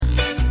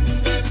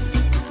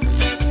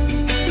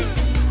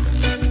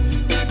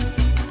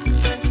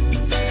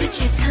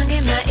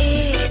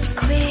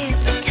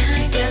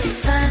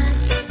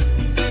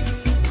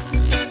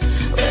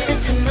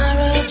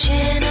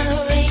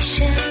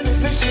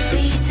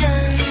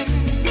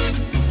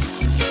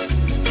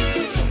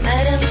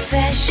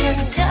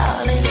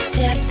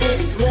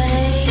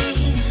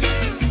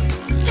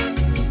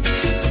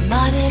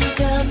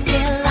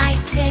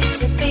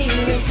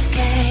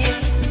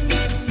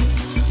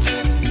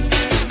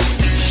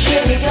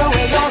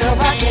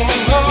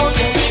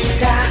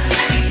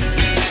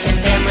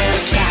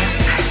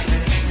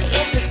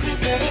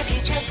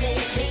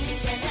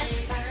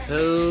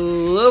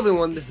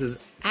everyone, this is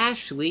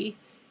Ashley.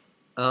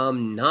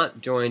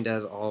 Not joined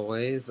as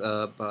always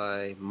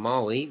by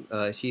Molly.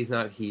 She's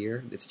not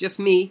here. It's just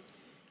me.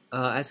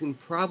 As you can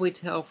probably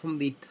tell from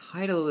the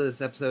title of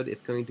this episode,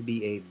 it's going to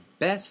be a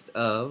best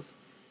of.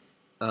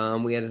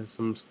 We had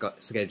some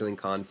scheduling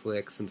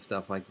conflicts and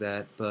stuff like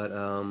that, but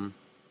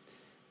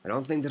I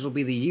don't think this will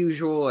be the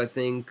usual. I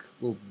think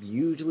we'll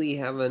usually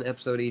have an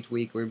episode each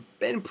week. We've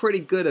been pretty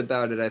good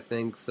about it, I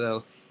think,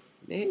 so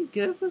maybe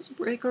give us a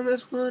break on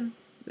this one.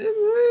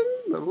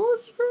 My voice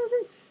is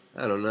cracking.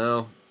 I don't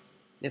know.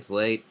 It's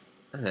late.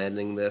 I'm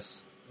editing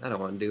this. I don't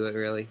want to do it,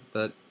 really.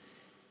 But,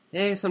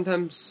 hey,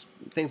 sometimes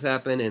things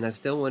happen, and I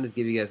still wanted to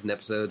give you guys an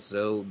episode,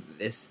 so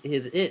this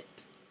is it.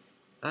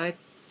 I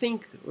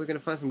think we're going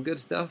to find some good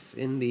stuff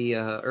in the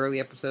early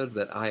episodes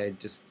that I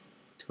just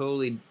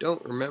totally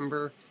don't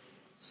remember.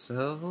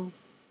 So,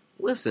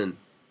 listen.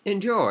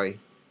 Enjoy.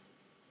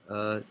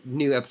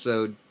 New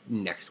episode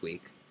next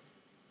week.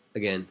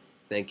 Again,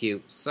 thank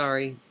you.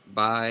 Sorry.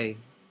 Bye.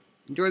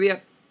 Enjoy the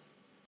ep.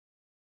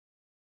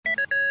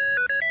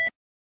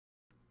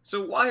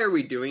 So why are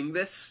we doing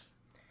this?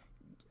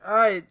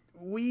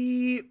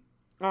 We,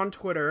 on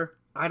Twitter,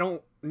 I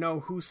don't know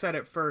who said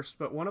it first,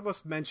 but one of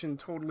us mentioned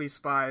Totally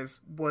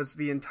Spies was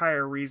the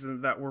entire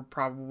reason that we're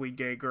probably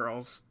gay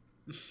girls.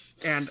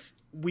 And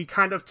we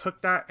kind of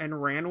took that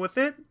and ran with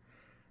it.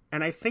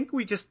 And I think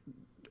we just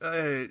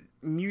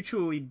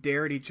mutually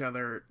dared each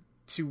other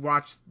to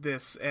watch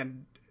this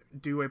and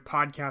do a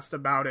podcast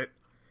about it.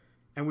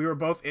 And we were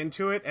both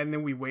into it, and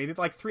then we waited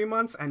like 3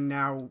 months, and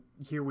now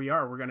here we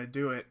are. We're going to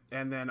do it.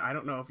 And then I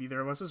don't know if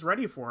either of us is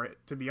ready for it,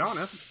 to be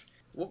honest.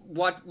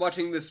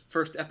 Watching this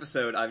first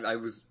episode, I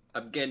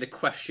began to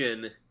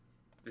question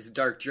this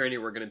dark journey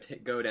we're going to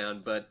go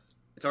down, but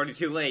it's already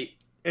too late.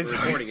 We're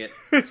recording it.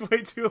 It's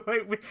way too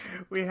late.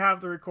 We have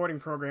the recording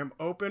program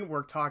open.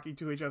 We're talking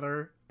to each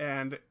other,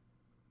 and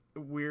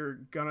we're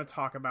going to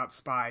talk about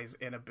spies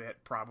in a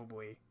bit,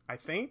 probably. I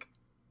think?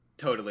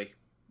 Totally.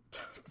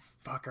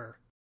 Fucker.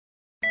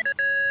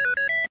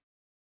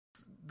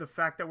 The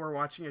fact that we're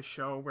watching a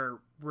show where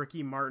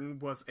Ricky Martin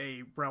was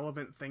a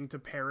relevant thing to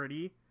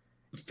parody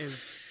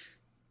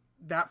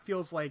that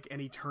feels like an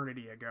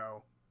eternity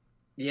ago.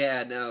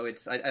 Yeah, no,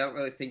 I don't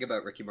really think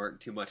about Ricky Martin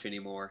too much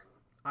anymore.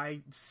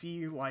 I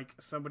see, like,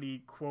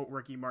 somebody quote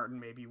Ricky Martin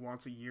maybe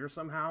once a year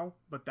somehow,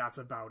 but that's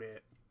about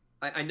it.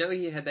 I know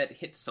he had that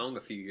hit song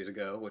a few years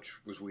ago, which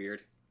was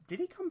weird. Did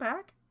he come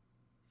back?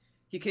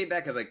 He came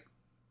back as, like,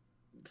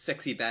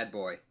 sexy bad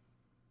boy.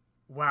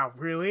 Wow,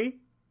 really?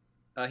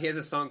 He has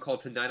a song called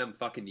Tonight I'm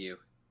Fucking You.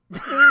 No,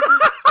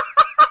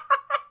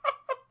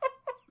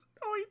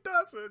 he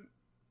doesn't.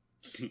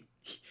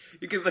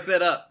 You can look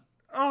that up.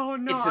 Oh,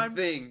 no. It's a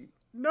thing.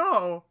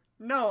 No,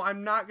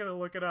 I'm not going to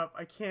look it up.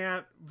 I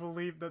can't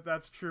believe that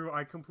that's true.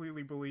 I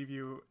completely believe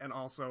you, and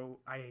also,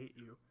 I hate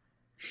you.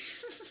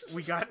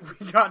 We got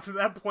to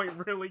that point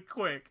really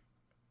quick.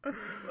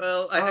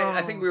 Well,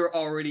 I think we were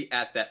already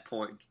at that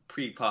point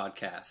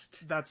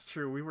pre-podcast. That's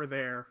true. We were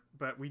there,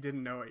 but we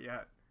didn't know it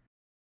yet.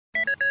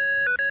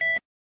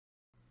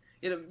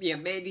 Yeah,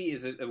 Mandy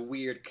is a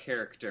weird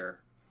character.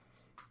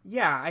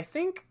 Yeah, I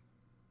think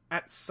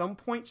at some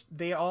point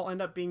they all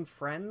end up being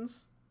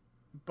friends,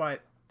 but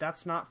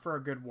that's not for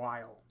a good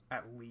while,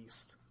 at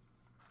least.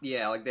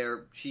 Yeah, like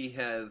she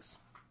has...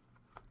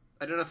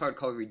 I don't know if I would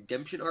call it a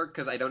redemption arc,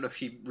 because I don't know if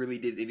she really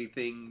did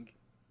anything...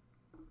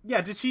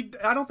 Yeah, did she...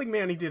 I don't think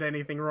Mandy did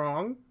anything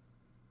wrong.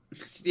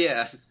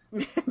 Yeah.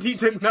 Mandy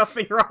did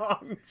nothing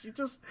wrong.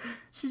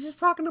 She's just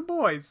talking to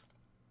boys.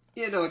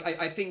 Yeah, no,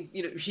 I think,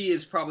 she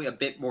is probably a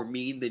bit more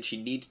mean than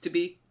she needs to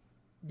be.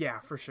 Yeah,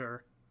 for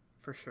sure.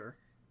 For sure.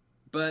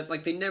 But,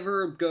 like, they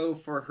never go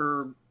for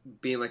her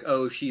being like,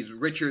 oh, she's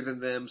richer than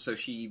them, so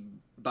she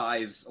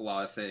buys a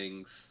lot of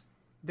things.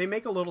 They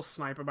make a little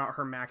snipe about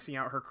her maxing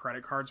out her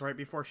credit cards right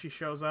before she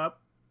shows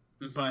up,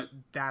 but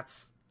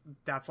that's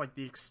like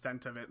the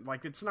extent of it.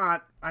 Like, it's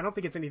not... I don't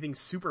think it's anything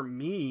super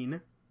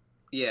mean.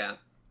 Yeah.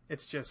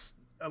 It's just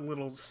a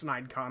little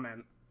snide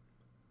comment.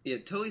 Yeah,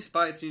 Totally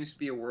Spies seems to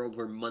be a world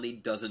where money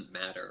doesn't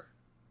matter.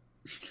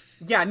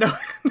 Yeah,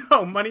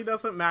 no, money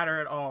doesn't matter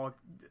at all.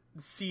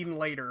 Seen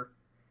later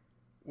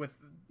with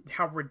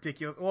how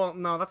ridiculous... Well,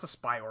 no, that's a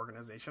spy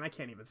organization. I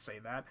can't even say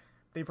that.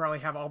 They probably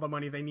have all the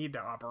money they need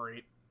to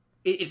operate.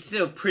 It's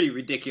still pretty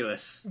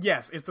ridiculous.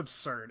 Yes, it's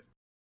absurd.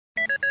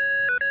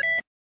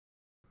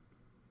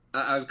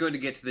 I was going to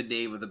get to the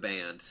name of the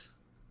band.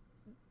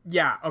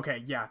 Yeah,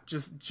 okay, yeah.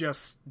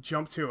 Just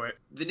jump to it.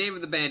 The name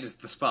of the band is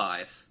The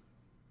Spies.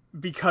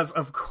 Because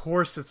of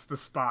course it's The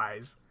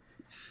Spies.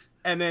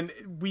 And then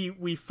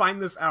we find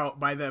this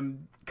out by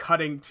them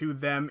cutting to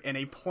them in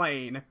a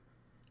plane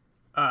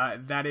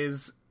that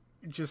is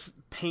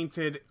just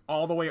painted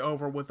all the way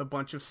over with a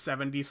bunch of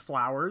 70s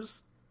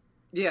flowers.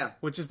 Yeah.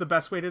 Which is the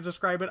best way to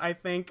describe it, I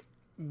think,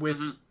 with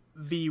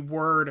the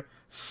word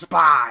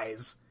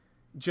spies.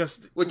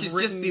 Which is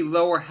just the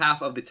lower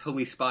half of the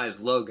Totally Spies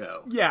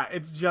logo. Yeah,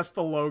 it's just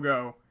the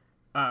logo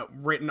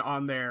written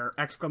on there,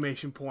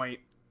 exclamation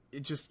point,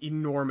 just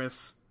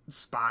enormous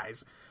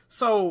spies.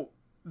 So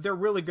they're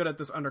really good at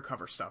this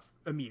undercover stuff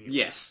immediately.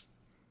 Yes.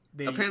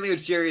 Apparently it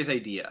was Jerry's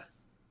idea.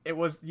 It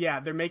was,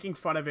 they're making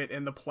fun of it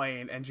in the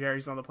plane, and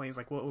Jerry's on the plane. He's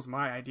like, well, it was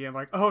my idea. I'm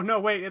like, oh, no,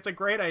 wait, it's a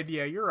great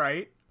idea. You're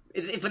right.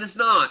 But it's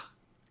not.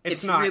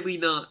 It's not. Really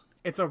not.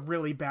 It's a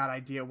really bad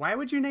idea. Why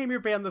would you name your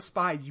band The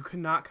Spies? You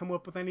cannot come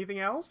up with anything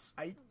else?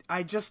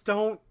 I just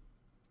don't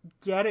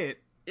get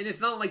it. And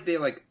it's not like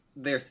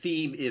their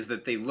theme is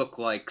that they look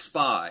like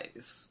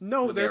spies.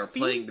 No, they're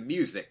playing the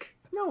music.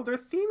 No, their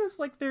theme is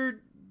like they're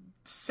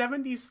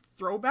 70s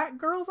throwback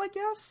girls, I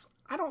guess?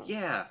 I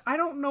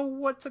don't know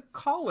what to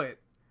call it.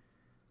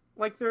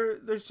 Like,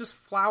 there's just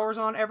flowers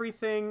on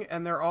everything,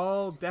 and they're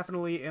all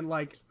definitely in,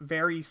 like,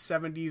 very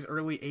 70s,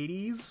 early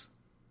 80s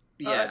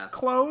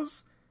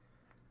clothes.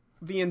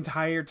 The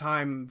entire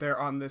time they're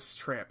on this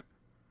trip.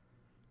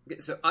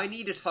 So I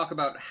need to talk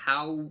about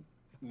how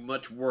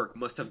much work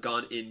must have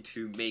gone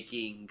into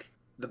making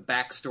the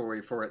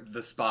backstory for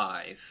The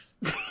Spies.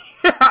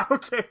 Yeah,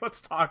 okay,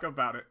 let's talk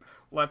about it.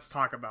 Let's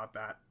talk about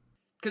that.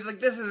 Because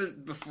this is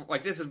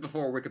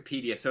before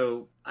Wikipedia,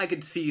 so I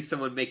could see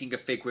someone making a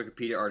fake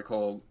Wikipedia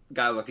article,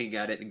 guy looking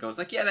at it and going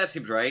like, yeah, that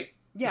seems right.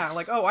 Yeah,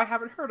 like, oh, I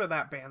haven't heard of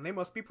that band. They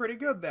must be pretty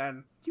good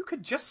then. You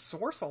could just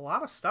source a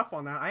lot of stuff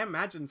on that. I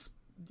imagine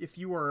if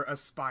you were a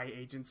spy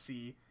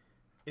agency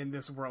in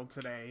this world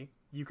today,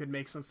 you could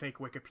make some fake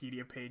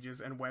Wikipedia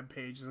pages and web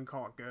pages and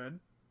call it good.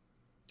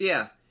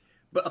 Yeah,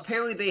 but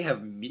apparently they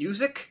have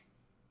music.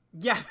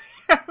 Yeah,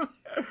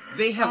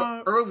 they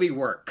have early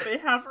work. They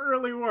have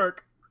early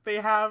work. They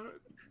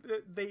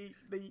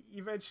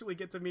eventually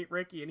get to meet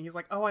Ricky, and he's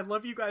like, oh, I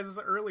love you guys'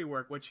 early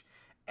work, which,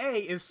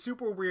 A, is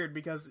super weird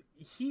because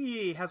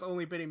he has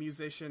only been a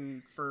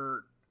musician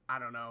for, I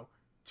don't know,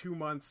 2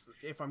 months,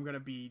 if I'm going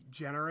to be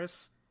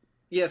generous.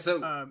 Yeah,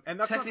 so and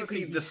that's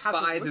technically The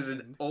Spies is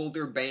an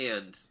older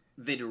band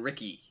than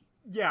Ricky.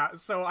 Yeah,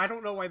 so I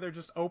don't know why they're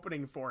just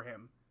opening for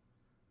him.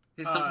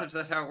 Sometimes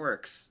that's how it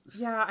works.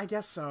 Yeah, I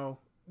guess so.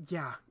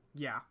 Yeah.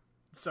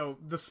 So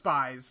The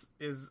Spies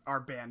is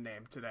our band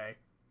name today.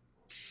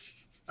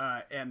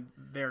 And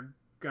they're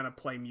gonna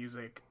play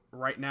music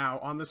right now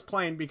on this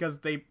plane because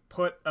they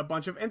put a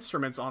bunch of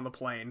instruments on the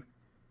plane.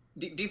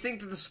 Do you think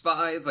that The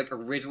Spies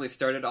originally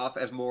started off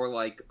as more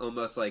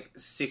almost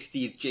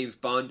 60s James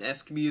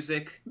Bond-esque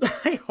music?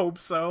 I hope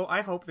so.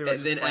 I hope they were.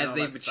 And then as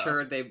they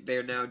matured,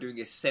 they're now doing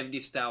a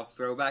 70s style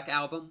throwback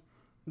album.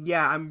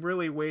 Yeah, I'm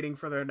really waiting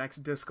for their next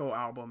disco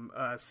album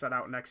set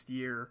out next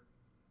year.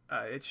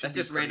 That's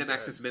just Random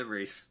Access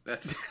Memories.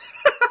 That's.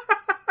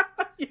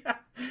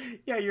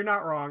 Yeah, you're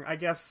not wrong. I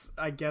guess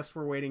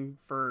we're waiting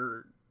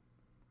for,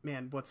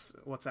 man, what's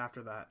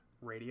after that?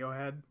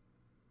 Radiohead?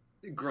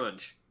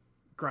 Grunge.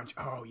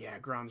 Oh yeah,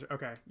 grunge.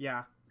 Okay,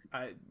 yeah.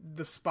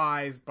 The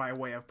Spies by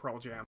way of Pearl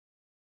Jam.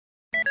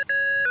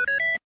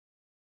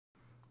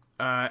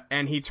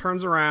 And he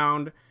turns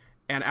around,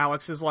 and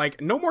Alex is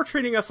like, no more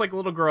treating us like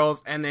little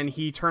girls, and then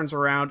he turns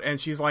around,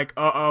 and she's like,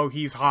 uh-oh,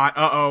 he's hot,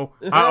 uh-oh.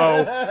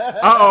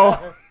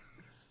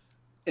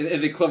 And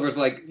then Clover's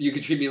like, you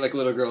can treat me like a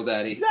little girl,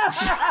 daddy. No!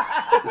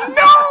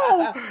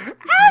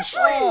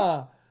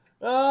 Ashley!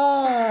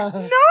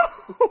 No!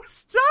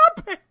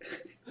 Stop it!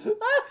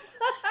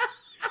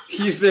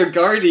 He's their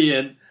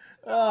guardian.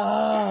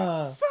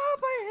 Stop,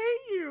 I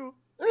hate you!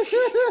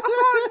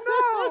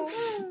 Oh,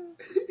 no!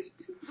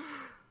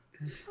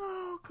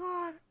 Oh,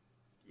 God.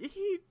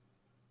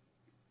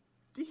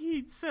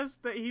 He says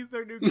that he's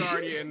their new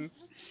guardian.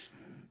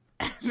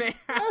 And they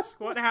ask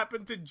what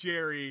happened to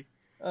Jerry.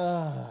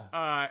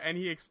 And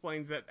he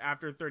explains that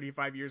after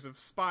 35 years of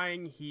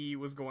spying, he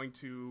was going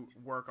to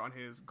work on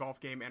his golf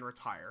game and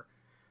retire.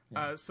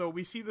 Yeah. So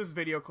we see this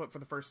video clip for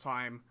the first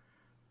time,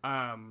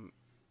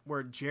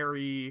 where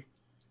Jerry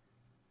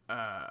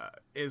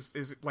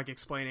is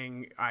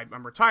explaining,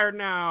 I'm retired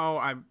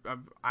now.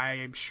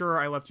 I'm sure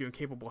I left you in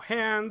capable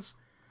hands,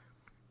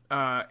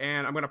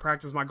 and I'm going to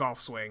practice my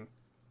golf swing.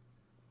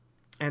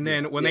 And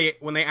then when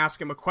they ask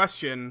him a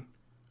question,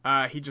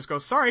 he just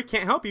goes, "Sorry,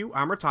 can't help you.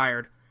 I'm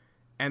retired."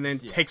 And then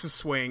takes a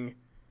swing,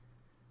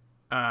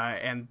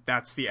 and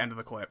that's the end of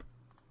the clip.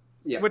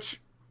 Yeah. Which,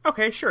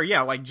 okay, sure,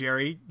 yeah,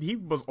 Jerry, he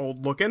was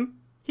old looking.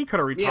 He could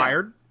have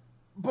retired. Yeah.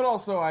 But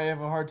also, I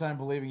have a hard time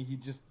believing he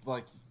just,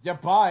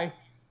 bye.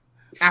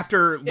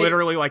 After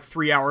literally,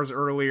 3 hours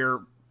earlier.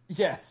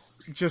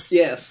 Yes. Just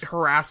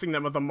harassing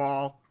them at the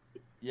mall.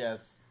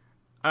 Yes.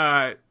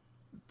 The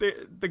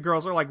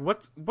girls are like,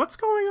 what's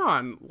going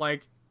on?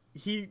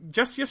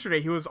 Just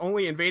yesterday, he was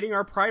only invading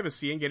our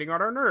privacy and getting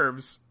on our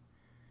nerves.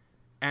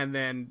 And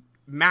then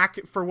Mac,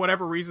 for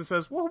whatever reason,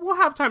 says, well, we'll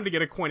have time to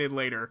get acquainted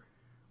later.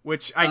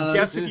 Which I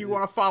guess if you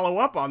want to follow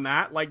up on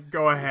that,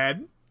 go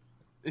ahead.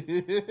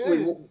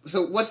 Wait,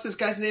 so what's this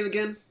guy's name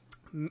again?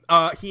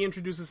 He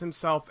introduces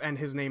himself, and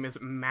his name is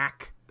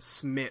Mac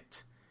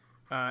Smit.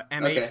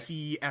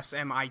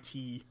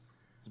 Macsmit.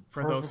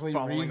 For those following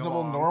along.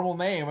 Reasonable, normal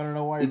name. I don't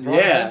know why you're drawing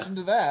attention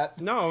to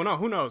that. No,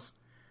 who knows?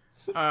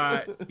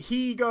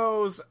 He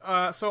goes,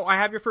 so I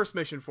have your first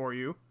mission for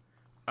you.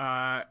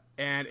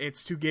 And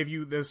it's to give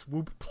you this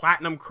Whoop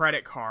Platinum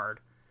credit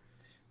card.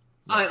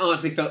 I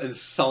honestly felt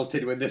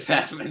insulted when this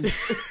happened.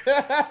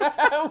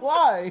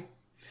 Why?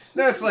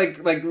 No, it's like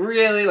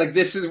really, like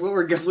this is what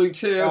we're going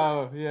to.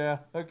 Oh, yeah,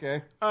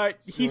 okay.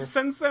 He Sure.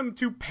 sends them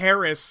to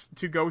Paris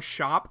to go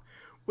shop,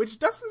 which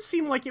doesn't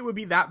seem like it would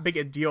be that big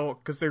a deal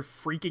because they're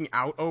freaking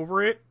out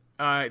over it.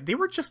 They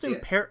were just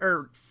in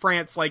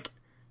France like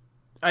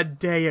a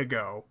day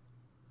ago.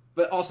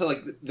 But also,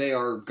 like, they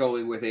are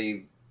going with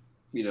a,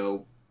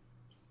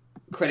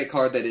 credit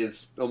card that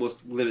is almost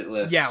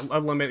limitless. Yeah, a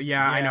limit.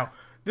 Yeah, I know.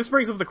 This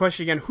brings up the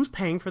question again: who's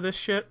paying for this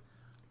shit?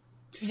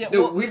 Yeah,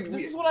 No, well,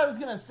 this is what I was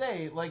gonna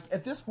say. Like,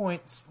 at this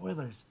point,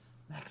 spoilers,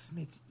 Max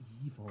Smith's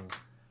evil.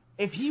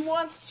 If he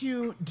wants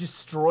to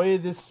destroy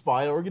this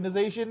spy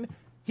organization,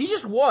 he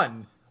just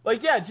won.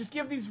 Like, yeah, just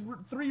give these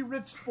three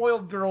rich,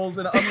 spoiled girls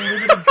an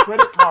unlimited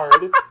credit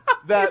card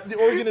that the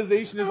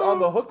organization is on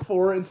the hook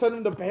for and send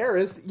them to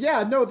Paris.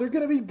 Yeah, no, they're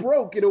gonna be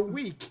broke in a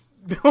week.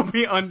 They'll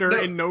be under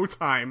in no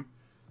time.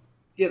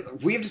 Yeah,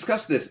 we've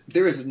discussed this.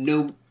 There is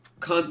no...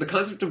 the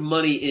concept of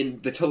money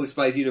in the Totally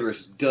Spies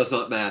universe does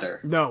not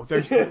matter. No,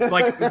 there's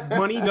like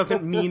money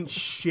doesn't mean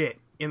shit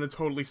in the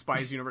Totally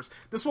Spies universe.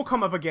 This will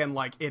come up again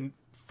like in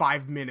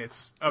 5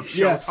 minutes of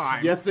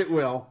showtime. Yes, it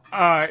will.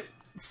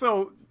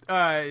 So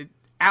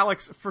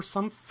Alex, for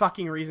some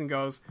fucking reason,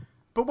 goes,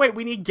 but wait,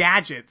 we need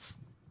gadgets.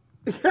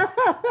 It's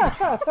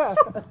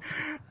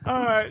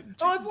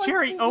like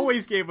Jerry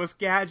always gave us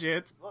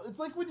gadgets. It's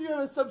like when you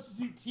have a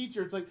substitute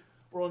teacher. It's like,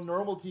 well, a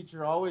normal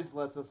teacher always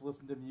lets us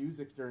listen to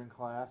music during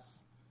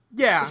class.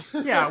 Yeah,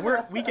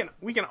 we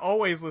can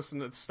always listen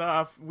to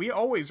stuff. We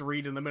always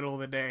read in the middle of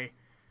the day.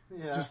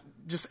 Yeah.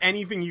 Just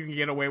anything you can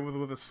get away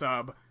with a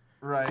sub.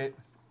 Right.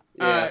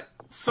 Yeah.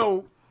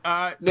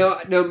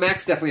 No,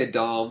 Mac's definitely a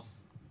dom.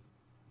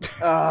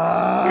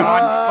 God,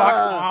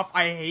 fuck off.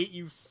 I hate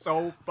you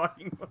so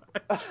fucking much.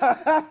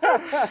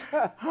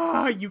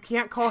 You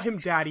can't call him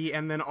daddy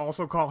and then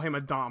also call him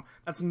a dom.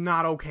 That's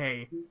not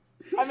okay.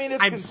 I mean,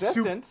 it's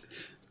consistent.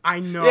 I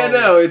know. Yeah,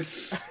 no,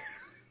 it's...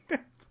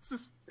 This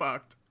is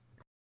fucked.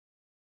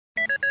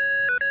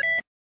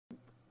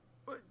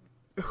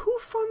 Who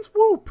funds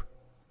Whoop?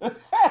 No,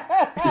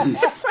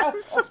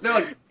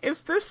 like...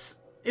 Is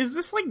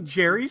this like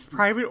Jerry's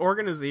private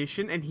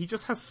organization and he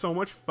just has so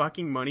much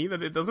fucking money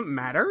that it doesn't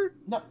matter?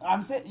 No,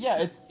 I'm saying,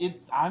 yeah,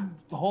 I'm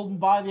holding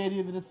by the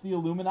idea that it's the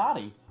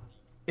Illuminati.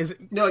 Is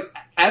it? No, like,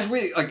 as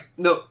we...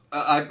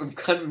 I'm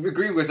kind of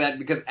agreeing with that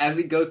because as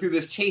we go through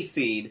this chase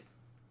scene...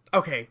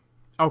 Okay.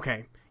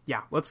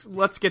 Yeah,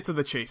 let's get to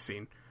the chase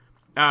scene.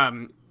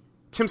 Tim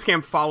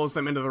Scam follows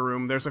them into the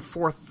room. There's a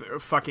fourth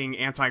fucking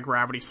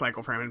anti-gravity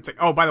cycle for him. And it's like,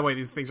 oh, by the way,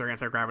 these things are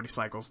anti-gravity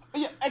cycles.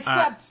 Yeah,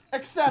 except,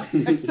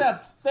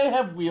 they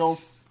have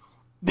wheels.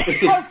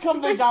 Because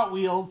come they got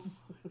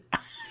wheels.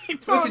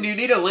 Listen, you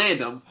need to land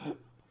them.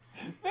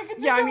 They can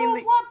just have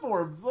little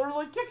platforms. They're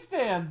like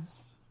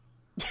kickstands.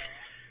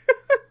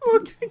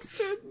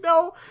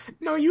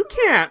 No, you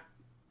can't.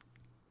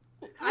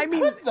 I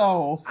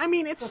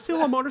mean, it's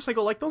still a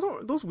motorcycle. Like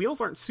those wheels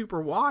aren't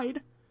super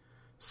wide,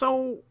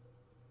 so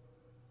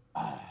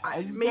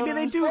maybe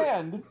they do.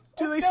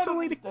 Do they still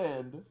need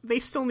a? They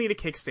still need a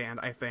kickstand,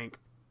 I think.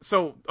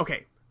 So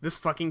okay, this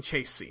fucking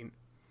chase scene.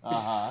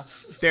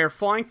 They're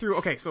flying through.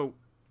 Okay, so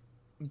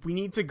we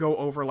need to go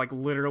over like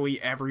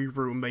literally every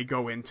room they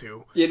go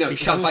into. Yeah, no,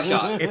 shot by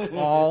shot. It's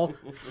all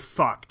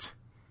fucked.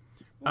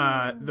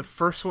 The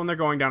first one, they're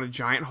going down a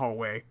giant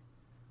hallway.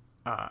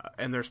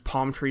 And there's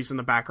palm trees in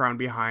the background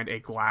behind a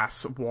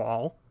glass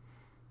wall.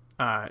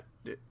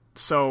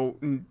 So,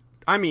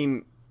 I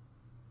mean,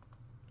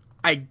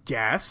 I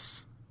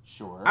guess.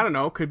 Sure. I don't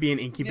know. Could be an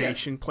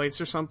incubation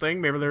place or something.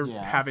 Maybe they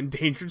have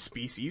endangered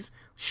species.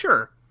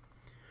 Sure.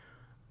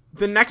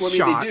 The next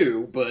shot. They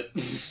do, but...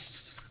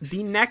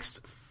 The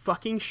next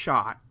fucking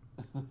shot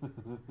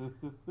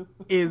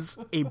is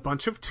a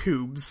bunch of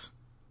tubes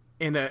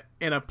in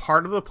a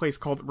part of the place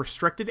called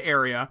restricted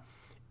area,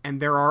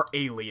 and there are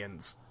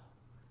aliens.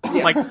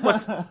 Yeah. Like,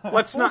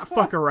 let's not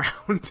fuck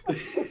around.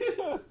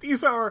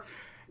 These are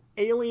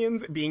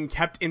aliens being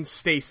kept in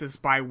stasis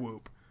by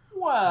Whoop.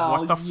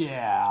 Well,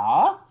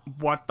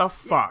 What the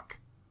fuck?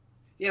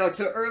 Yeah, like,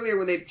 so earlier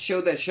when they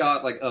showed that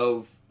shot, like,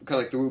 of kind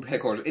of like the Whoop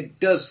headquarters, it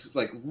does,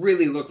 like,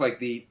 really look like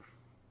the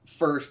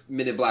first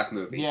Men in Black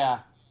movie. Yeah.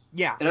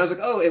 Yeah. And I was like,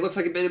 oh, it looks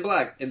like a Men in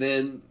Black. And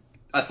then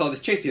I saw this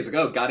chase scene. I was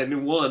like, oh, got it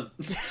in one.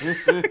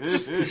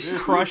 Just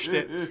crushed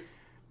it.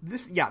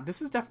 This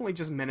is definitely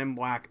just Men in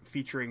Black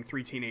featuring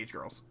 3 teenage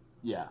girls.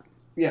 Yeah.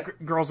 Yeah.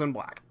 Girls in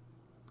black.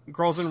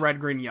 Girls in red,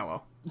 green,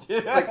 yellow.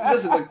 Like,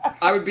 listen, like,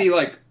 I would be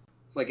like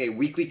a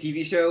weekly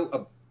TV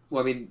show.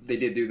 Well, I mean, they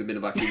did do the Men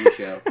in Black TV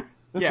show.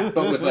 Yeah.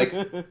 But with, like,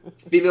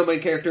 female main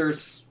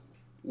characters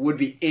would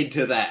be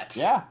into that.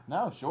 Yeah,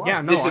 no, sure.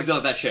 Yeah, no, this is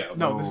not that show.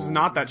 No, this is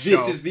not that show.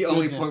 This is the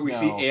only point we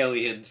see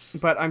aliens.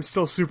 But I'm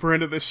still super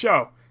into this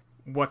show.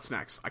 What's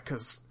next?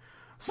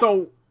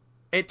 So,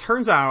 it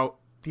turns out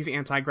these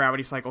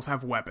anti-gravity cycles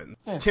have weapons.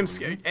 Tim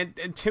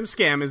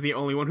Scam is the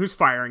only one who's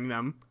firing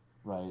them.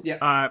 Right.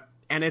 Yeah.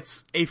 And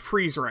it's a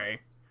freeze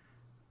ray.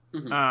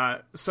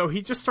 Mm-hmm. So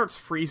he just starts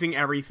freezing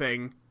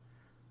everything.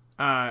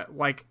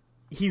 Like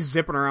he's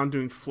zipping around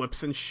doing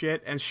flips and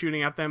shit and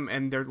shooting at them,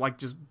 and they're like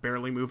just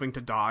barely moving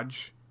to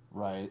dodge.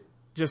 Right.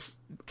 Just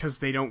because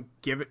they don't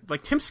give it.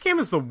 Like, Tim Scam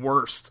is the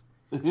worst.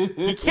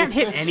 He can't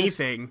hit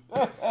anything.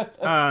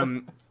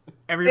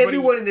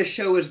 Everyone in this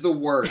show is the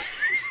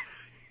worst.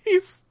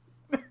 He's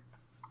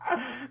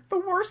the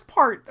worst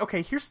part.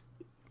 Okay, here's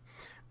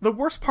the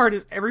worst part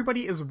is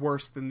everybody is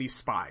worse than these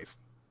spies.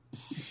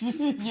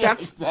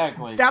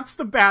 Exactly. That's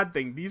the bad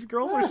thing. These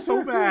girls are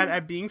so bad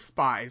at being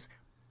spies,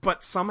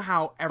 but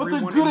somehow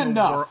everyone but they're good in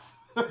the enough.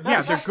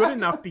 yeah, they're good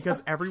enough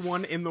because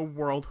everyone in the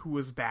world who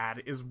is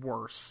bad is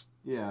worse.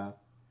 Yeah.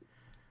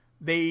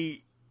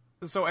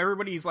 So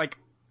everybody's like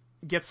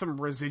gets some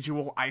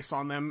residual ice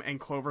on them, and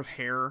Clover's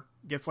hair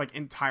gets like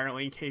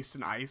entirely encased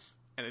in ice,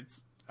 and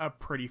it's a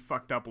pretty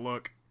fucked up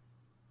look.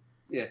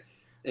 Yeah,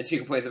 and she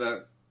complains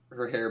about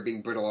her hair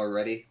being brittle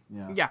already.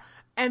 Yeah.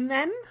 And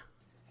then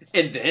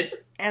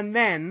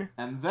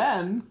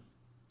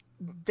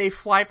they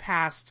fly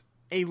past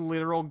a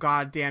literal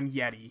goddamn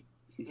Yeti.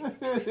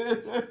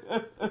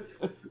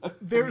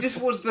 This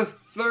was the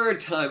third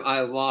time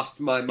I lost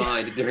my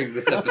mind during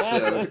this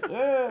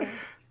episode.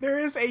 There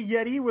is a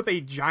Yeti with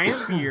a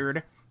giant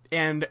beard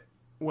and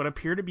what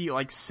appear to be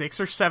like 6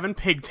 or 7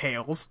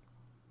 pigtails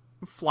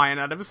flying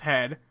out of his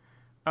head,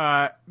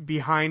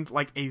 behind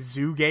like a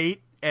zoo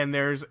gate, and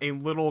there's a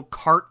little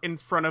cart in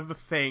front of the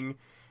thing,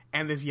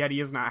 and this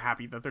Yeti is not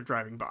happy that they're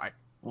driving by.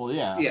 Well,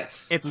 yeah.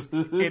 Yes. The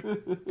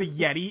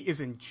Yeti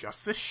is in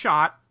just this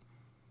shot,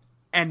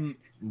 and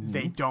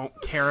they don't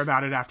care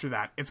about it after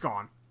that. It's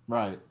gone.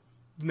 Right.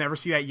 Never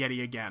see that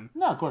Yeti again.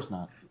 No, of course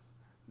not.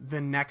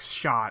 The next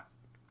shot.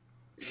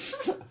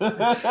 It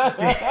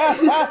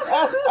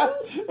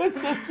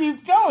just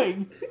keeps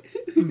going.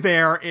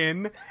 They're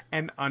in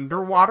an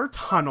underwater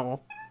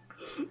tunnel.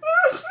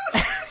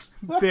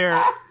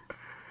 They're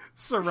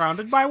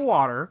surrounded by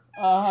water.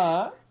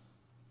 Uh-huh.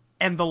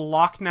 And the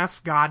Loch Ness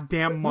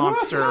goddamn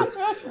monster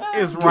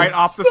is right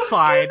off the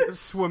side,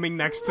 swimming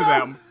next to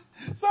them.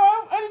 So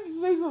I need to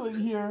say something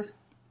here.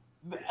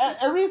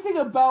 Everything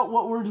about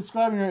what we're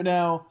describing right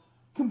now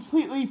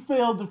completely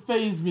failed to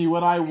faze me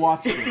when I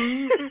watched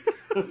it.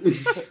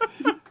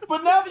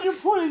 But now that you're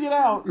pointing it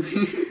out,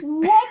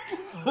 what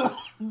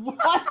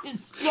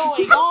is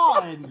going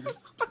on?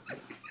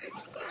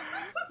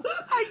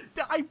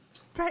 I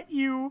bet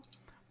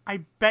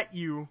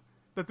you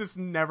that this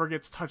never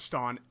gets touched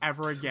on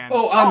ever again.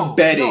 Oh, I'm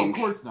betting. No, of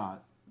course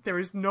not. There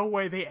is no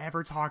way they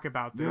ever talk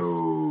about this.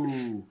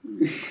 No.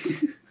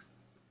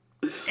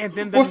 And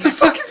then what the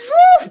fuck is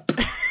wrong? What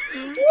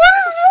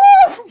is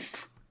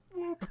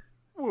wrong?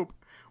 Whoop.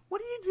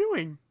 What are you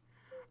doing?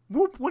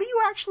 Whoop, what do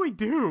you actually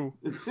do?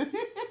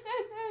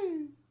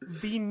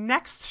 The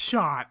next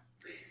shot,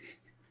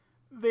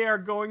 they are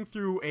going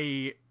through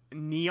a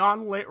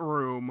neon lit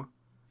room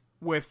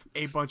with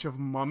a bunch of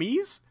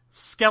mummies,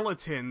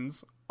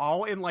 skeletons,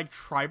 all in like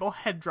tribal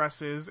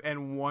headdresses,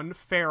 and one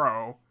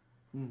pharaoh.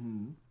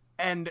 Mm-hmm.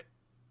 And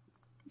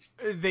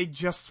they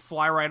just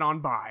fly right on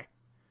by.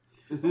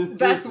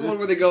 That's the one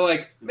where they go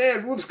like,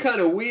 man, Whoop's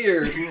kind of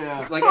weird.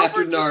 Yeah. Like Clover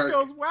after just dark.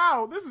 goes,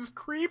 wow, this is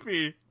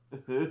creepy.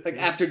 Like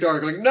after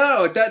dark. Like,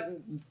 no,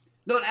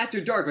 not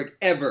after dark, like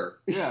ever.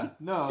 Yeah,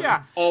 no.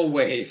 Yeah.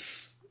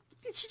 Always.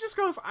 She just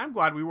goes, I'm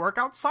glad we work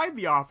outside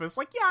the office.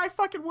 Like, yeah, I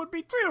fucking would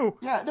be too.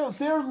 Yeah, no,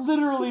 they're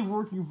literally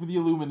working for the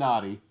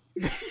Illuminati.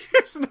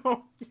 There's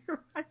no...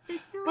 I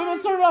think you're But right.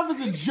 it started off as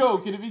a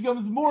joke, and it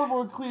becomes more and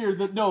more clear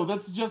that, no,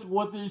 that's just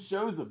what this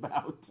show's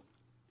about.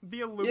 The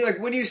Yeah, like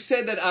when you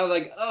said that, I was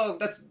like, "Oh,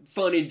 that's a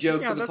funny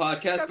joke Yeah, for the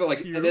that's podcast." But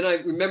like, cute. and then I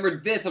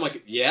remembered this. I'm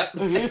like, "Yep,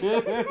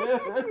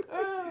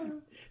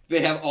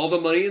 they have all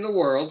the money in the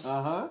world,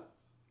 Uh-huh.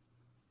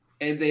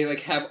 and they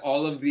like have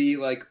all of the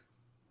like,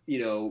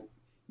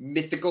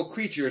 mythical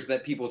creatures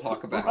that people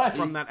talk about." Right.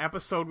 From that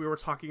episode we were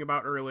talking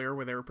about earlier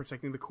where they were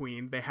protecting the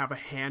queen, they have a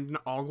hand in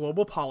all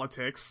global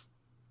politics.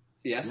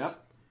 Yes. Yep.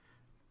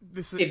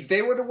 This is... If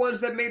they were the ones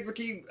that made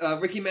Ricky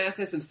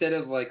Mathis instead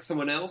of like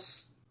someone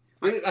else,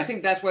 I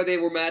think that's why they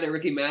were mad at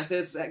Ricky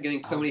Mathis at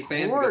getting so many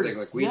fans because they're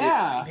like,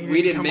 yeah.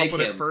 They didn't come make up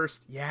with him it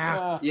first.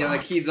 Yeah. yeah,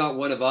 like he's not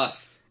one of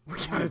us. We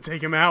gotta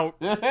take him out.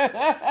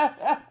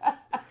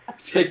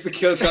 Take the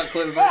kill shot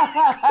clip.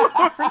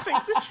 Clover,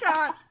 take the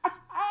shot.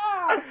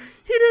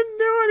 He didn't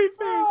do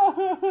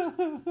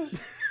anything.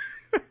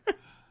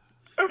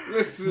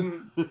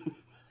 Listen, the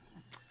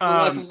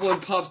life of one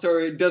pop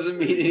star doesn't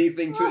mean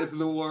anything to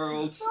the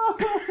world.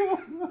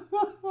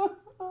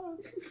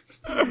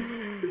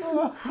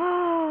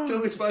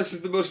 Totally Spice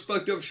is the most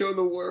fucked up show in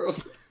the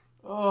world.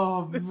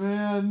 Oh,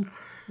 man.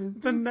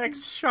 The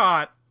next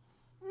shot,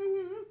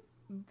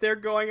 they're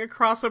going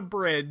across a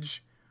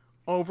bridge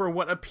over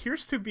what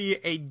appears to be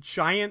a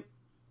giant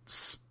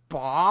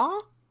spa?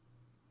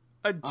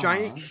 A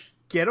giant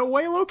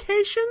getaway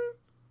location?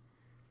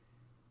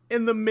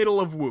 In the middle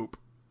of Whoop.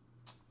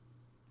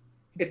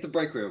 It's the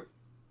break room.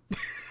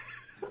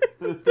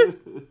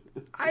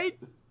 I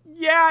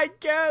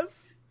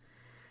guess.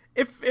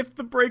 If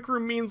the break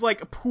room means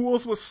like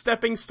pools with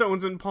stepping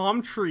stones and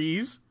palm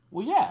trees.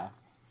 Well, yeah.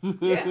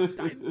 Yeah.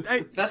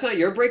 That's not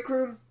your break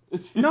room?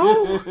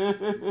 No,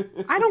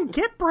 I don't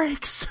get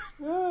brakes.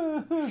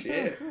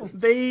 Shit.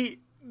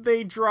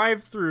 They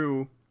drive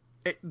through.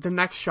 The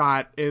next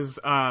shot is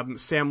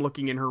Sam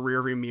looking in her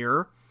rearview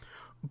mirror,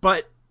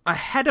 but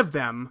ahead of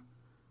them,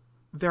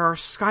 there are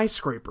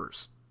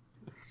skyscrapers.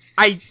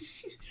 What?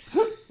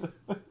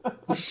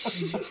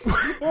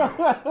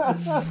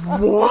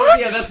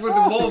 Yeah, that's where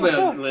the mole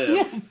man lives.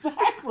 Yeah,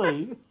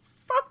 exactly.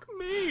 Fuck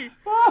me.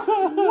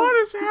 What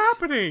is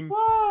happening?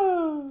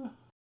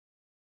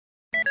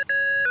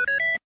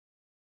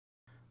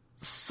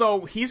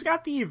 So he's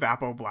got the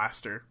Evapo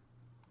Blaster,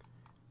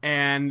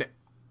 and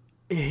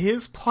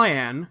his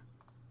plan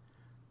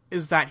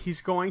is that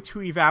he's going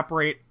to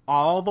evaporate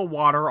all the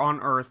water on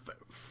Earth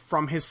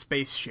from his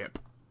spaceship.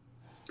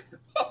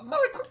 Oh,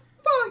 Molly,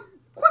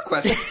 quick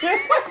question.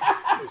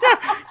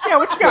 Yeah,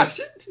 what you got?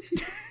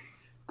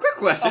 Quick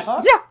question.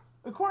 Huh? Yeah.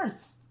 Of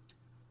course.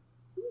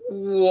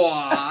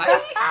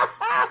 Why?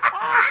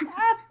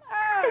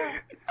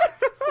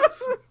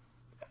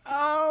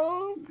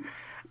 Oh.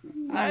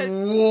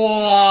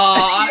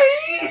 Why?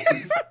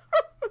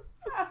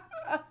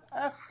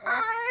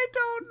 I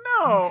don't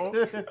know.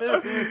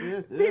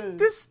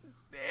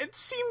 It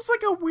seems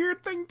like a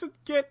weird thing to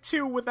get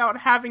to without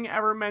having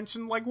ever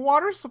mentioned, like,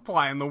 water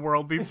supply in the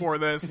world before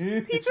this.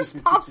 He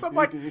just pops up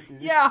like,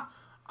 yeah,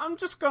 I'm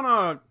just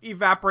gonna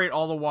evaporate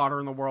all the water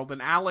in the world.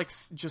 And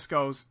Alex just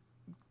goes,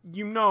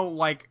 you know,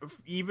 like,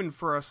 even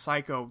for a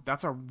psycho,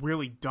 that's a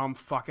really dumb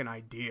fucking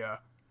idea.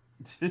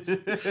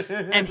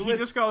 And he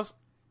just goes,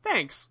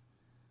 thanks.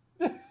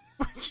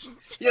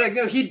 Yeah, like,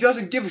 no, he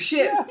doesn't give a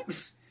shit.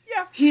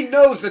 Yeah. He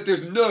knows that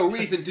there's no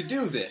reason to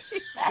do this.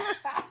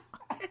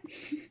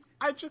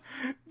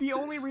 The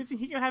only reason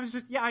he can have is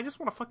just, yeah, I just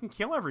want to fucking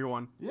kill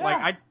everyone. Yeah.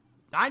 Like,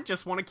 I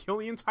just want to kill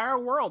the entire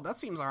world. That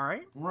seems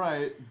alright.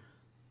 Right.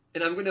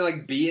 And I'm gonna,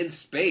 like, be in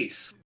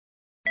space.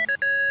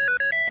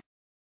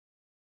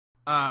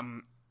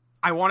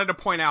 I wanted to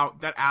point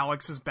out that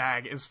Alex's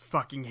bag is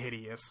fucking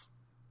hideous.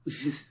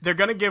 They're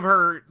gonna give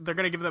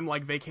them,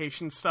 like,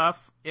 vacation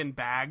stuff in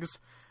bags.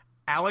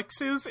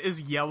 Alex's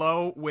is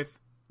yellow with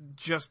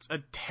just a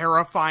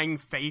terrifying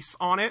face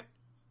on it.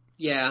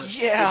 Yeah.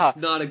 Yeah. It's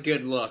not a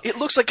good look. It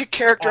looks like a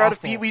character out of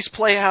Awful. Pee-wee's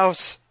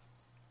Playhouse.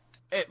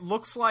 It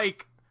looks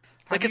like...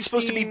 Like have it's you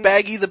supposed to be seen-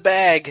 Baggy the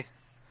Bag.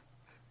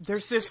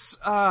 There's this,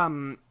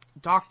 Doctor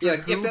Yeah,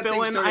 Who if that thing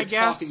villain, started I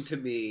guess. talking to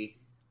me...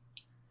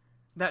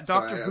 That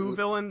Sorry, Doctor Who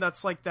villain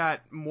that's like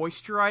that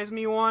Moisturize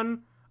Me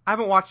one. I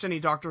haven't watched any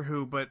Doctor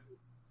Who, but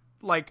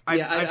like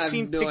I've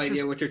seen have no pictures.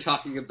 idea what you're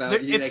talking about.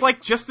 It's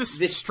like just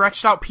this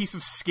stretched out piece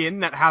of skin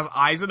that has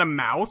eyes and a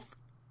mouth.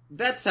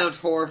 That sounds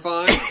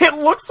horrifying. It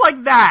looks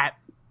like that.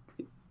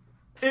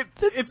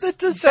 That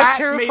does sound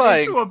terrifying.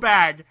 Made into a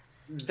bag.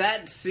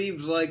 That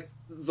seems like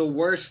the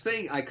worst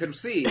thing I could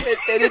see. And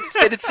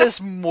it says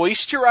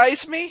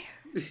moisturize me?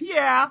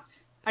 Yeah,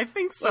 I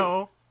think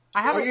so.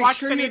 I Are haven't you watched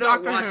sure any you're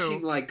not Doctor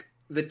watching, Who. like,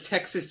 the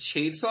Texas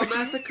Chainsaw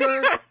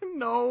Massacre?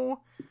 No,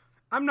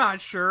 I'm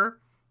not sure.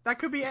 That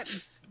could be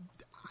it.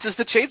 Does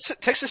the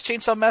Texas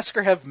Chainsaw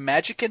Massacre have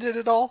magic in it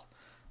at all?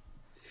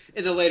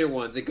 In the later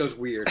ones, it goes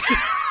weird.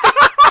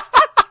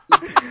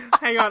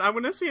 Hang on, I'm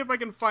gonna see if I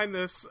can find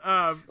this.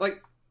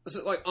 Like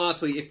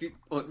honestly, if you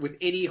with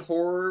any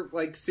horror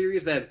like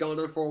series that has gone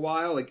on for a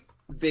while,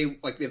 they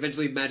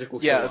eventually magic will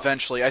show up.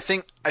 Eventually. I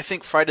think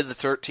Friday the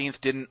 13th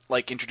didn't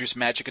like introduce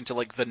magic until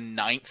like the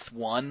 9th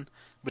one,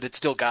 but it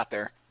still got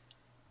there.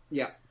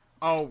 Yeah.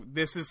 Oh,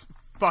 this is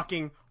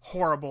fucking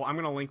horrible. I'm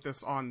gonna link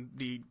this on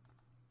the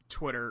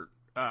Twitter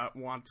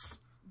once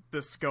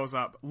this goes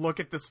up. Look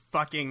at this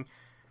fucking...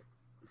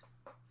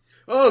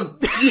 Oh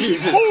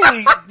Jesus!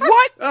 Holy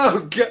what?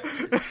 Oh God!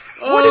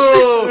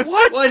 Oh,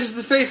 What? Why does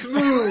the face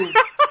move?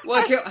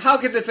 How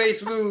can the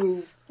face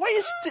move? Why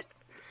is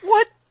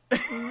what?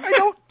 I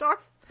don't.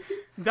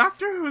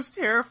 Doctor Who's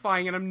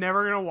terrifying, and I'm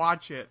never gonna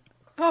watch it.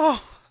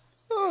 Oh.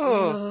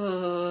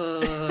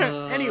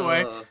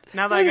 Anyway,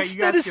 now that I got you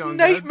guys that is feeling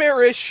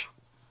nightmarish.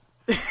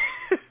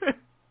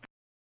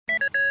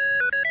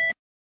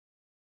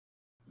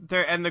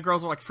 And the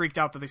girls were like freaked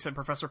out that they said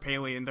Professor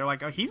Paley, and they're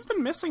like, oh, he's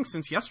been missing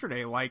since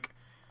yesterday. Like,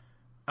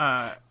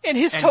 and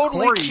his and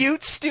totally Corey...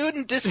 cute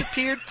student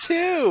disappeared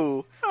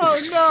too.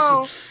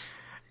 Oh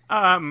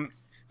no.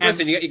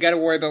 Listen, you got to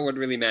worry about what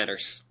really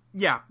matters.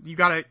 Yeah, you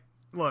gotta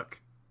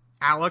look.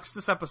 Alex,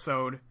 this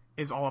episode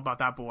is all about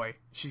that boy.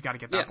 She's got to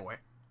get that boy.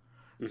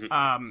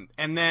 Mm-hmm.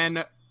 And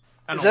then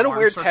Is that a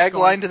weird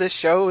tagline to this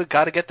show?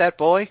 Gotta get that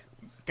boy.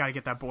 Gotta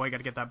get that boy.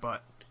 Gotta get that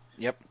butt.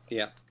 Yep.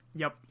 Yeah.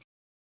 Yep.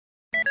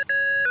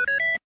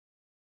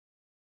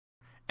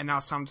 And now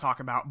it's time to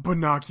talk about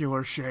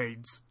binocular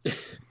shades.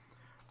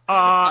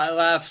 I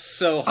laugh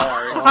so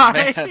hard. Oh,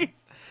 man.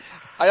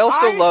 I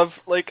also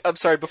love, like, I'm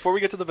sorry, before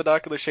we get to the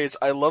binocular shades,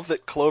 I love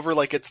that Clover,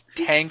 like, gets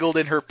tangled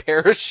in her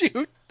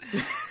parachute.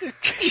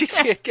 She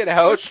can't get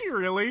out. Does she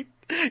really?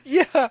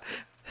 Yeah.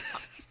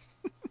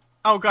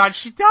 Oh god,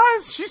 she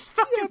does! She's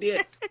stuck in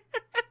Yeah.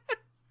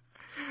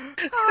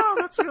 Oh,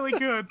 that's really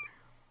good.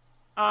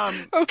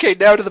 Okay,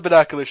 now to the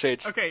binocular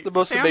shades. Okay, The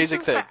most Sam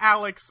amazing says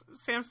thing.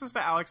 Sam says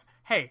to Alex,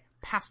 hey,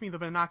 pass me the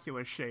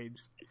binocular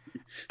shades.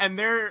 And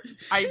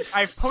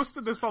I've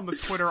posted this on the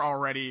Twitter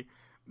already.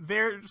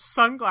 Their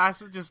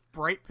sunglasses just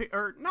bright pink,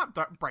 or not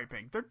bright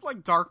pink. They're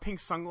like dark pink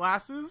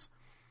sunglasses.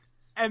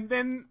 And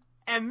then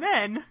and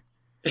then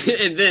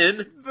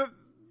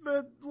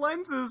the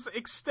lenses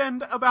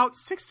extend about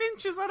 6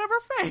 inches out of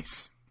her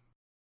face.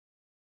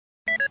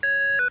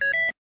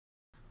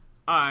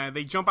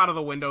 They jump out of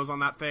the windows on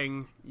that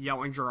thing,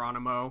 yelling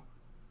Geronimo,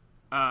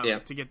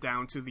 to get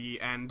down to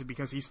the end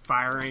because he's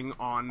firing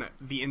on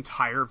the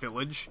entire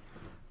village,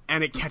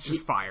 and it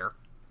catches fire.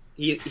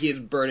 He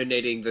is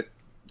burninating the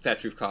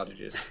thatch roof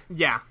cottages.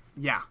 Yeah.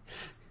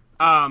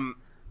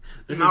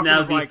 This is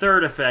now the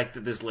third effect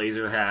that this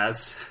laser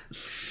has.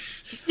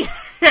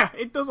 Yeah,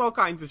 it does all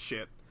kinds of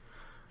shit.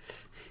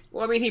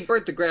 Well, I mean, he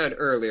burnt the ground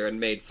earlier and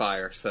made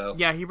fire, so...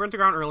 Yeah, he burnt the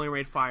ground earlier and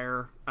made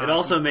fire. It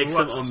also makes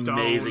some stone.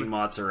 amazing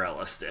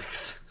mozzarella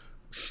sticks.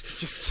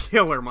 Just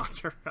killer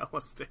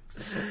mozzarella sticks.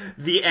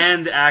 The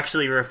end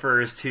actually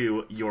refers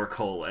to your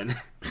colon.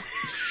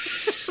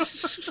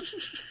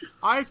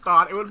 I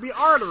thought it would be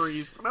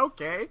arteries, but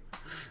okay.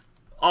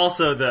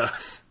 Also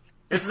those.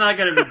 It's not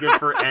going to be good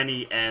for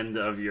any end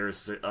of your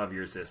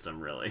system,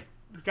 really.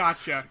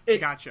 Gotcha.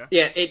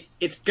 Yeah,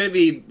 it's going to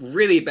be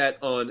really bad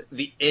on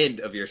the end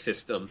of your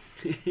system.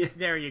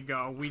 There you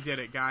go. We did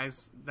it,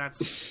 guys.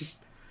 That's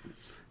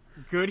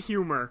good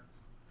humor.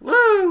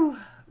 Woo!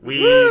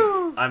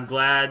 I'm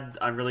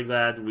really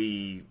glad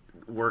we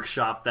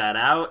workshopped that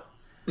out.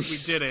 We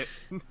did it.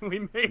 We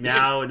made it.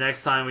 Now,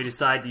 next time we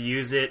decide to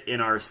use it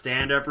in our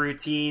stand-up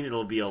routine,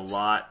 it'll be a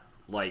lot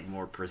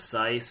more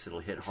precise. It'll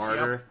hit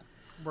harder. Yep.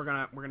 We're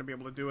gonna be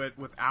able to do it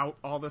without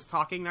all this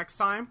talking next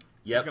time.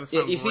 Yep. It's gonna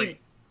sound great. See,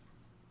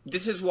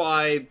 this is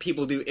why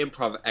people do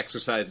improv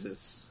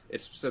exercises.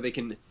 It's so they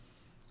can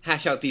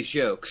hash out these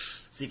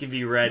jokes. So you can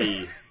be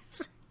ready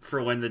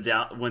for when the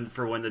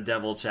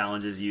devil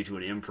challenges you to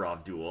an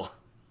improv duel.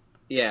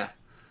 Yeah.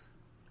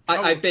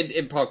 I've been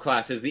to improv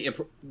classes.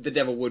 The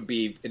devil would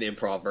be an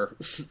improver.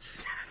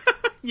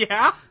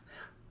 Yeah?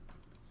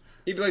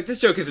 He'd be like, this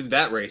joke isn't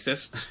that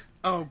racist.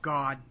 Oh,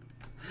 God.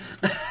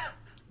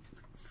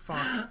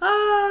 Fuck.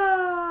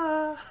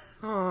 Ah!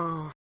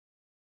 Oh.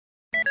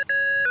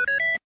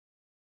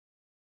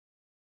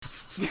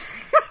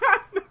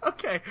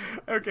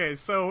 Okay,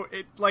 so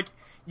it, like,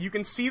 you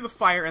can see the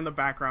fire in the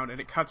background, and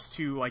it cuts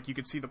to, like, you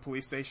can see the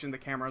police station, the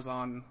camera's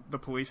on the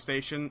police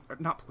station,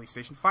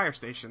 fire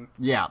station.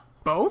 Yeah.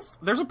 Both?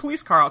 There's a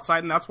police car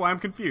outside, and that's why I'm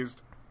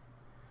confused.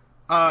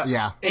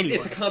 Yeah. Anyway.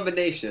 It's a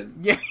combination.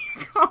 Yeah,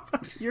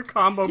 your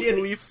combo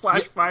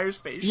police/fire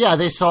station. Yeah,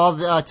 they saw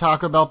the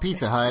Taco Bell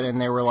Pizza Hut, and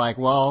they were like,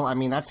 well, I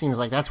mean, that seems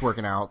like that's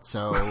working out,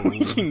 so...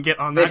 We can get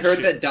on They that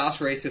heard shit. that Das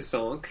racist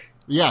song.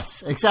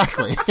 Yes,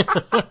 exactly.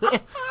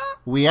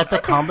 We at the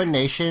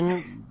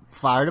combination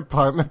fire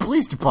department,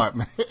 police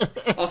department.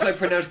 Also, I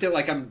pronounced it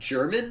like I'm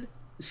German.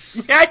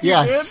 Yeah, you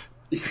Yes.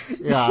 did.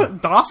 Yeah.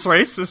 Das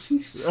racist.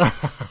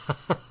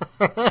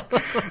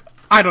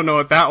 I don't know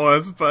what that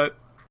was, but...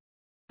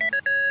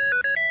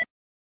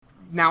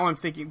 Now I'm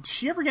thinking, did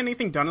she ever get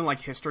anything done in,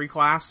 like, history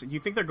class? Do you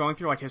think they're going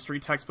through, like, history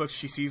textbooks?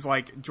 She sees,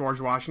 like,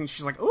 George Washington.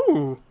 She's like,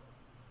 ooh.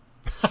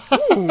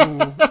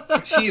 Ooh.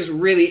 She's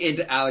really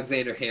into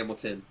Alexander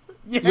Hamilton.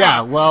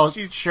 Yeah, well,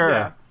 sure.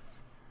 Yeah.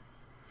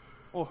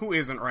 Well, who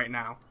isn't right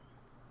now?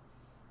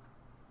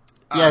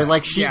 Yeah,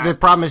 like yeah. The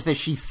problem is that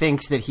she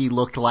thinks that he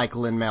looked like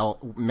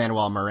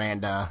Lin-Manuel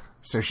Miranda,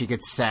 so she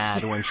gets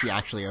sad when she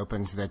actually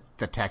opens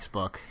the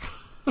textbook.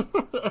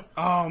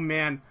 Oh,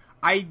 man.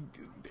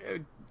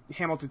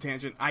 Hamilton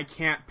tangent. I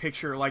can't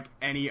picture, like,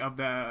 any of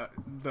the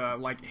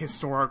like,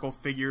 historical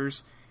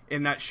figures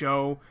in that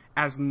show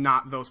as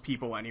not those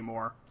people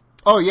anymore.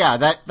 Oh, yeah,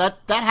 that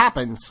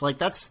happens.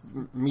 Like,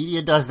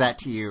 media does that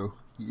to you.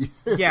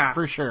 Yeah.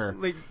 For sure.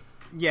 Like,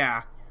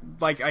 yeah.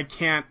 Like, I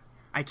can't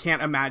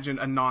imagine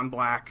a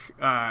non-black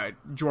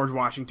George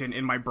Washington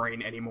in my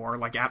brain anymore,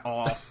 like, at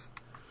all.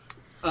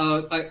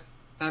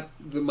 At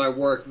my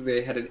work,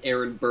 they had an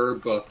Aaron Burr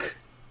book.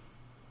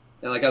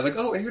 And, like, I was like,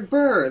 oh, Aaron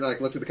Burr! And I,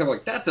 like, looked at the cover,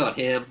 like, that's not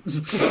him.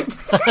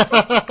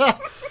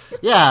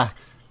 Yeah,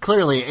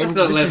 clearly. That's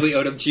not Leslie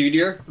Odom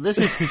Jr. This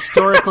is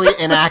historically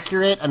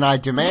inaccurate, and I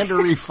demand a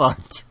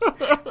refund.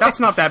 That's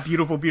not that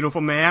beautiful,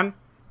 beautiful man.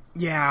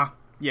 Yeah.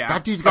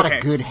 That dude's got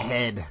a good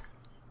head.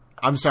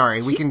 I'm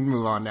sorry, we can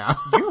move on now.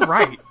 You're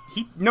right.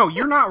 No,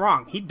 you're not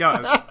wrong. He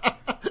does.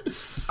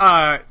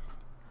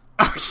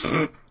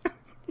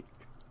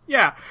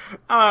 Yeah.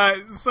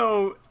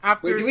 So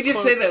after. Wait, did we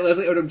just say that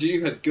Leslie Odom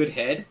Jr. has good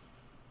head?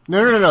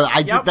 No.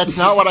 Yep. That's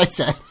not what I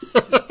said.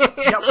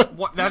 Yep.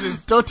 That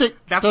is. Don't take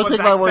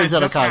my words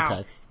out of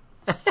context.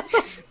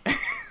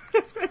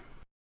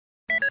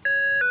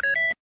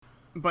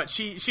 But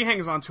she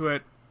hangs on to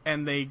it,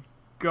 and they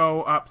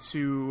go up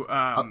to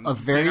a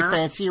very dinner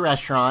fancy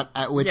restaurant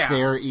at which Yeah.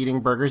 they are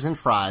eating burgers and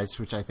fries,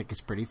 which I think is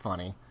pretty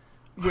funny.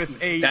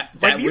 with a That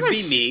these would are-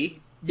 be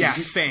me. Yeah,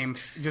 same.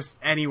 Just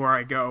anywhere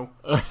I go.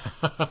 Like,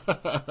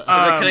 can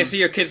I see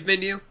your kids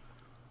menu?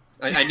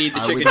 I need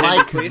the I chicken would nuggets,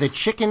 like please. the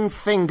chicken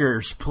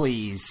fingers,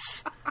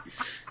 please.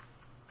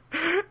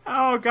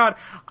 Oh god,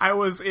 I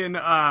was in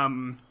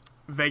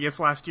Vegas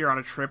last year on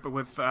a trip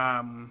with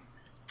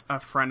a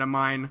friend of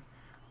mine,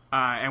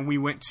 and we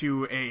went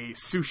to a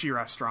sushi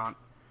restaurant,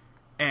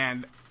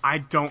 and I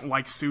don't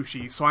like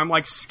sushi, so I'm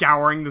like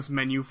scouring this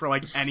menu for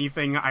like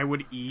anything I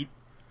would eat,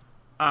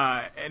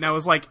 and I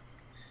was like,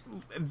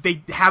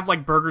 they have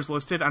like burgers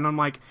listed, and I'm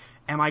like,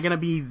 am I gonna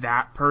be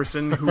that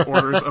person who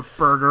orders a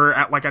burger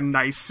at like a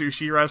nice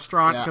sushi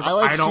restaurant? Yeah, Because I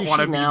like don't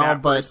want to sushi be now,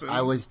 that but person.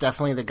 I was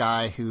definitely the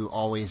guy who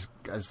always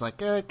was like,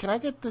 "Can I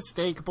get the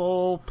steak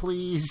bowl,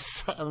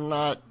 please?" I'm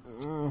not.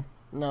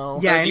 No.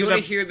 Yeah, I Do you ended want up-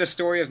 to hear the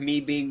story of me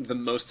being the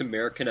most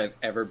American I've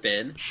ever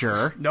been?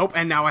 Sure. Nope,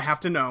 and now I have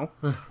to know.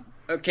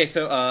 Okay,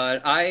 so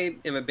I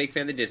am a big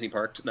fan of the Disney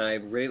parks, and I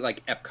really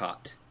like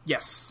Epcot.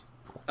 Yes.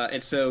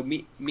 And so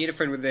me and a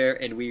friend were there,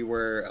 and we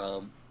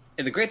were.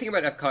 And the great thing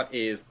about Epcot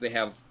is they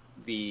have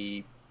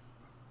the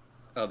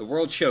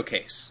World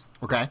Showcase,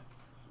 Okay.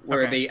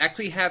 where Okay. they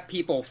actually have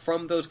people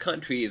from those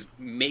countries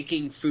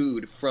making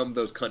food from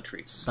those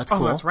countries. That's Oh,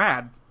 cool. that's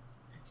rad.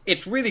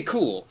 It's really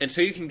cool, and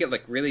so you can get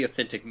like really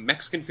authentic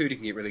Mexican food. You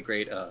can get really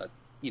great,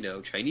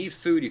 Chinese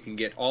food. You can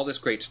get all this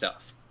great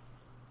stuff.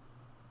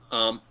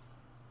 And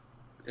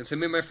so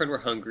me and my friend were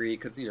hungry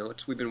because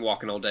we've been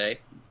walking all day,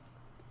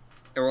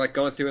 and we're like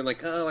going through and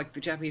like, oh, like the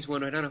Japanese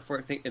one. I don't know if we're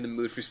in the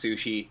mood for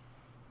sushi,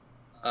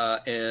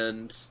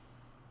 and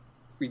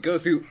we go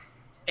through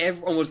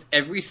almost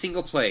every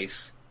single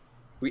place.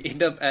 We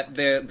end up at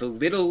the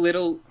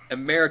little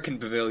American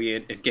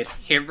pavilion and get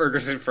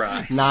hamburgers and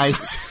fries.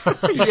 Nice.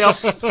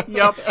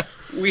 Yep.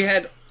 We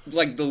had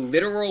like the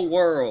literal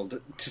world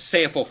to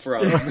sample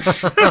from.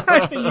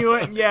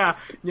 Yeah.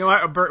 You know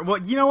what? Well,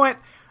 you know what?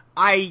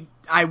 I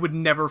would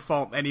never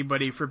fault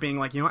anybody for being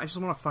like, I just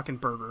want a fucking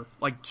burger.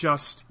 Like,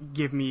 just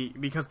give me,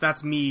 because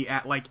that's me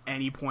at like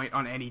any point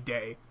on any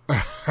day.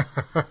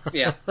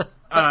 Yeah.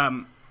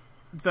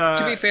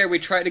 To be fair, we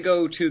tried to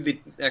go to the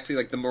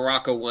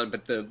Morocco one,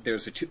 but the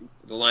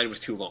line was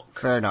too long.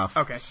 Fair enough.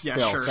 Okay, yeah,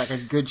 Still, sure.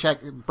 second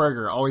good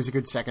burger, always a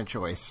good second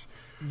choice.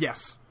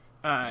 Yes.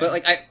 But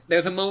like,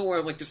 there's a moment where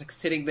I'm like just like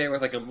sitting there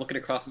with like I'm looking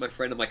across at my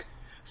friend. I'm like,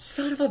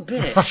 son of a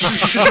bitch.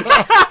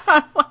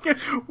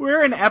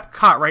 We're in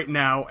Epcot right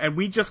now, and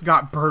we just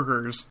got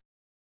burgers.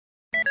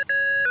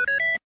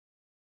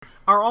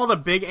 Are all the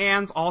big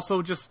Anns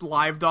also just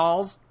live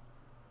dolls?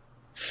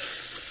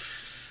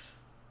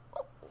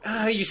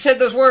 You said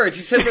those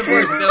words. And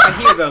now I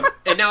hear them,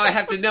 and now I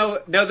have to know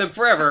them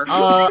forever.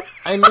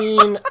 I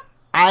mean,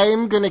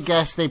 I'm gonna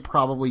guess they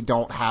probably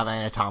don't have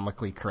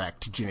anatomically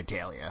correct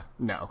genitalia.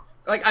 No.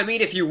 Like, I mean,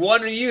 if you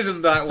want to use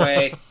them that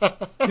way,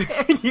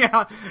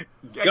 Yeah.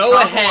 Go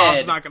Kozlov's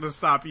ahead. not going to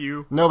stop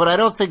you. No, but I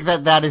don't think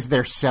that is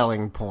their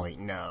selling point,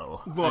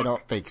 no. I Look.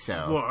 don't think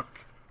so.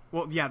 Look.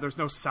 Well, yeah, there's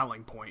no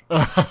selling point.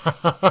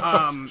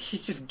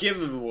 he's just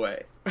giving them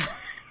away.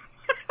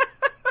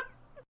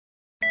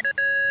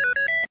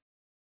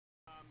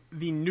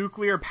 The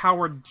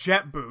nuclear-powered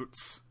jet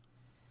boots.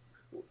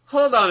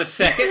 Hold on a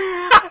second.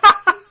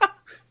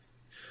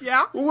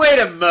 Yeah? Wait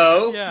a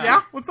mo.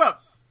 Yeah? What's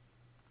up?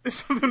 Is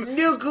something...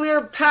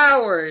 Nuclear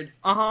powered.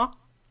 Uh-huh.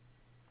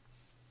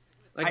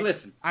 Like,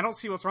 listen. I don't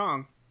see what's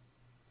wrong.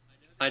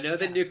 I know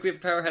that nuclear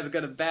power has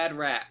got a bad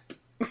rap.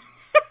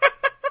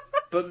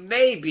 But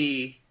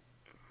maybe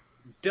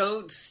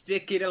don't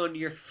stick it on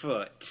your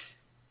foot.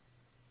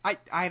 I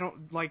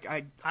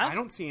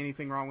don't see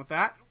anything wrong with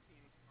that.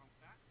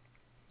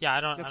 Yeah,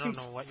 I don't That know seems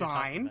what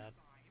fine. you're talking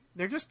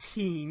They're just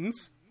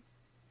teens.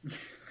 about.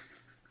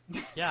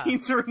 Yeah,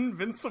 Teens are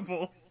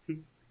invincible.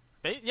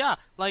 yeah,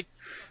 like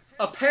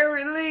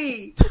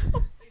Apparently,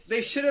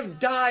 they should have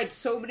died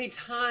so many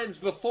times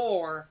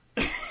before.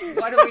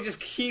 Why don't we just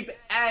keep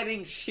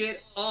adding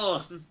shit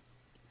on?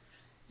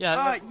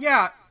 yeah.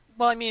 Yeah.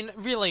 Well, I mean,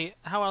 really,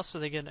 how else are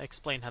they going to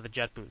explain how the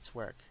jet boots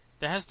work?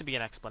 There has to be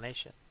an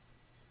explanation.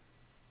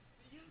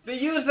 They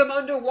use them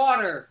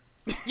underwater.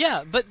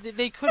 Yeah, but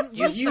they couldn't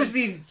You use use them.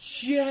 these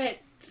jets.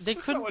 They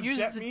couldn't what use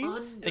jet the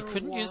means? they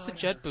couldn't use the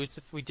jet boots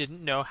if we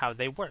didn't know how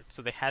they worked.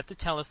 So they had to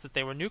tell us that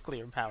they were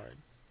nuclear powered.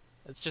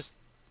 It's just,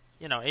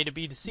 A to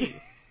B to C.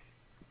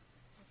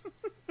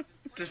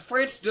 Does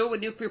France know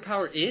what nuclear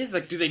power is?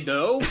 Like, do they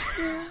know?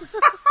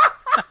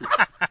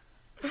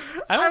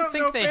 I don't know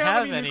think if they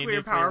have have any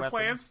nuclear power weapons.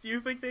 plants. Do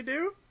you think they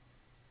do?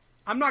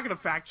 I'm not going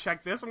to fact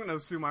check this. I'm going to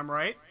assume I'm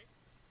right.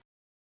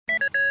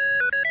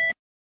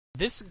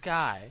 This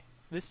guy,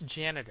 this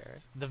janitor,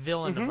 the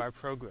villain Mm-hmm. of our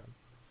program,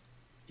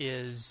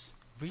 is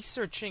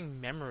researching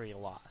memory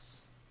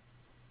loss.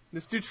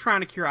 This dude's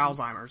trying to cure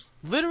Alzheimer's.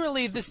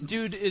 Literally, this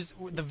dude is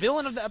the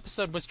villain of the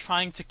episode was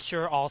trying to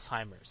cure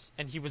Alzheimer's,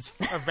 and he was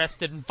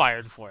arrested and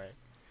fired for it.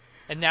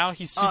 And now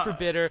he's super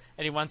bitter,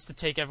 and he wants to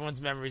take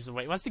everyone's memories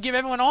away. He wants to give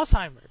everyone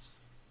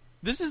Alzheimer's.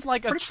 This is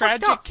like a Pretty fucked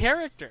tragic up.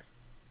 character.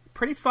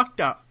 Pretty fucked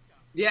up.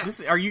 Yeah. This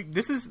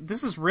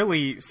is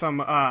really some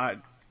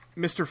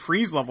Mr.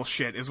 Freeze level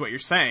shit, is what you're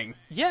saying.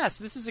 Yes,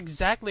 this is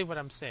exactly what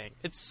I'm saying.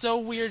 It's so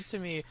weird to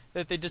me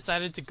that they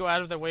decided to go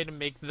out of their way to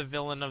make the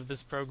villain of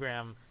this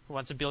program who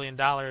wants $1 billion,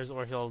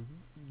 or he'll,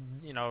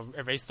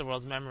 erase the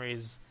world's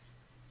memories,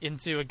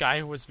 into a guy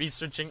who was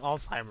researching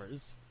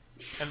Alzheimer's.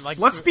 And like,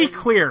 Let's be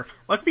clear.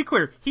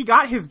 He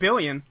got his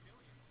billion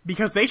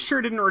because they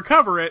sure didn't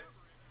recover it.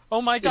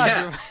 Oh my god.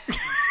 Yeah.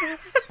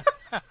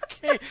 You're...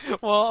 okay.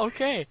 Well,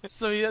 okay.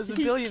 So he has a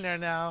billionaire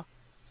now.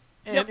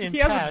 And Yep, in he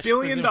has cash, $1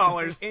 billion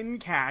presumably. in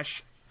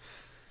cash.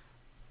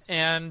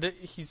 And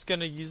he's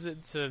gonna use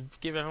it to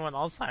give everyone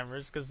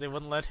Alzheimer's because they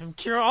wouldn't let him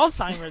cure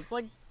Alzheimer's.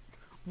 Like,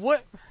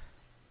 what?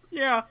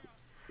 Yeah.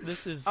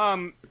 This is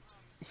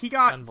He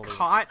got Unbelievable.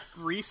 caught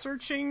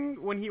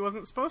researching when he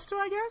wasn't supposed to,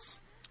 I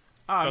guess.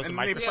 throws a And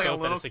they play a microscope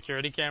little. at a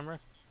security camera.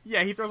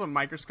 Yeah, he throws a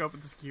microscope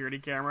at the security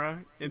camera.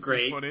 It's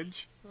Great. some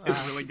footage.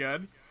 It's really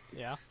good.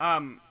 Yeah.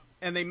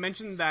 And they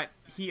mentioned that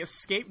he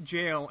escaped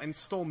jail and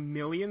stole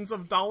millions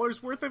of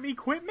dollars worth of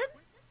equipment.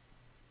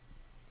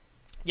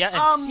 Yeah, and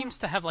Um, he seems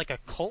to have like a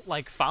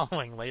cult-like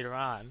following later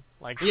on.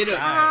 Like, You know-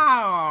 guy.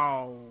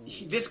 Wow.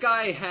 This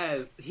guy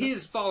has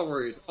his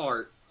followers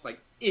are like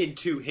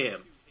into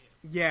him.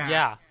 Yeah.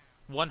 Yeah,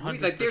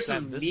 100%. Like there's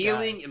some this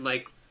kneeling guy. and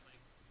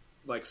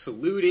like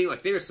saluting.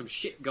 Like there's some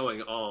shit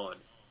going on.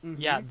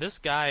 Yeah, this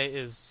guy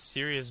is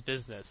serious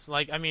business.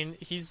 Like, I mean,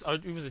 he was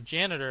a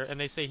janitor, and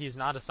they say he's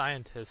not a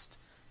scientist.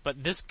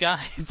 But this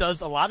guy does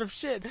a lot of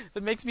shit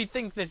that makes me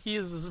think that he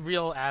is as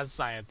real as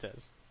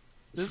scientist.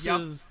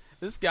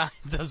 This guy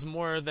does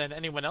more than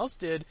anyone else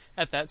did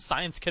at that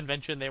science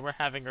convention they were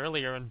having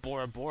earlier in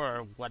Bora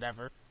Bora or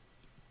whatever.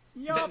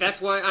 Yup. That's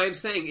why I'm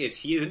saying is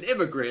he's an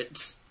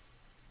immigrant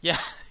Yeah.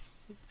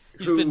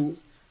 He's who been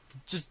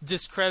just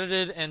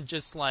discredited and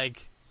just,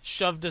 like,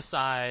 shoved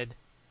aside,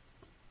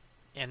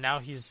 and now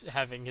he's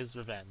having his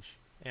revenge.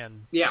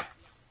 And yeah.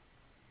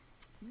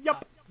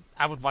 Yup.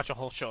 I would watch a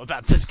whole show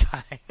about this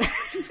guy.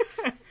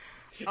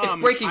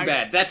 It's Breaking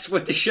Bad. That's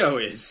what the show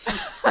is.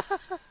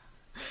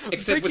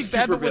 Except Breaking with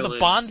Bad, super but with a villains.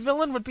 Bond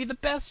villain would be the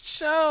best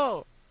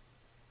show.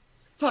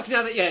 Fuck,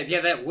 now that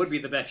yeah, that would be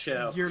the best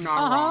show. You're not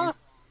Uh-huh. wrong.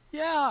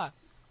 Yeah.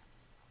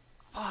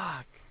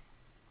 Fuck.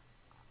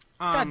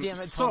 God damn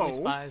it, Totally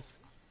Spies.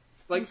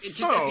 Like it's just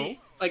So-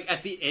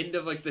 at the end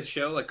of like the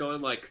show, like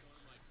going like,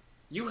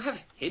 you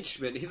have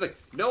henchmen. He's like,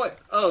 no, what?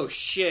 Oh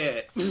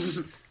shit!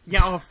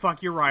 Yeah, oh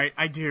fuck, you're right.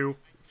 I do.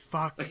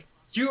 Fuck. Like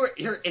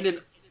you're in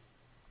an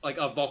like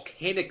a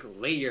volcanic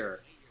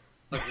layer.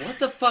 Like what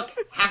the fuck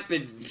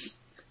happened?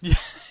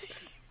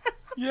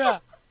 Yeah.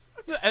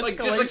 Like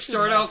just like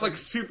start off like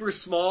super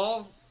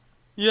small,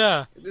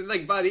 Yeah. and then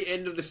like by the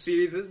end of the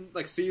series,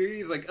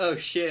 like oh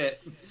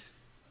shit!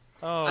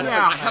 Oh, I don't know,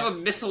 Yeah. I have a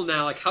missile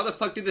now. Like how the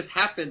fuck did this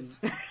happen?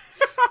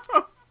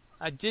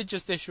 I did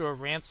just issue a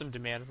ransom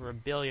demand for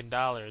 $1 billion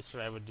so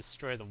I would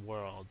destroy the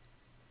world.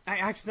 I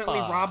accidentally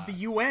Fuck. robbed the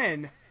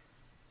UN.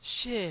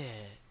 Shit.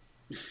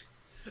 I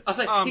was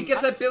like, he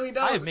gets that $1 billion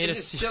I have and made a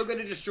it's se- still going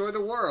to destroy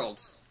the world.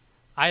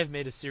 I have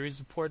made a series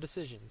of poor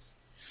decisions.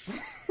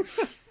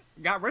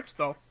 Got rich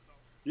though.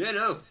 Yeah,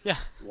 no, Yeah.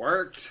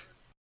 worked.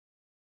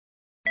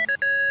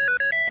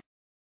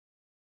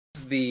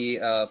 The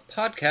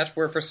podcast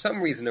where, for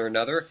some reason or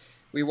another,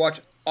 we watch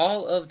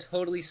all of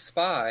Totally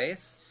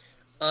Spies.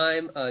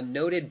 I'm a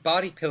noted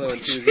body pillow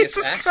enthusiast.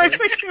 Jesus actually.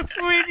 Christ, I can't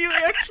believe you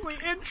actually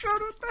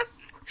introed with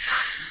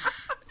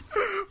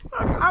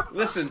that.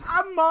 Listen,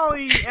 I'm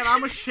Molly, and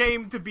I'm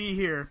ashamed to be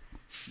here.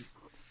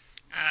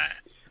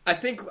 I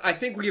think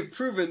we have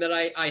proven that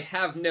I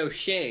have no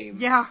shame.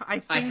 Yeah, I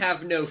think... I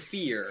have no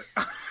fear.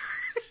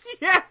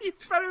 Yeah, you're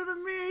better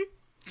than me.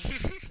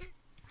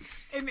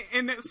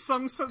 In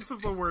some sense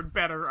of the word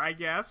better, I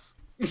guess.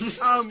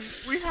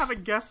 We have a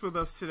guest with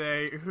us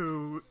today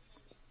who...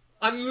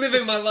 I'm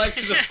living my life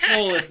to the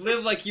fullest.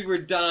 Live like you were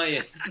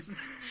dying.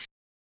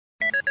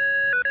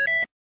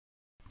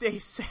 They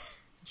say,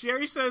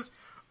 Jerry says,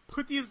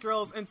 put these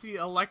girls into the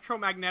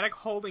electromagnetic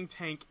holding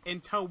tank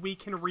until we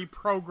can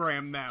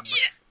reprogram them.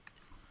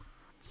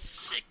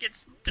 Shit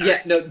gets dark.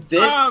 Yeah, no,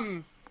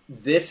 Um,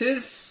 this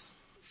is,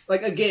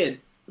 like,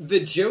 again, the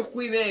joke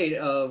we made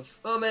of,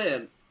 oh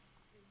man,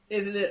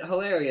 isn't it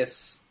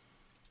hilarious?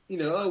 You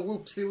know, oh,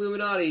 whoops, the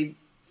Illuminati,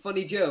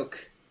 funny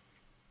joke.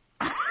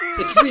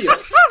 It's real.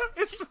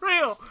 It's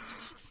real.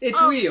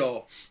 It's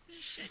real.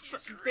 Shit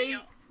is They-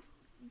 real.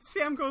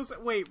 Sam goes,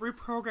 wait,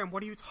 reprogram,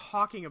 what are you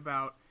talking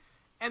about?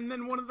 And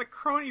then one of the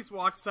cronies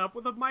walks up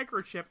with a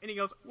microchip, and he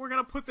goes, we're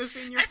gonna put this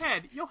in your That's-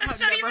 head. You'll that's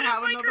never not even a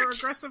have another microchip."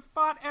 aggressive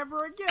thought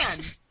ever again.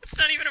 It's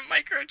not even a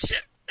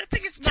microchip. That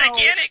thing is No.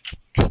 gigantic.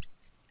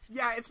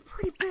 Yeah, it's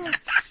pretty big.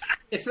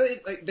 It's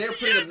like they're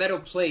putting a metal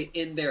plate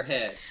in their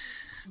head.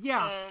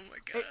 Yeah. Oh my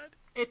god.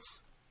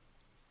 It's,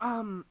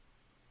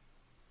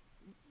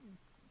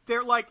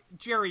 they're like,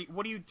 Jerry,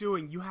 what are you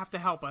doing? You have to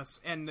help us.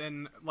 And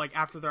then, like,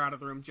 after they're out of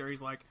the room,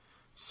 Jerry's like,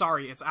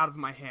 sorry, it's out of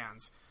my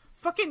hands.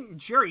 Fucking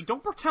Jerry,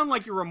 don't pretend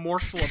like you're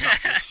remorseful about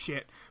this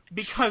shit.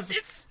 Because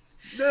It's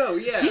No,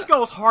 yeah. he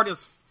goes hard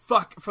as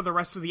fuck for the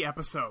rest of the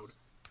episode.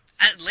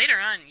 later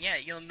on. Yeah,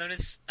 you'll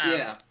notice.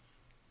 Yeah.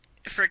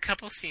 For a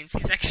couple scenes,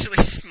 he's actually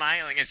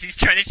smiling as he's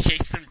trying to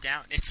chase them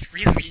down. It's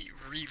really,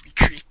 really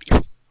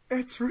creepy.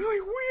 It's really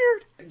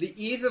weird. The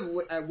ease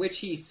at which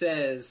he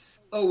says,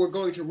 oh, we're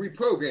going to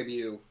reprogram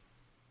you.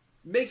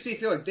 makes me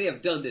feel like they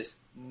have done this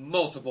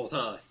multiple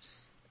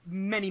times.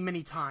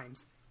 Many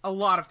times. A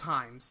lot of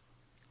times.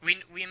 We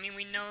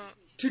know.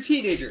 Two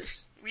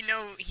teenagers. We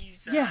know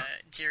he's Yeah.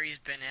 Jerry's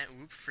been at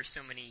Whoop for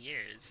so many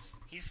years.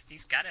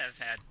 He's got to have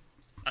had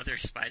other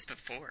spies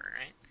before,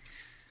 right?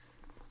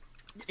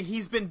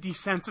 He's been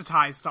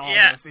desensitized to all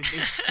Yeah. this.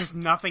 It's just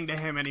nothing to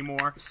him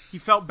anymore. He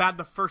felt bad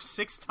the first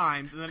 6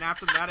 times, and then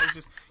after that, it's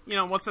just,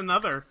 what's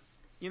another?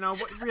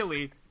 What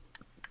really?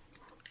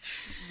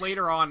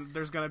 Later on,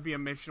 there's gonna be a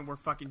mission where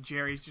fucking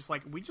Jerry's just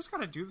like, we just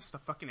gotta do this to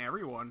fucking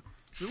everyone.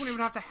 We won't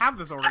even have to have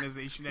this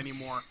organization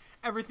anymore.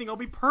 Everything will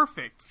be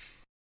perfect.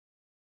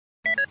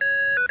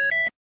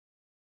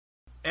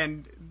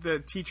 And the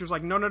teacher's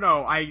like,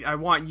 no, I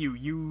want you.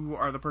 You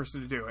are the person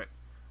to do it.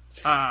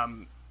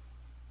 And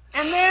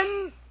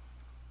then...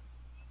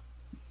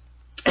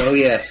 Oh,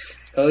 yes.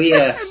 Oh,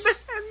 yes.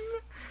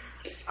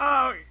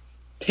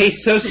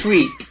 Tastes so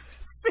sweet.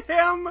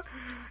 Sam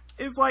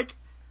is like,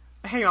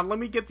 hang on, let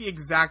me get the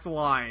exact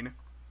line.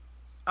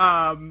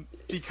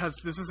 Because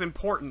this is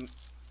important.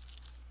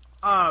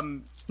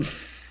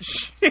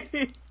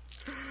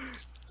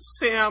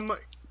 Sam,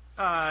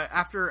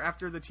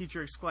 after the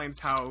teacher exclaims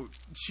how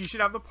she should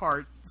have the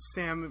part,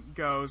 Sam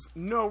goes,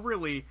 no,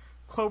 really,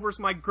 Clover's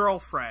my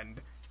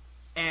girlfriend.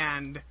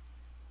 And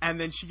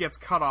then she gets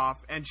cut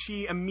off, and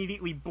she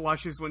immediately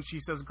blushes when she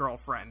says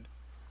girlfriend.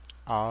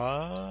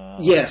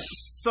 Yes.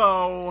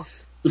 So,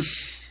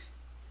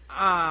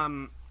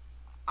 I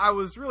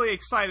was really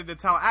excited to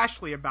tell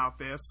Ashley about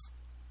this,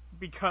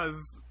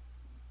 because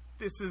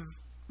this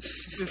is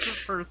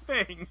her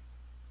thing.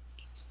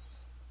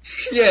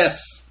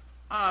 Yes.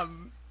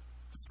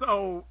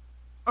 So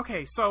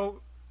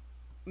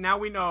now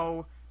we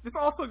know. This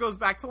also goes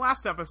back to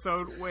last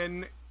episode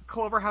when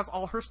Clover has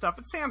all her stuff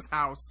at Sam's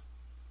house.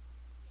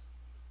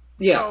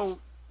 Yeah. So,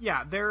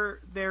 yeah, they're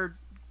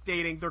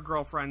dating, they're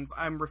girlfriends.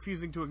 I'm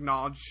refusing to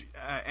acknowledge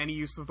any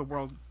use of the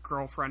word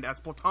girlfriend as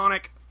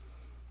platonic.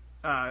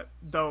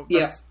 Though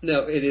that's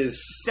it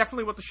is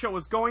definitely what the show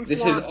is going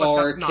This for, is but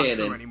our that's not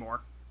canon. true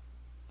anymore.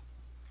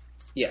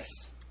 Yes.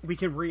 We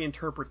can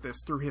reinterpret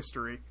this through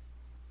history.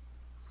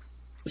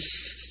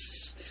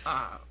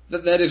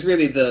 That is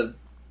really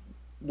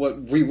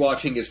what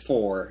rewatching is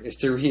for, is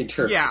to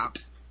reinterpret. Yeah.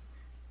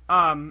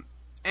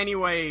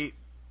 Anyway,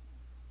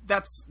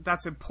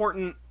 that's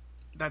important.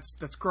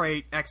 That's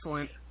great.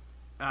 Excellent.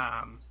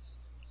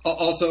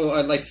 Also,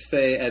 I'd like to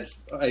say, as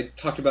I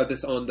talked about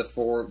this on the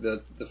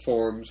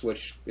forums,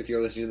 which, if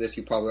you're listening to this,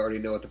 you probably already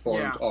know what the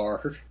forums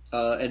are.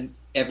 And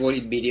everyone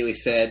immediately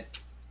said,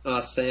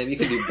 Sam, you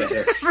can do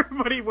better.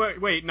 Everybody,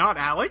 wait, not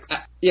Alex?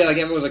 Yeah, like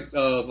everyone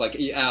was like,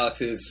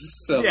 Alex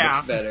is so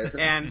much better.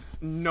 And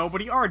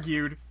nobody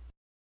argued.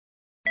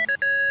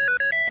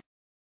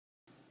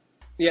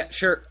 Yeah,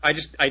 sure. I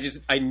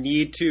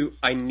need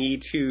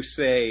to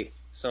say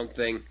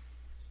something.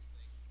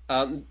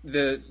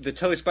 The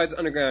Totally Spies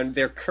Underground,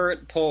 their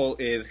current poll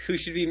is who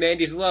should be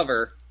Mandy's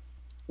lover,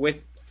 with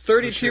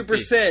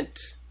 32%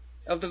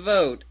 of the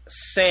vote,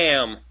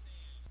 Sam.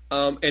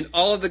 And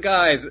all of the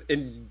guys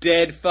in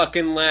dead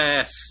fucking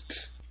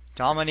last.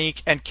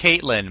 Dominique and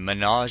Caitlin,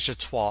 menage a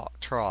trois.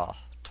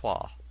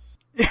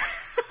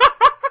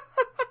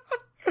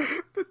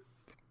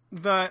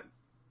 The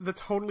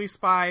Totally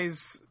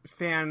Spies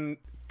fan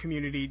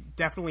community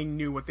definitely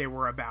knew what they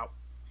were about.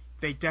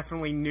 They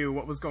definitely knew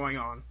what was going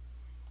on.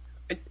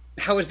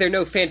 How is there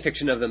no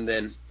fanfiction of them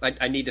then?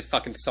 I need to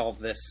fucking solve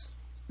this.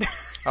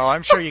 Oh,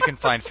 I'm sure you can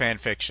find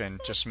fanfiction,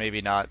 just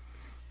maybe not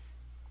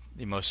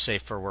the most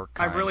safe for work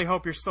kind. I really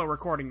hope you're still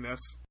recording this.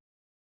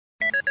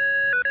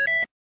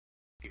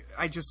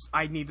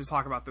 I need to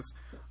talk about this.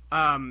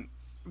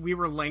 We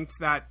were linked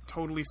that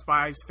Totally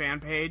Spies fan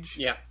page.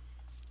 Yeah.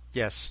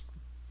 Yes.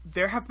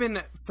 There have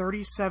been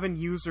 37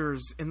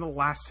 users in the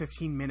last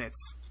 15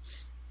 minutes.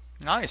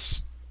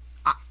 Nice.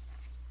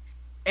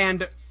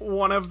 And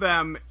one of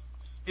them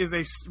is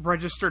a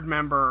registered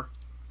member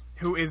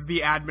who is the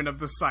admin of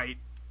the site.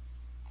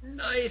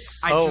 Nice.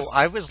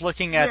 I was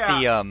looking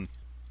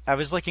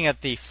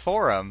at the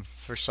forum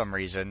for some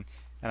reason,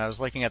 and I was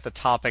looking at the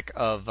topic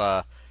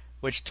of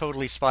which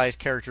Totally Spies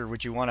character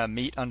would you want to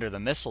meet under the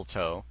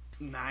mistletoe.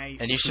 Nice.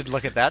 And you should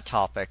look at that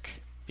topic,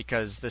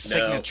 because the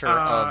signature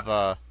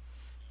of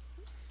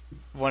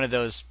one of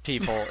those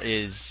people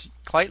is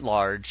quite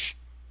large,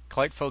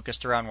 quite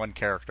focused around one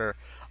character.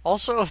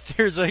 Also, if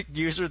there's a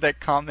user that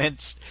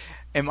comments,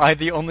 am I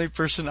the only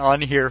person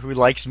on here who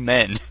likes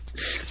men?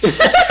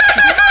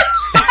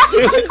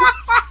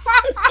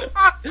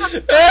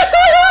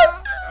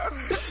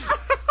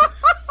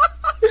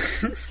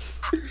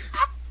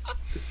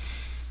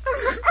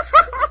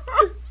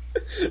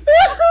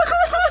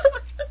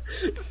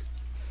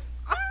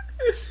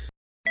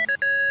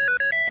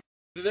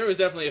 There was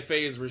definitely a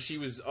phase where she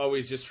was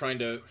always just trying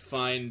to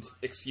find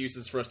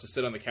excuses for us to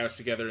sit on the couch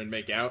together and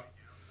make out.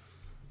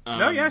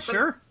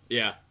 Sure.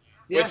 Yeah.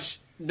 Yeah. Which,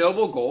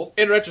 noble goal.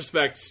 in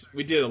retrospect,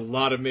 we did a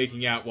lot of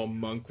making out while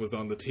Monk was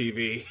on the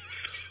TV.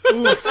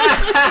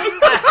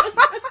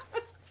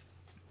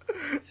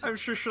 I'm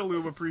sure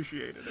Shalhoub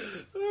appreciated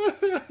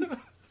it.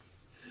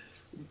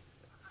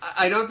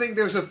 I don't think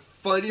there's a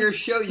funnier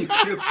show you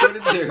could have put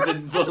in there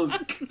than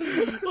Monk.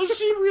 Well,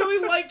 she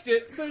really liked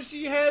it, so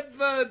she had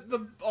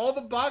all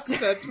the box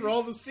sets for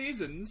all the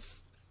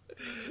seasons.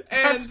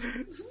 And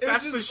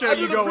that's the show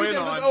you go in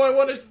on.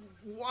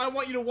 I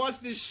want you to watch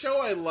this show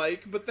I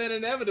like, but then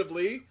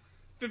inevitably,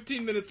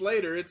 15 minutes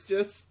later, it's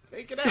just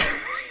take it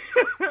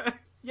out.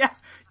 Yeah.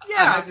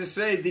 I have to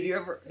say, did you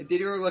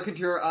ever look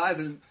into her eyes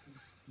and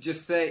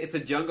just say, "It's a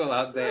jungle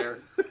out there"?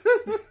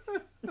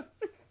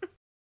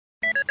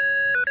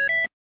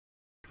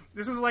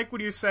 This is like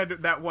when you said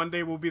that one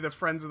day we'll be the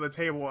friends of the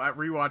table at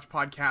Rewatch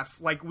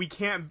Podcasts. Like, we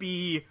can't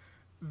be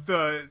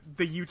the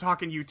You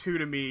Talking You Two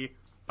to Me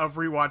of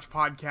Rewatch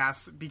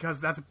Podcasts because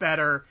that's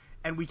better,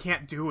 and we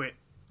can't do it.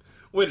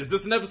 Wait, is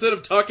this an episode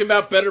of talking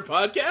about better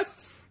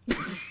podcasts?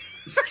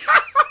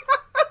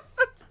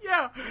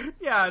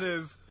 Yeah, it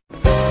is.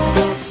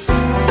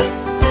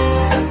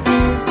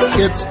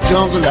 It's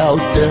jungle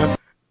out there.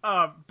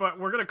 But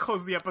we're gonna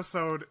close the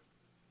episode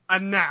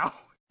now.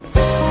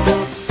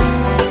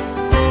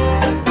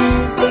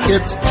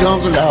 It's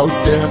jungle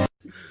out there.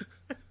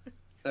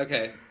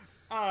 Okay.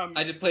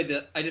 I just played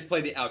the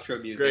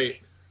outro music.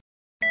 Great.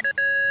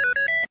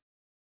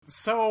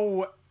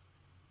 So,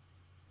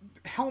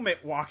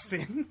 Helmet walks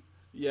in.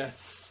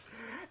 Yes.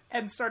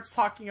 And starts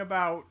talking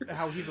about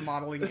how he's a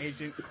modeling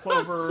agent.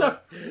 Clover. So,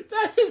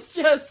 that is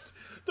just...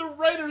 The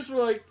writers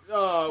were like,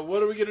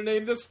 what are we going to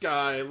name this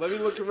guy? Let me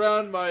look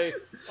around my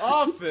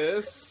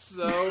office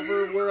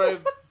over where I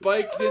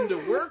biked into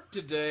work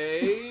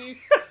today.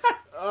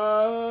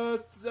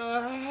 The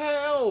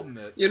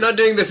Helmet. You're not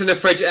doing this in a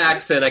French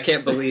accent. I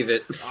can't believe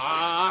it.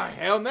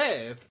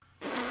 Helmet.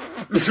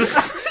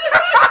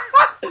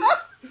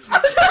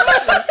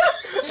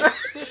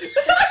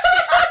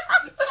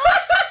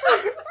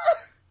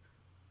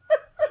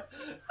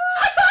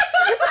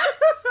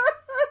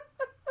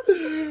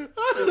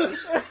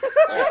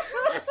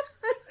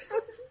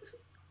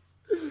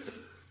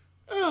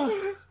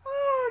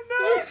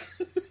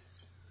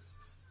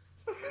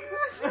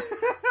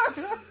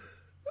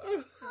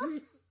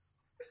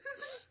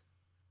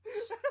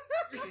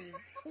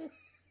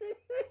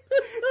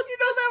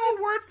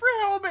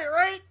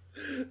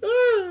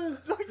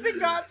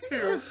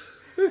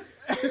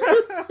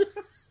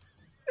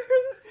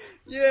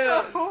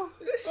 Yeah.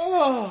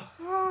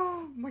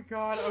 Oh my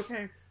god,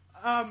 okay.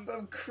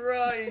 I'm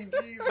crying,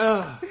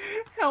 Jesus.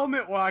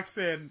 Helmet walks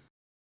in.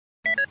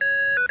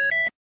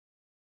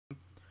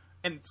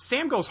 And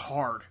Sam goes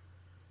hard.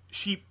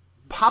 She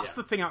pops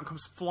the thing out and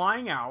comes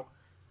flying out,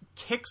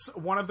 kicks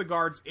one of the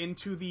guards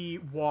into the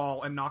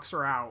wall and knocks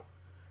her out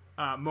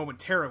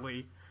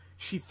momentarily.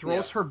 She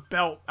throws her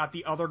belt at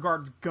the other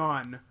guard's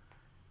gun.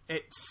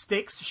 It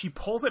sticks, she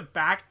pulls it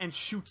back and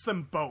shoots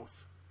them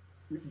both.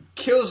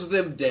 Kills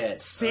them dead.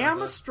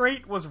 Sam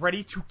straight was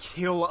ready to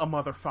kill a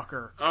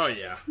motherfucker. Oh,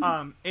 yeah.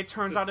 It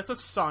turns out it's a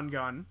stun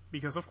gun,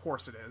 because of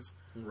course it is.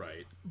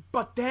 Right.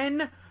 But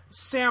then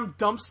Sam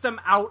dumps them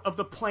out of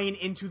the plane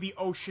into the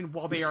ocean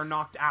while they are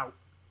knocked out.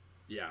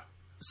 Yeah.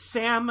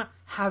 Sam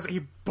has a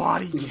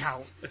body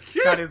count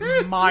that is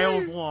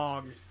miles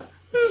long.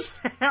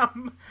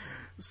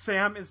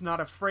 Sam is not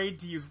afraid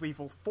to use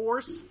lethal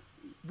force.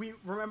 We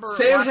remember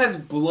Sam has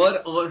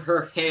blood on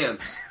her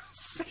hands.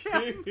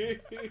 Sam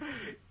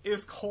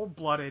is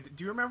cold-blooded.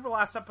 Do you remember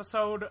last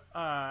episode?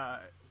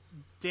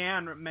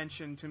 Dan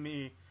mentioned to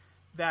me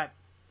that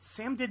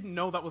Sam didn't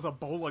know that was a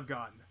Bola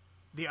gun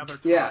the other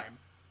time. Yeah.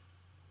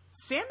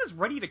 Sam is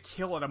ready to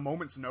kill at a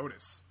moment's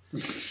notice.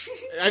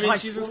 I mean,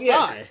 she's a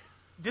spy.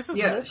 This is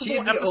Yeah, multiple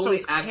she's the episodes only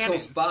actual canon.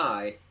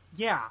 spy.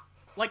 Yeah,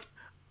 like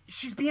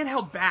she's being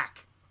held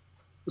back.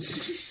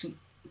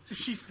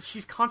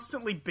 She's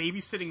constantly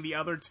babysitting the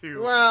other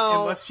two.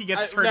 Well, unless she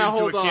gets turned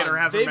into a kid or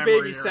has they a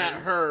memory babysat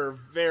erase. her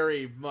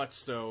very much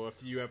so a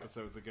few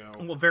episodes ago.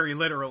 Well, very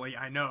literally,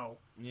 I know.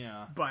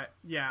 Yeah. But,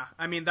 yeah,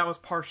 I mean, that was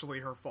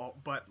partially her fault,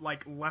 but,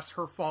 like, less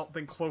her fault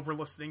than Clover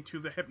listening to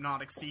the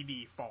Hypnotic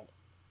CD fault.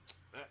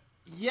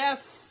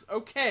 Yes,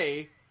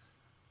 okay.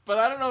 But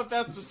I don't know if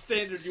that's the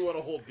standard you want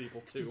to hold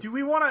people to. Do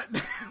we want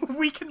to...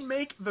 we can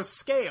make the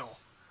scale.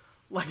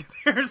 Like,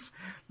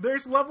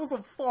 there's levels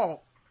of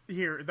fault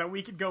here that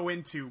we could go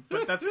into,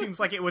 but that seems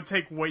like it would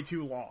take way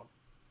too long.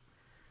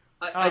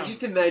 I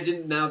just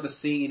imagine now the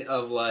scene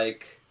of,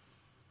 like,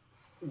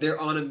 they're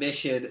on a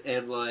mission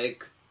and,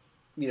 like,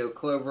 you know,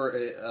 Clover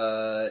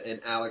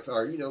and Alex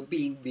are, you know,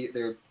 being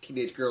their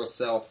teenage girl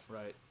self.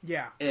 Right.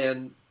 Yeah.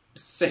 And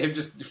Sam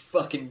just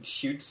fucking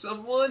shoots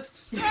someone.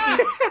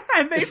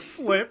 And they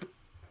flip.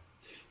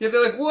 Yeah,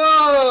 they're like,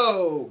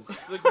 whoa!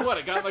 It's like, what,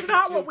 I got That's like a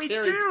not concealed what we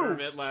carry do.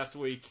 permit last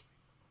week.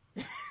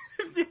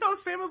 You know,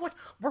 Sam was like,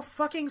 we're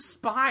fucking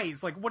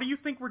spies. Like, what do you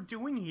think we're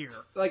doing here?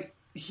 Like,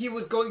 he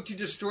was going to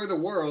destroy the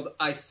world.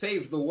 I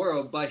saved the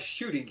world by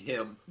shooting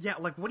him. Yeah,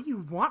 like, what do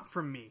you want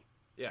from me?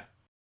 Yeah.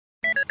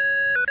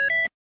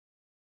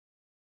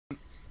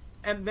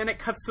 And then it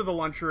cuts to the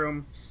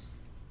lunchroom.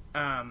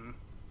 And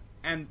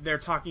they're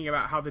talking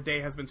about how the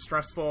day has been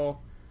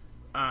stressful.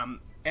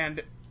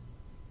 And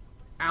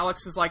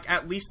Alex is like,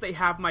 at least they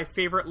have my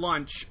favorite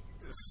lunch,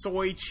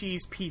 soy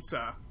cheese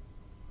pizza.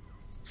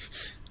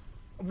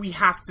 we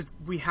have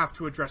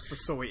to address the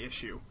soy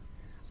issue.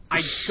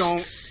 I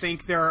don't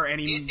think there are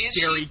any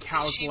dairy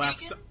cows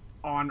left vegan?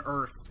 On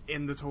Earth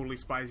in the Totally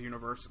Spies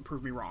universe.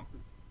 Prove me wrong.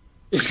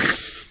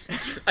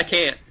 I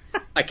can't.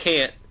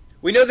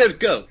 We know there's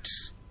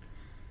goats.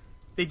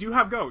 They do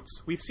have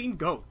goats. We've seen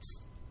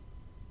goats.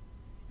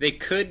 They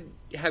could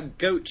have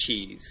goat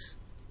cheese.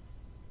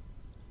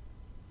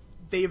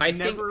 I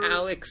think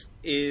Alex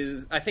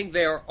is... I think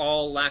they are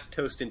all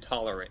lactose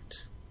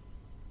intolerant.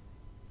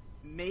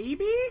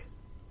 Maybe?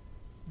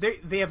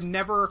 They have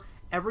never...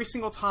 Every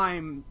single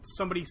time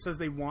somebody says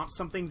they want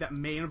something that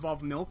may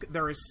involve milk,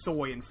 there is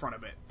soy in front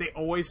of it. They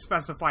always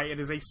specify it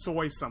is a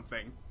soy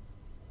something.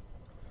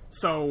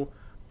 So,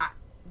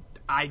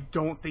 I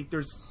don't think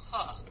there's...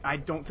 I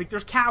don't think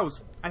there's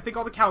cows. I think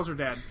all the cows are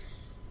dead.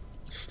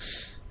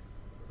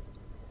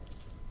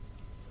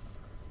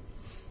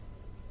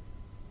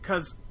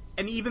 Because...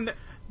 And even...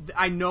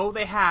 I know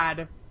they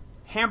had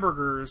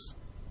hamburgers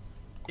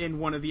in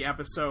one of the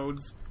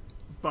episodes,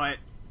 but...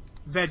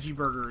 Veggie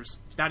burgers.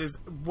 That is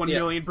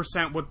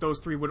 1,000,000% what those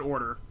three would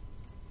order.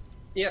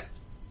 Yeah.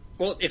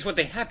 Well, it's what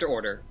they have to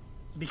order.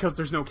 Because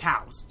there's no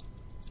cows.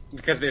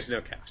 Because there's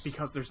no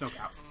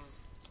cows.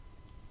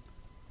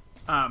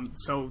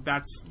 So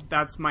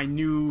that's my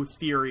new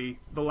theory.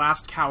 The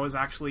last cow is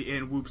actually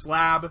in Whoop's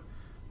lab,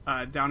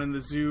 down in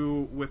the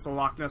zoo with the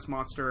Loch Ness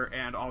Monster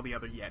and all the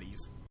other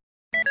Yetis.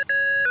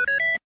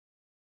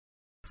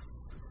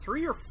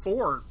 3 or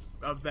 4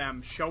 of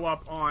them show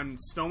up on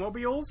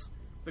snowmobiles.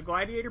 The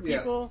gladiator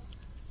people,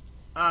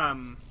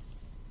 and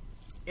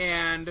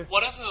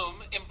one of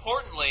whom,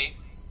 importantly,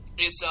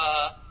 is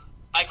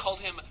I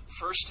called him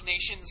First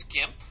Nations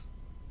Gimp.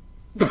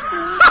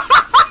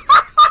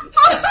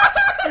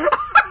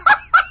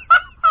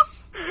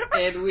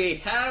 And we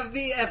have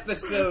the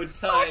episode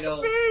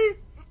title.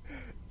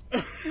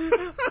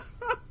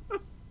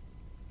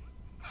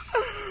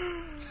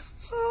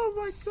 Oh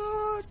my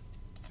god!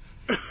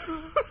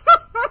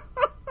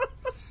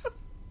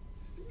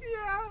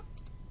 Yeah.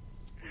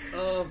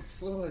 Oh,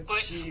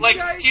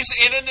 he's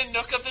in an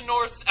Nanook of the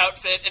North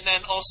outfit, and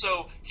then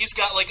also he's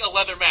got like a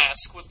leather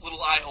mask with little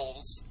eye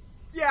holes.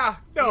 Yeah,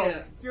 no,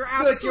 yeah. You're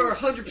absolutely... You're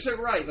 100%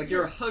 right. Like,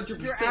 you're 100%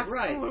 right. You're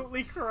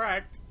absolutely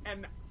correct,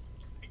 and...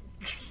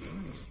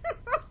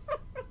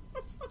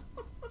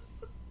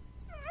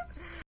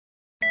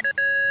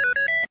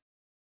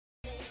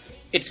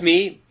 It's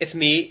me, it's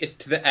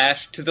to the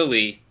Ash, to the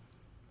Lee.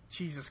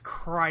 Jesus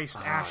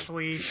Christ,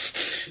 Ashley.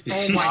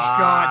 Oh my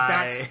god,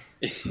 that's...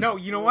 No,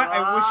 you know what?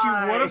 I wish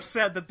you would have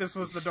said that this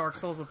was the Dark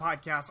Souls of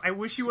podcast. I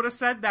wish you would have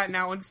said that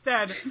now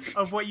instead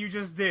of what you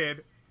just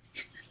did.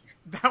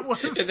 That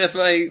was... And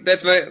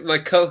that's my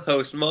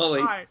co-host,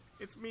 Molly. Hi,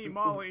 it's me,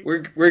 Molly.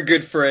 We're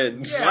good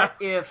friends.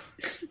 Yeah.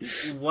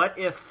 What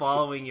if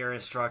following your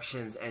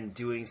instructions and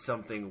doing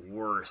something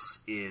worse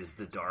is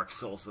the Dark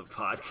Souls of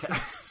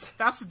podcasts?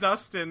 That's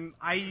Dustin.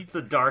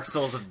 The Dark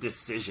Souls of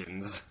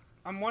decisions.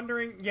 I'm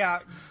wondering,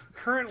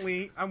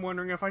 currently, I'm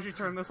wondering if I should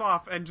turn this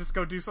off and just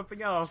go do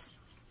something else.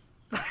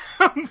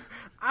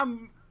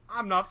 I'm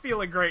not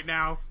feeling great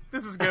now.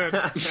 This is good.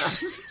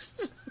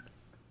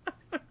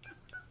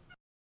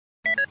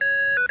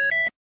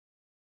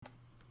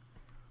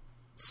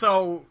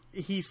 So,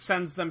 he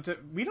sends them to...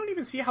 We don't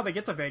even see how they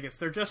get to Vegas.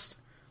 They're just,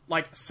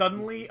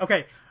 suddenly...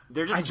 Okay.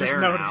 They're just there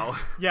now.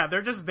 Yeah,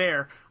 they're just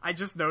there. I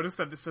just noticed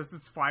that it says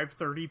it's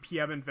 5:30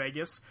 p.m. in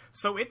Vegas.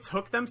 So it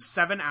took them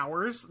 7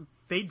 hours.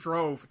 They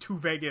drove to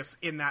Vegas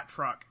in that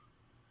truck.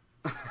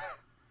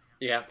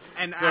 Yeah.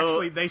 And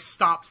actually, they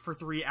stopped for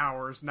 3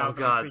 hours. Now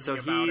that I'm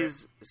thinking about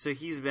it. So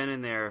he's been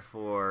in there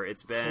for...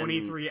 It's been...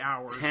 23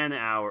 hours. 10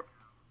 hours.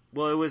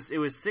 Well, it was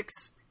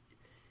 6...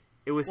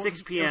 It was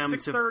 6 p.m. It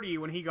was 6:30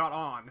 when he got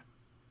on.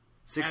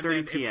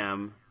 6:30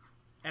 p.m.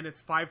 And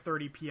it's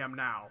 5:30 p.m.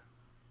 now.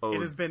 Oh.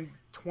 It has been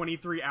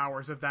 23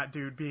 hours of that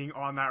dude being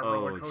on that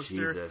roller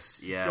coaster. Jesus,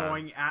 yeah.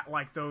 Going at,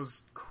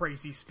 those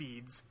crazy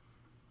speeds.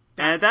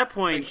 And at that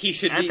point,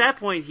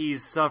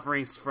 he's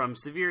suffering from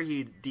severe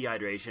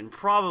dehydration,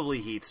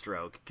 probably heat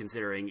stroke,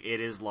 considering it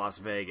is Las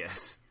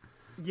Vegas.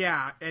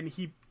 Yeah, and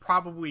he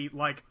probably,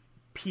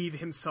 peed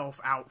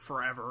himself out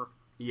forever.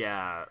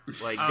 Yeah,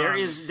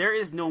 there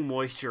is no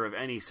moisture of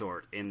any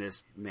sort in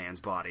this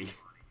man's body.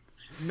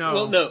 No.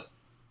 Well, no.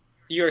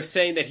 You're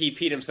saying that he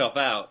peed himself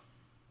out.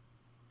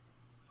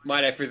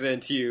 Might I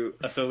present to you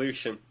a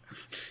solution?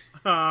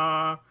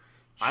 I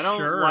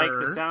don't like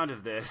the sound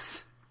of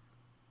this.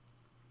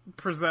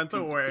 Present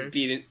away.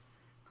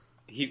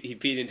 He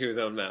peed into his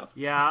own mouth.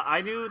 Yeah,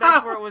 I knew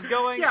that's where it was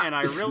going, and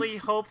I really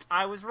hoped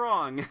I was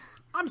wrong.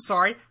 I'm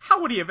sorry. How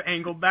would he have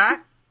angled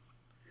that?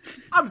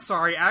 I'm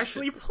sorry,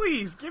 Ashley.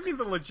 Please give me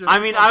the logistics. I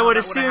mean, I would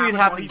assume you'd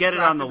have to get it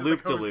on the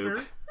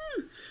loop-de-loop.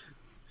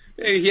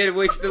 Hey, he had to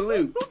wait for the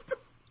loop.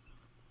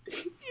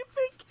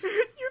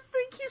 You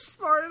think he's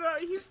smart enough?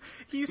 He's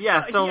he's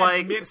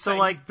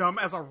dumb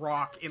as a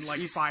rock in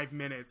 5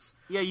 minutes.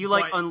 Yeah, you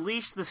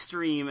unleash the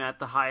stream at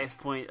the highest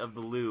point of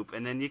the loop,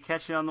 and then you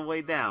catch it on the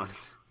way down.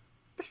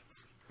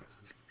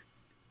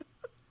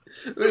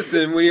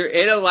 Listen, when you're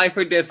in a life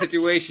or death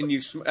situation,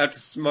 you have to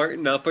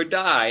smarten up or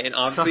die, and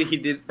obviously he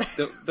did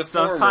the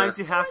Sometimes former.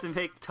 you have to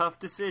make tough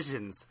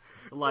decisions,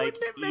 like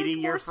Wouldn't it make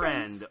eating your more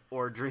friend sense?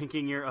 or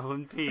drinking your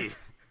own pee.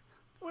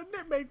 Wouldn't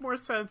it make more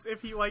sense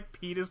if he, like,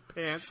 peed his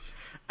pants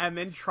and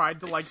then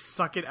tried to, like,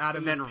 suck it out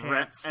of his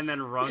pants? And then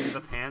wrung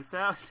the pants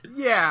out?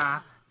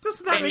 Yeah.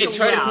 Doesn't that make a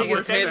try to lot take more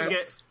his pants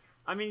sense?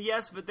 I mean,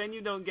 yes, but then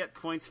you don't get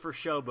points for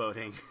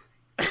showboating.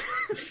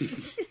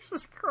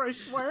 Jesus Christ,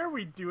 why are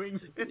we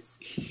doing this?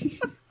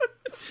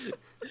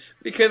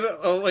 Because,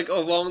 like, a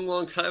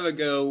long time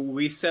ago,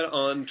 we said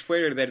on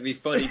Twitter that it'd be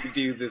funny to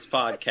do this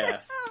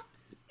podcast.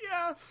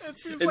 Yeah, it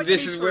seems And like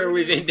this is where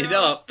we've eternity ended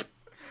ago. up.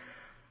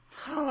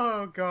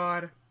 Oh,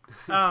 God.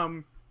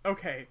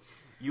 Okay.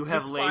 You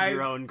have The laid Spies-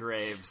 your own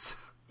graves.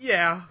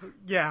 Yeah,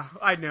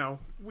 I know.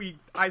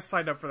 I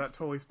signed up for that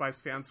Totally Spies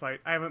fan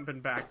site. I haven't been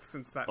back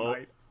since that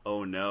night.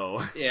 Oh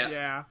no.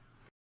 Yeah.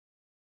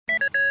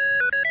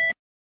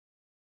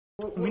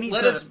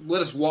 Let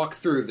us walk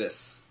through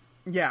this.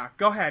 Yeah,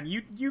 go ahead.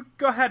 You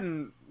go ahead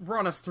and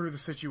run us through the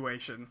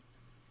situation.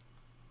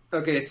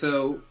 Okay,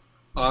 so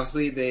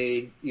obviously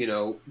they,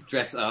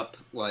 dress up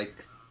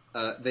like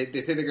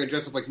they say they're going to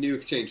dress up like new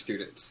exchange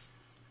students.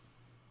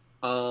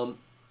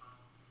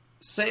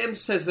 Sam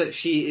says that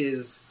she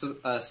is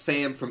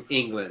Sam from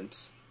England,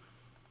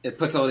 and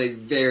puts on a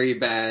very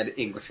bad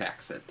English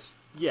accent.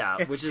 Yeah,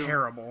 It's which is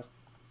terrible.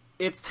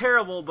 It's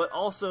terrible, but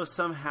also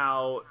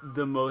somehow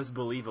the most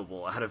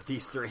believable out of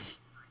these three.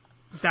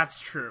 That's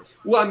true.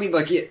 Well, I mean,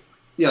 like,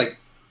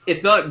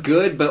 it's not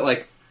good, but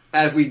like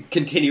as we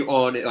continue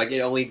on, it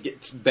only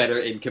gets better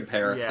in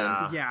comparison.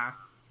 Yeah.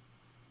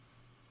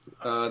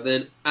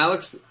 Then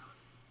Alex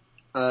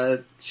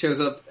shows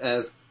up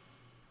as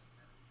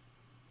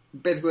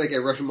basically like a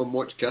Russian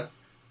Momorchka.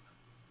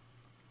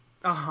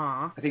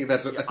 Uh-huh. I think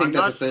that's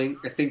a thing.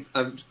 I think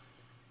I'm.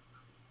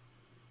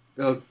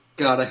 Oh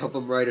God! I hope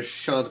I'm right, or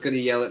Sean's gonna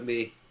yell at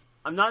me.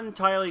 I'm not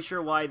entirely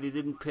sure why they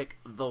didn't pick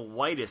the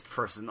whitest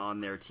person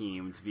on their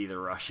team to be the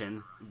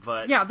Russian,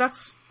 but Yeah,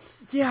 that's...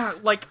 Yeah,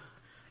 like...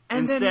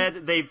 And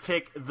instead they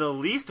pick the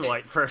least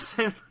white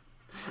person.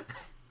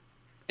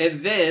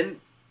 And then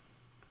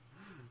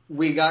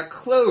we got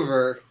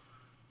Clover,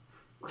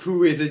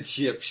 who is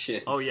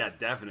Egyptian. Oh yeah,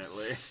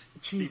 definitely.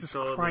 Jesus he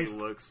totally Christ.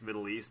 looks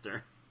Middle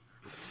Eastern.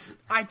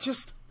 I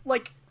just,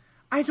 like...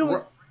 I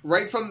don't...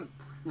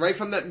 Right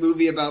from that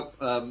movie about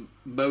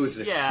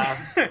Moses. Yeah,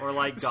 or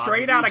like Gods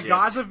Straight of out of Egypt.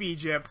 Gods of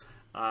Egypt.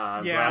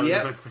 Yeah, we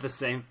went for the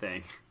same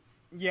thing.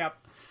 Yep.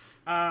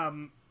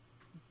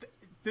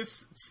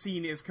 This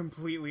scene is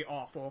completely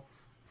awful.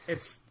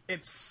 It's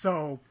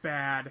so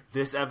bad.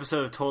 This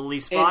episode of Totally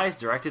Spies,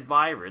 directed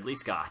by Ridley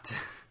Scott.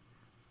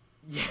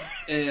 Yeah.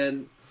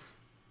 And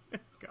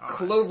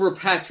Clover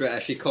Patra,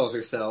 as she calls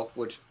herself,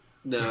 which,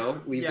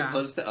 no, leave the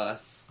puns to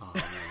us. Oh,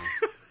 no.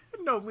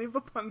 No, leave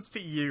the puns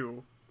to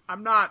you.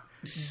 I'm not...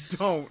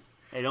 Don't.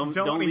 Hey, don't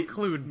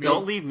include me.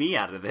 Don't leave me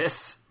out of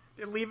this.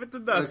 Leave it to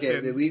Dustin.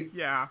 Okay,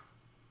 Yeah.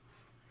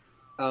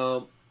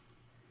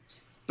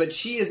 But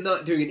she is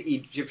not doing an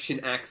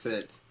Egyptian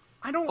accent.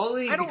 I don't know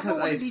what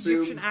an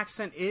Egyptian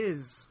accent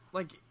is.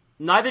 Like,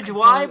 neither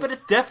do I, but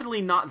it's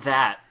definitely not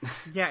that.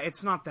 Yeah,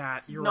 it's not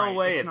that. You're no right.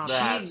 way it's it's not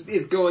that. She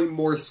is going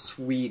more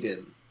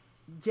Sweden.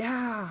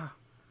 Yeah.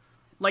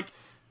 Like,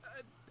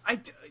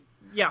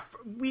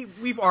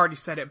 we've already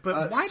said it,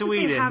 but why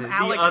Sweden, did they have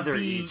Alex the other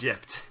be...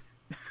 Egypt.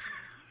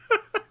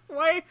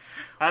 Why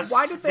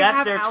did they That's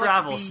have their Alex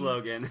travel be...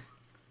 slogan.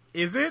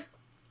 Is it?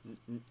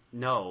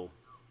 No.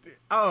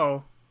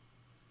 Oh.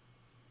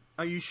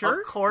 Are you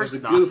sure? Of course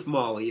It was not. a goof,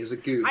 Molly. It was a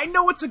goof. I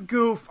know it's a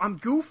goof. I'm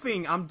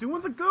goofing. I'm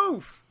doing the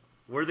goof.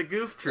 We're the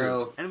Goof Troop,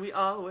 Oh. and we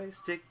always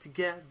stick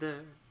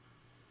together.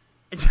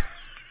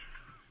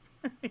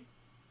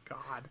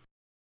 God.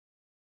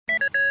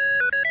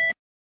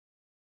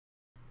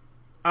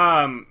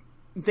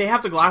 They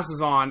have the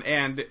glasses on,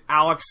 and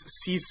Alex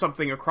sees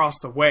something across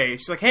the way.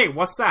 She's like, "Hey,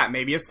 what's that?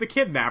 Maybe it's the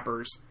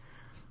kidnappers."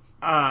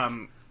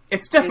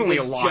 It's definitely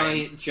a this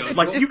lion. giant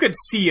Like jungle. you could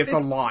see, it's a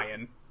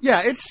lion.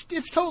 Yeah,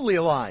 it's totally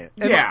a lion.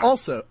 And Yeah.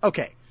 Also,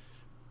 okay,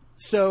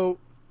 so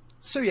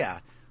yeah,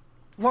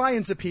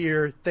 lions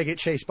appear. They get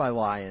chased by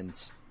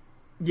lions.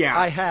 Yeah.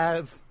 I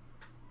have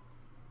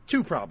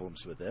two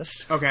problems with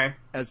this. Okay.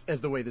 As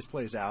the way this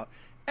plays out,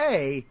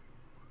 it's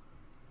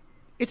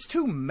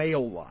two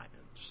male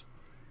lions,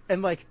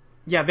 and like,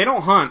 yeah, they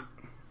don't hunt.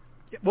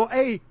 Well,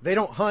 they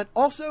don't hunt.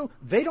 Also,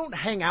 they don't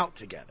hang out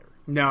together.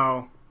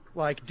 No.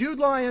 Like, dude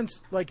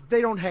lions, like,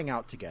 they don't hang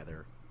out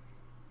together.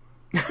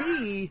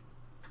 B,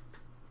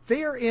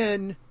 they're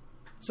in...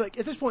 So, like,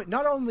 at this point,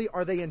 not only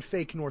are they in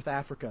fake North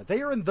Africa,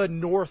 they are in the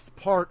north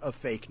part of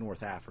fake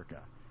North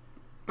Africa.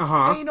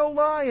 Uh-huh. Ain't no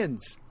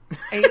lions.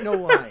 Ain't no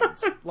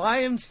lions.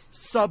 Lions,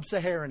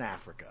 sub-Saharan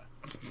Africa.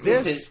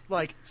 This,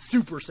 like,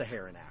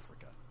 super-Saharan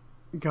Africa.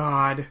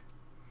 God.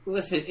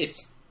 Listen,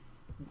 it's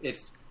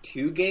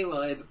two gay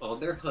lions on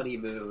their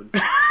honeymoon.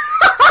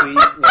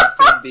 Please let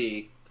them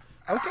be.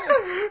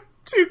 Okay.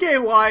 Two Gay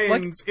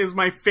Lions is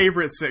my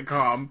favorite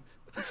sitcom.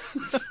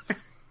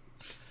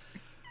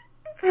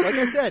 like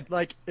I said,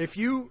 if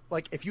you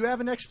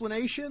have an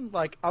explanation,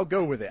 I'll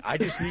go with it. I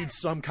just need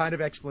some kind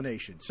of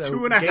explanation. So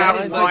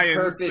 2.5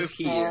 lions this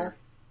fall.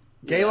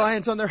 Gay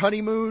lions on their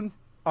honeymoon.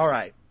 All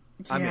right.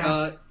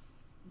 Yeah.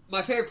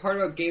 My favorite part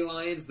about Gay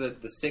Lions, the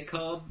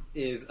sitcom,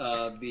 is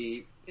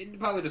the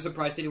probably no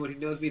surprise to anyone who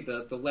knows me,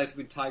 the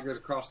lesbian tigers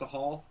across the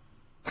hall.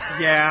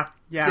 Yeah,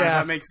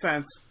 that makes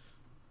sense.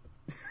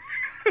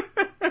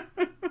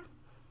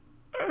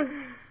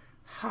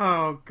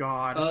 Oh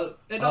God.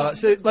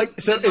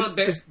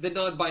 The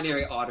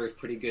non-binary otter is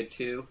pretty good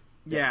too.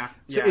 Yeah.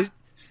 So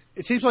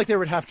it seems like there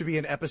would have to be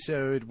an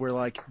episode where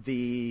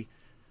the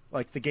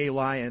gay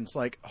lions,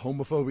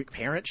 homophobic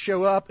parents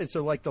show up, and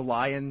so the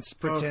lions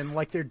pretend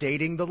like they're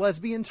dating the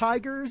lesbian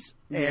tigers,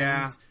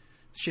 and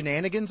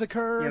shenanigans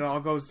occur. It all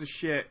goes to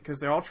shit because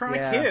they're all trying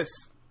to kiss.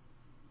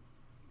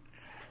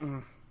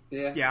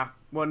 Yeah.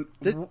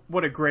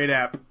 What a great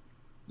app.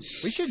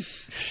 We should.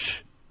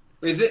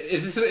 Is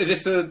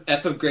this an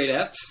ep of great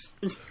eps?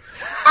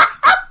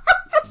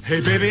 Hey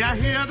baby, I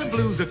hear the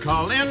blues are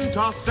calling.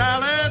 Toss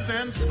salads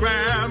and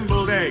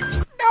scrambled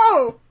eggs.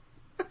 No.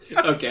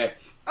 Okay.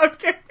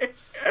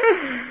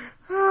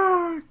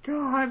 Oh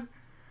God.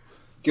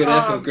 Good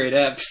ep of great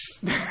eps.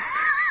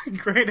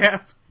 Great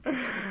ep.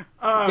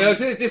 No,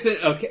 it's an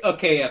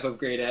okay ep of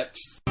great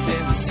eps.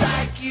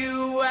 Psych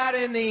you out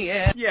in the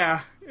air.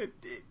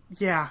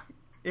 Yeah.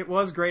 It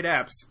was great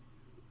eps.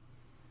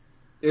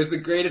 It was the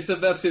greatest of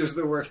eps. It was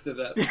the worst of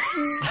eps.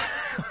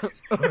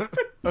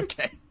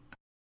 Okay.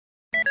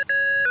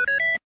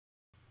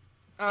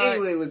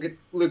 Anyway,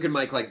 Luke and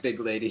Mike like big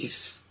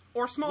ladies.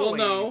 Or small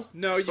ladies.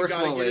 No, you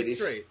gotta get it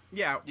straight.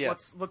 Yeah.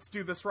 Let's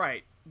do this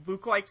right.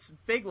 Luke likes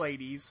big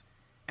ladies,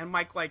 and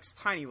Mike likes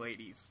tiny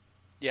ladies.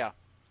 Yeah.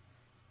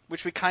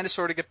 Which we kind of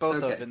sort of get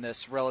both of in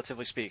this,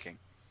 relatively speaking.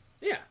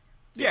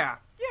 Yeah.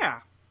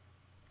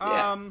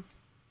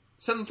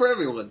 Something for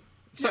everyone.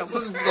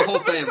 Something for the whole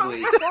family.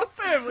 Something for the whole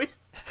family.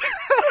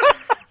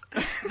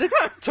 This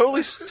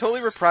totally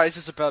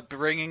reprises about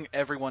bringing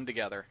everyone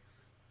together.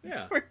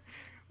 Yeah.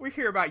 We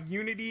hear about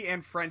unity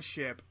and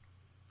friendship.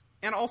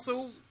 And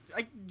also,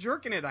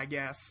 jerking it, I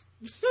guess.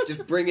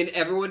 Just bringing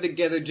everyone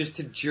together just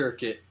to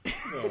jerk it.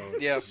 Oh,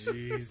 yep.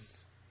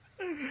 Jeez.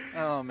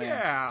 Oh, man.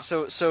 Yeah.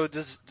 So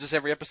does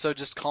every episode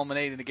just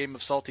culminate in a game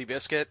of salty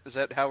biscuit? Is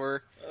that how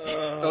we're...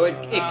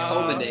 it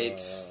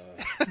culminates.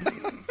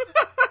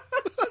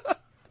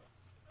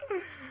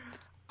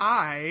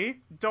 I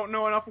don't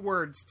know enough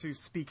words to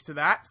speak to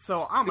that,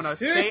 so I'm gonna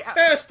stay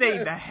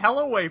the hell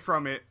away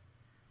from it.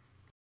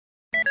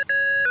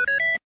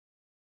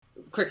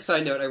 Quick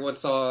side note: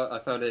 I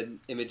found an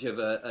image of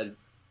a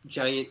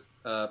giant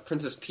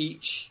Princess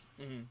Peach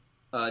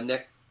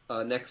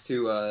next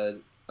to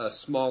a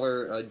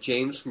smaller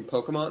James from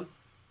Pokemon.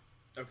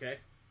 Okay.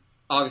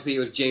 Obviously, it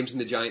was James and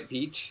the Giant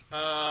Peach.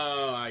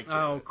 Oh, I get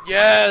it.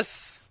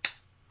 Yes.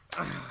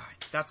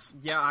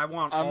 I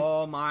want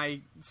all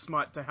my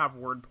smut to have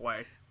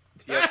wordplay.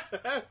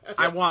 Yep.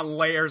 I want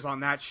layers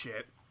on that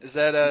shit. Is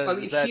that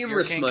is that humor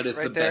your kink smut is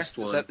right the there? best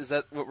one. Is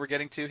that what we're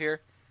getting to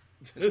here?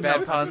 Is No,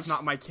 bad that puns? is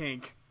not my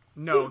kink.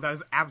 No, that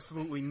is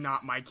absolutely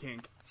not my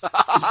kink.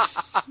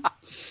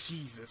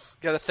 Jesus.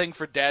 Got a thing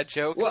for dad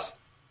jokes?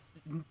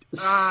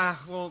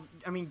 Well,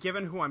 I mean,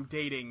 given who I'm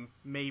dating,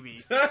 maybe.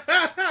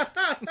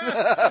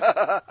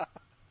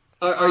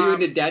 Are you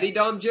into daddy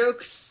dom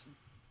jokes?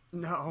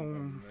 No. Oh,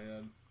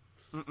 man.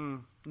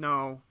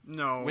 No.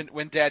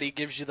 When daddy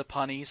gives you the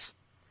punnies.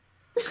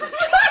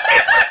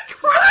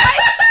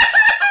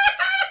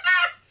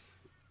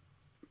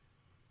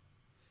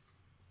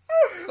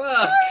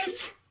 Fuck.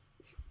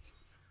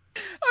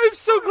 I'm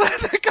so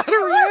glad that got a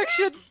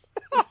reaction.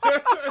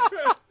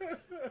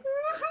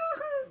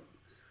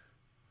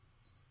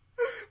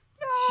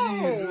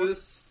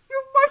 Jesus.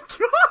 Oh my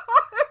God.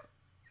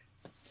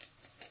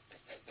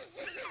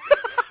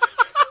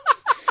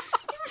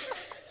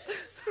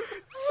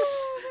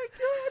 Oh my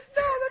God.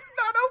 No, that's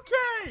not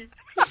okay.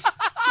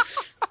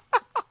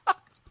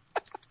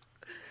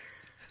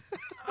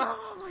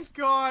 Oh my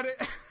God.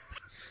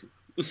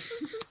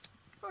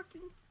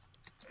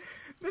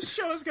 This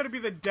show is gonna be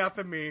the death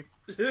of me.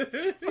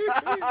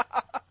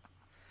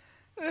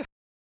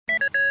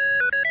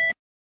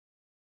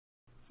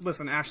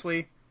 Listen,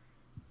 Ashley.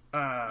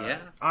 Yeah?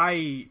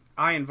 I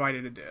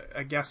invited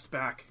a guest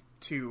back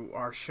to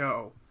our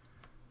show.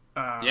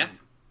 Yeah?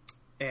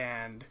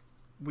 And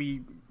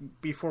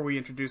before we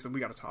introduce them, we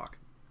gotta talk.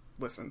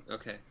 Listen.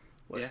 Okay.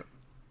 Listen.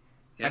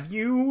 Yeah. Have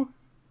you...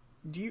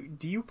 Do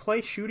you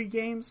play shooty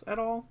games at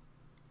all?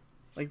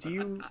 Like, do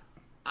you...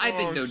 I've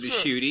been known to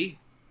shooty.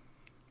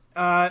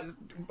 How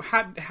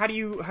do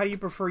you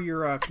prefer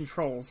your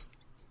controls?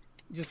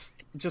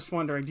 Just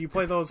wondering, do you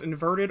play those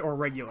inverted or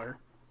regular?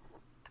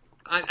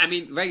 I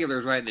mean, regular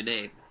is right in the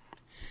name.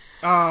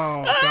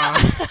 Oh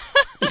God!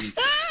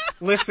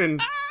 Listen,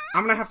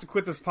 I'm gonna have to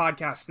quit this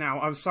podcast now.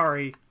 I'm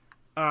sorry.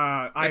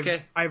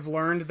 I've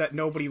learned that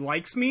nobody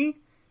likes me,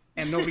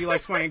 and nobody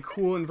likes my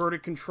cool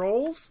inverted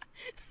controls,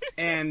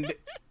 and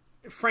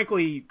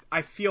frankly,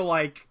 I feel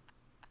like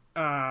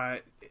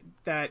that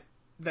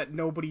that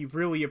nobody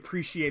really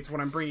appreciates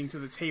what I'm bringing to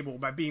the table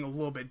by being a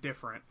little bit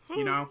different,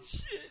 you know?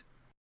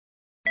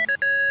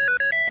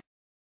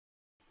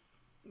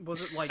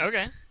 Was it like...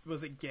 Okay.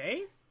 Was it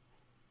gay?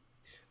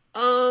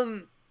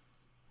 I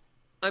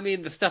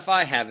mean, the stuff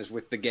I have is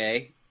with the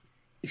gay.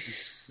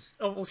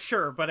 Oh, well,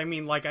 sure, but I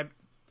mean, like,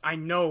 I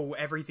know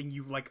everything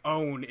you, like,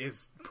 own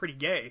is pretty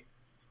gay.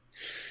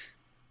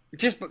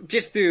 Just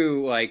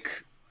through,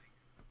 like,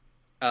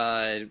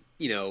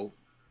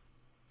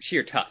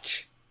 sheer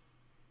touch.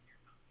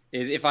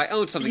 If I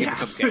own something, it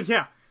becomes gay.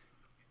 Yeah.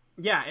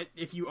 Yeah,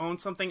 if you own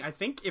something, I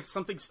think if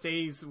something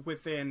stays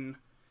within,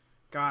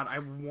 God, I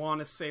want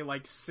to say,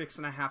 like,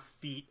 6.5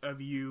 feet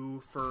of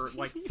you for,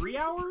 like, 3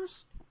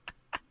 hours?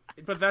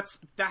 But that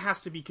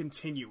has to be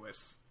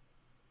continuous.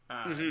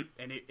 And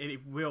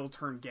it will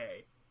turn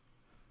gay.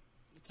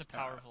 It's a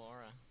powerful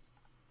aura.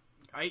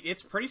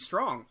 It's pretty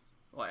strong.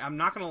 Like, I'm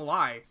not gonna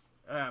lie.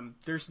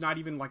 There's not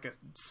even like a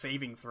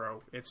saving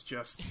throw. It's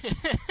just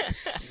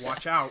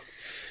watch out.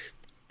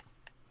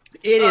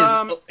 It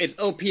is. It's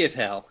OP as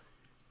hell.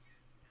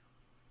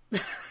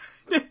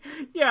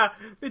 Yeah,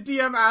 the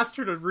DM asked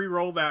her to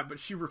re-roll that, but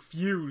she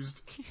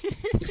refused.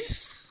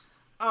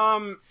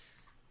 No,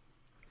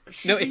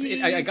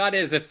 I got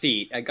it as a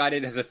feat.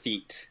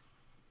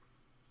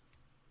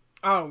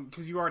 Oh,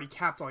 because you already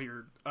capped all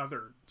your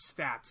other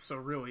stats, so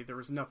really there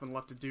was nothing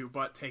left to do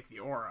but take the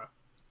aura.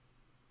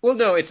 Well,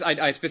 no,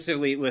 I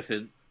specifically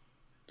listen.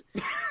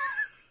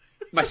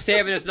 My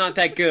stamina's not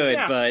that good,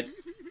 but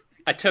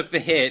I took the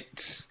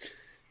hit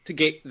to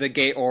get the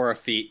gay aura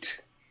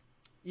feat.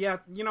 Yeah,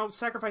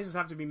 sacrifices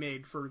have to be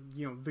made for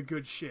the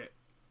good shit.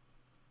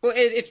 Well,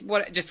 it's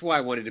what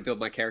I wanted to build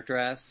my character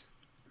as.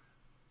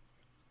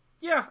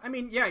 Yeah, I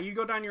mean, yeah, you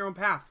go down your own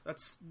path.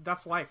 That's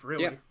life,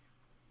 really. Yeah.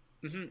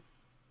 Mm-hmm.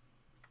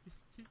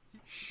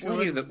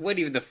 What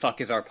even the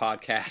fuck is our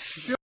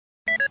podcast?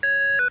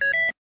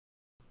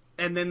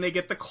 And then they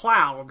get the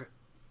cloud,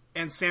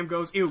 and Sam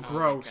goes, "Ew,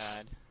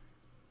 gross."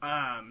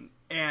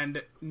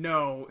 And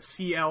no,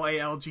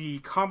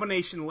 CLALG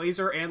combination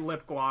laser and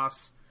lip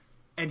gloss,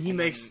 and he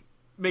makes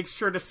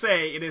sure to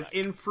say it is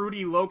in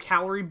fruity, low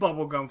calorie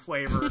bubblegum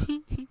flavor.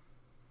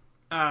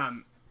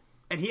 And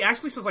he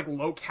actually says like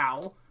low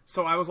cal,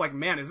 so I was like,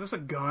 man, is this a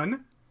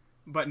gun?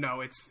 But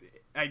no,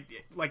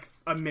 like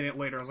a minute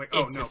later, I was like,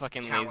 oh, it's no, a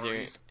fucking calories.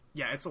 laser.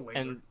 Yeah, it's a laser.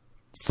 And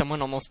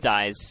someone almost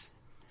dies.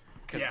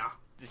 Yeah.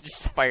 They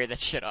just fire that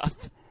shit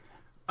off.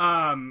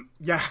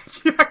 Yeah,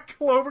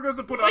 Clover goes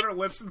to put it on her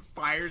lips and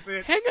fires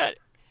it. Hang on.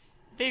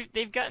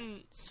 They've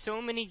gotten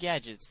so many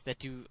gadgets that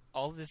do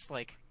all this,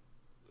 like,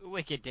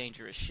 wicked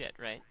dangerous shit,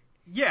 right?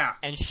 Yeah.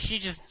 And she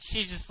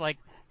just like,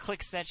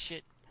 clicks that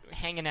shit,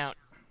 hanging out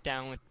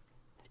down with...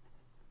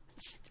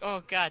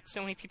 Oh god,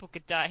 so many people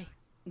could die.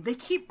 They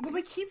keep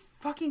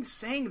fucking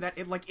saying that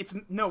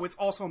it's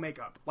also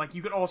makeup. Like,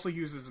 you could also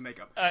use it as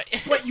makeup.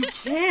 But you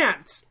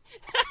can't!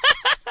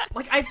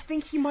 Like, I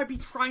think he might be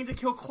trying to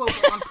kill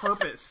Clover on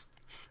purpose.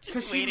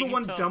 Because she's the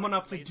one dumb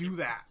enough to do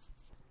that.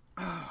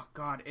 Oh,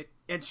 God.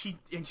 And she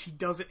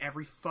does it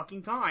every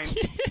fucking time.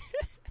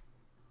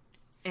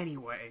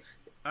 Anyway.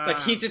 Like,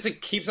 he just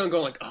keeps on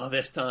going like, oh,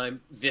 this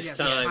time. This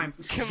time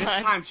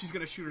she's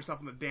gonna shoot herself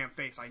in the damn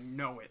face. I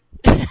know it.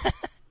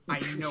 I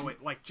know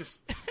it. Like, just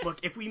look,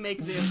 if we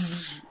make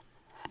this...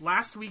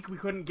 Last week we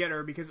couldn't get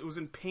her because it was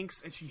in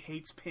pinks and she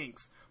hates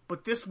pinks.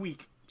 But this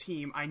week,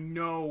 team, I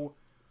know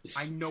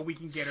we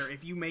can get her.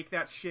 If you make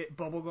that shit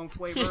bubblegum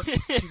flavor,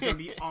 she's gonna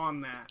be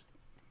on that.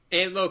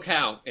 And low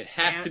cal. It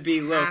has to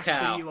be low cal.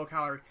 Has to be low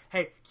calorie.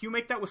 Hey, can you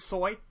make that with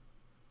soy?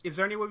 Is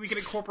there any way we can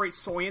incorporate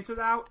soy into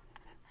that?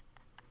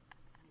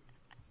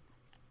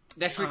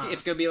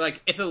 It's gonna be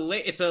like it's a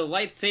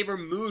lightsaber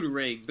mood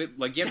ring, but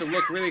like you have to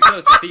look really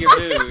close to see your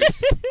mood.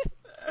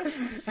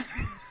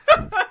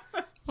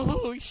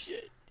 Oh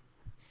shit!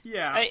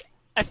 Yeah,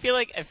 I feel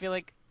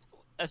like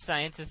a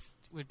scientist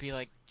would be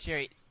like,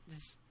 Jerry,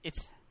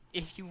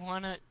 it'd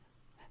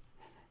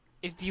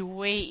be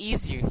way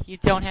easier. You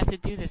don't have to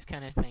do this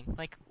kind of thing.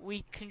 Like,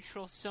 we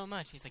control so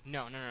much. He's like,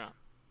 no.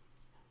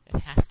 It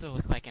has to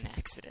look like an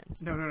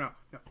accident. No.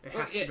 It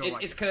has to go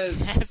like it's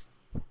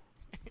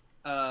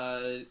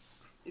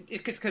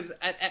because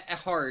at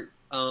heart,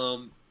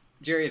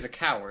 Jerry is a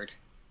coward.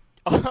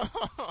 Yeah,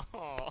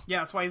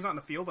 that's why he's not in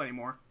the field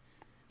anymore.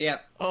 Yeah.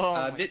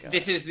 Oh,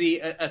 this is the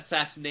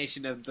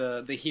assassination of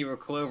the hero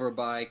Clover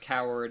by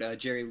coward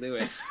Jerry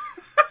Lewis.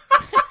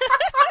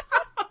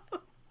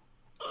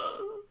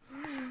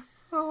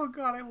 Oh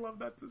god, I love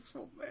that's his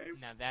full name.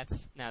 Now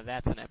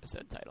that's an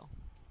episode title.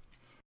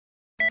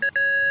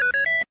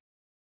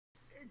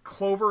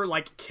 Clover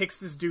like kicks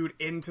this dude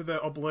into the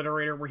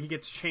obliterator where he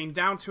gets chained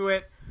down to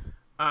it,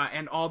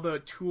 and all the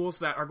tools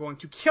that are going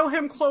to kill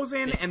him close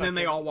in, and then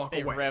they all walk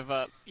away. They rev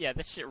up. Yeah,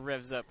 that shit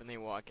revs up and they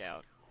walk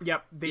out.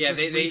 Yep,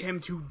 they leave him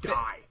to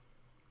die.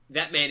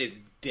 That man is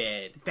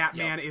dead. That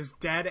man is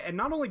dead, and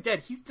not only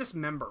dead, he's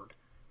dismembered.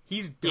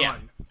 He's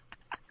done. Yeah.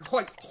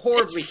 Like,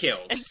 horribly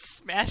killed. And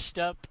smashed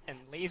up and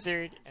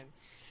lasered and...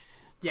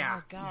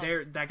 Yeah, oh, God.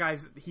 that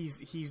guy's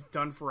he's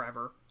done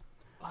forever.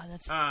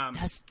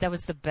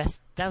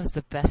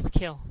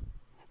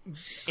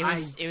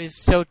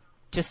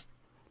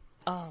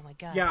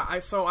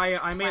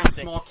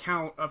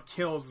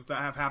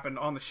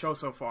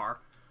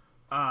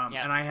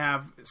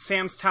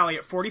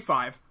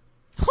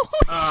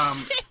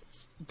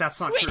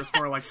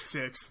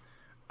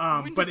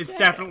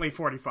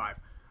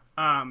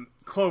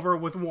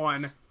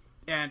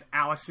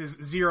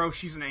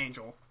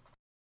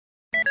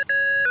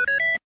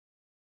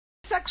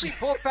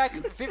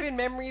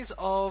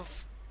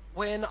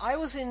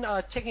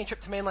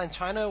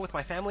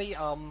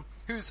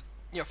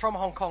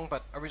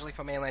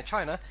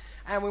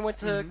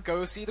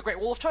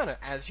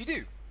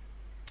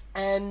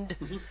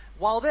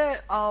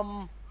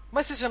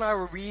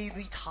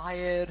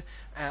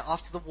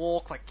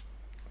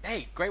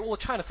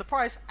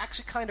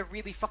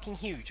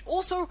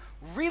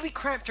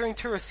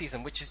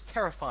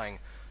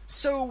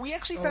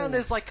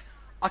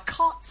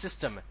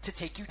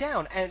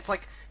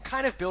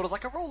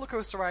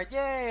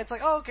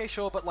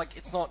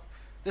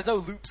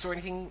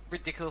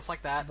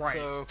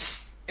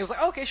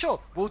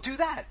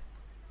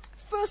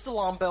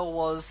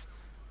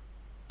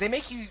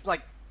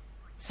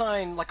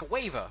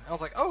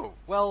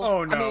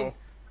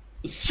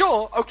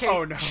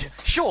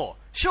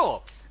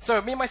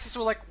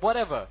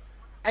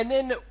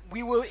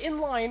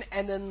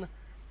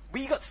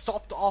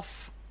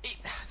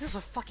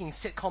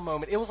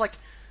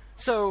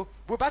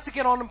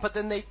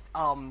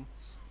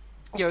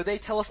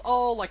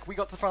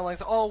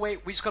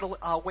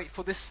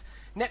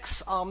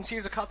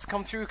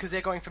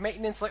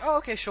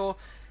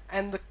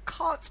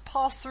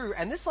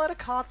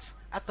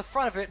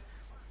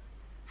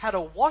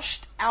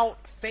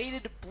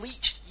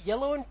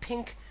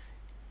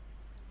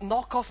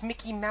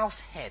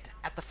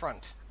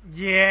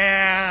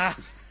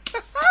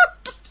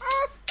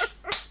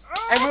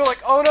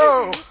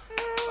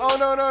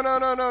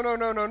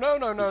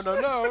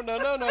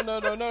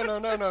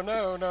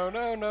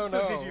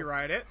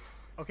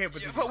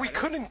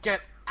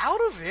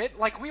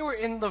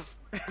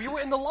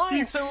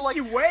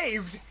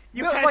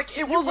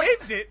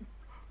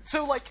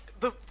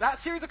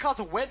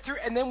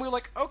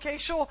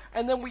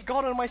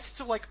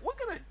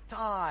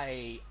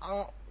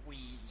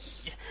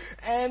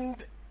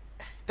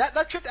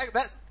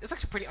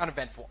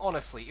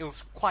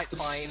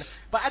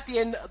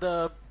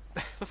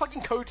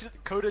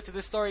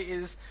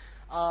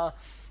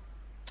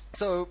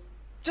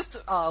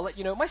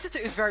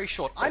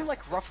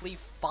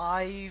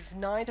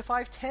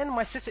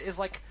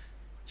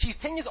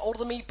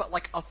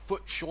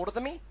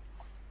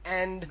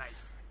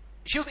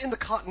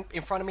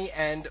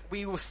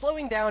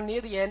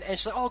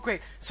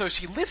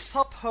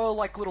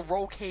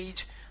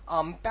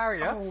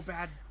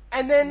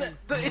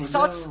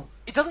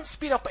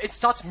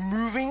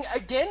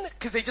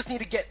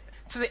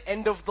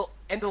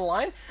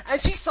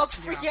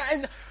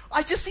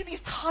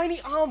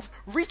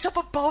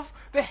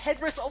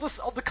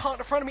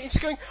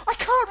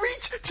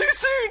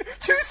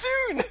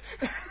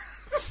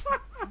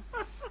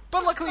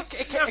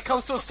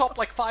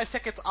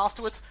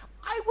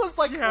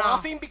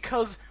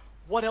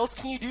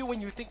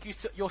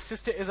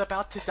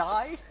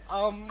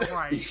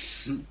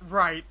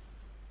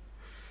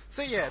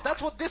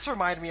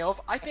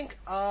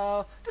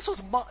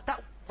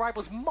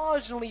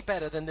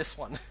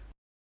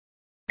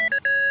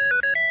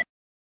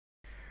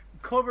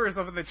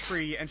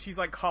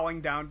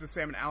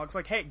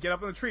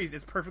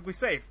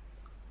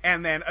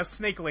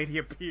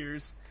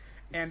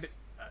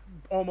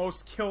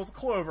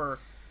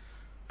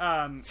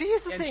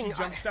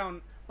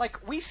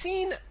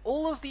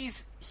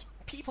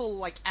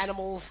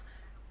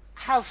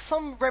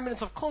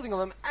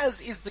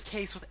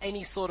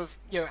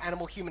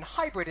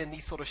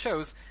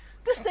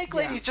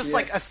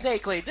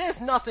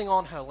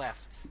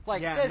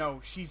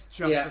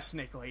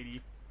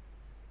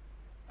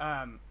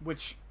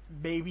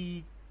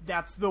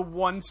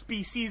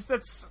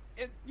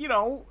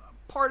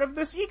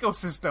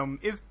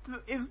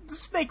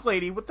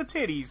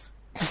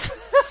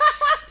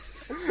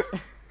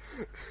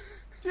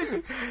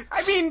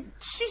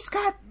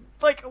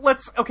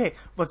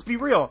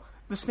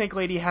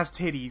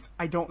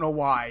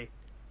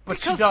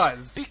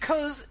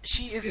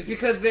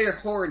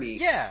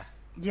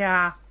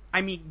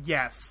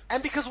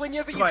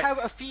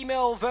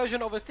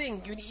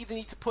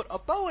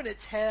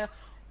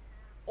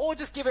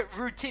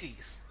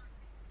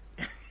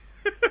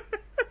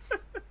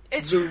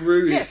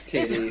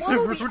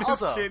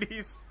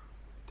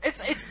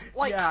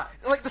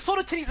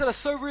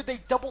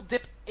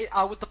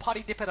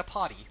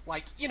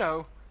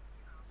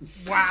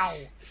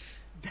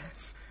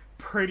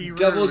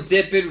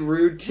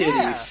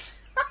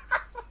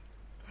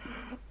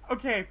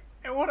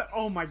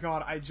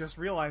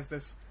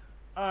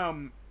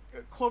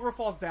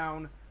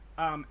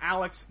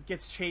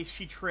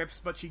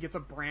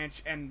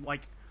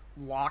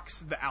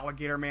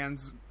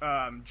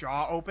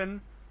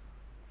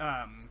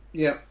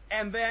 Yeah.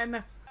 And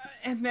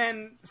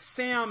then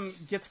Sam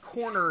gets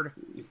cornered,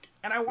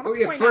 and I want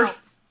to point first,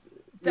 out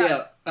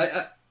that...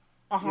 Yeah,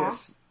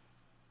 Yes.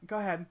 Go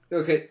ahead.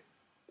 Okay,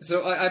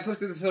 so I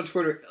posted this on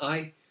Twitter.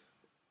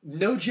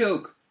 No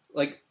joke,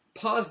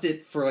 paused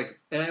it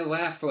and I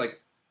laughed for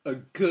a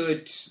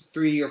good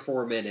 3 or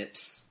 4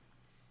 minutes.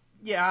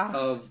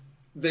 Yeah.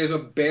 There's a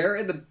bear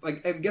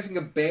I'm guessing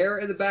a bear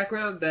in the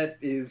background that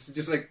is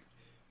just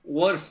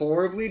one,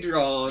 horribly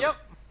drawn. Yep.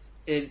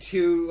 And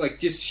two,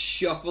 just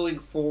shuffling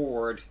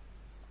forward.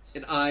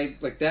 And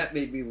that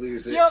made me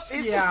lose it. Yep,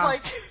 it's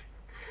just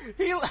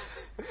he...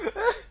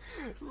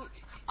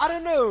 I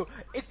don't know.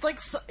 It's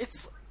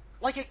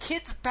like a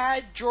kid's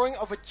bad drawing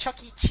of a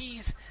Chuck E.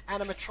 Cheese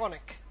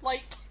animatronic.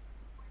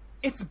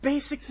 It's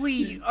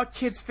basically a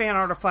kid's fan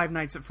art of Five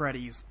Nights at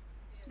Freddy's.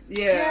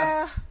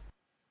 Yeah.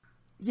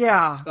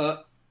 Yeah.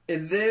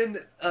 And then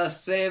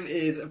Sam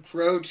is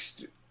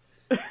approached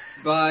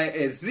by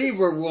a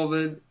zebra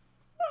woman.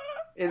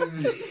 And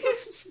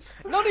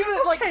not even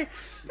okay.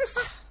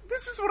 This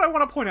is what I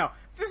want to point out.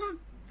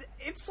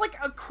 It's like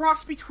a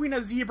cross between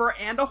a zebra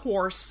and a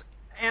horse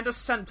and a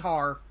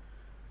centaur,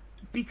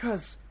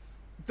 because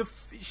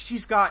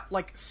she's got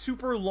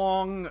super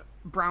long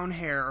brown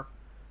hair,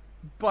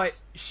 but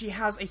she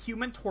has a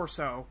human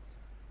torso,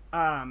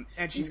 and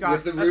she's got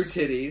with the rude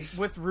titties.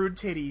 With rude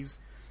titties,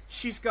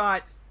 she's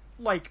got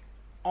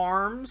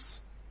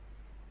arms,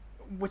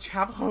 which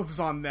have hooves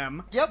on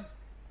them. Yep.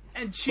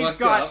 And she's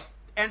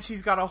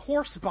got a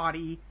horse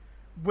body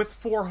with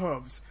 4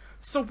 hooves.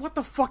 So what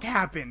the fuck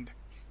happened?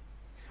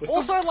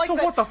 Also, that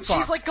what the fuck?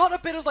 she's got a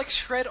bit of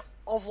shred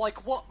of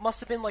what must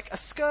have been a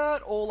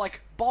skirt or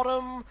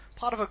bottom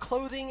part of her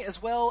clothing,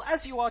 as well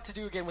as you are to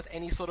do again with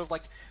any sort of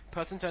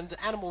person turned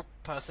into animal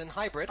person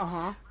hybrid.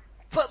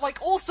 But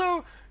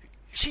also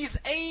she's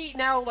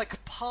now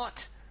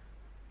part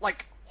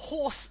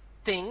horse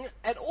thing,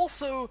 and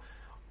also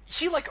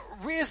she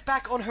rears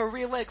back on her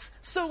rear legs,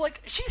 so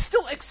she's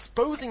still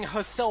exposing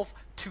herself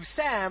to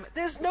Sam.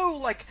 There's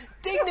no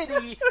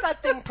dignity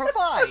that thing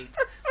provides.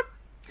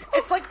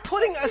 It's like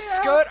putting a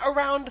skirt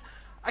around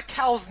a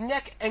cow's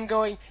neck and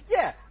going,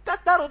 yeah,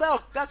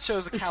 that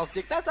shows a cow's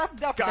dick. That'll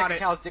protect a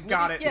cow's dignity.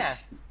 Got it. Yeah.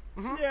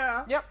 Mm-hmm.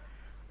 Yeah. Yep.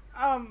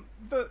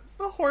 The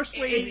horse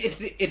lady.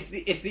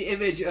 It's the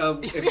image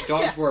of if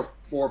dogs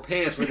wore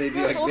pants, where they'd be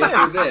this or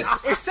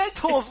this. If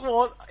centaurs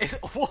wore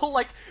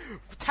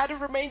tattered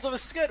remains of a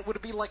skirt, would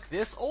it be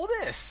this or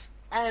this?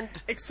 And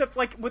except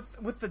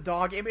with the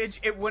dog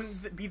image, it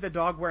wouldn't be the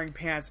dog wearing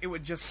pants. It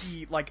would just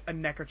be a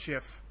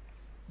neckerchief,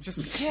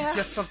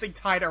 just something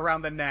tied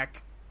around the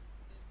neck.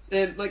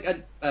 And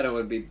I don't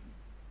want to be.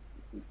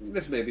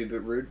 This may be a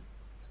bit rude.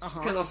 She's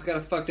kind of also got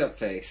a fucked up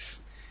face.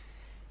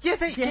 Yeah,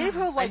 they gave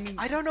her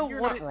I don't know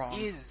what it wrong.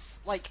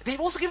 is. They've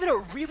also given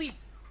her really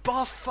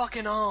buff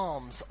fucking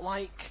arms.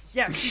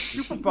 Yeah, she's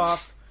super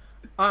buff.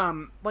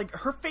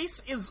 Her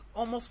face is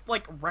almost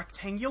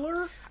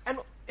rectangular. And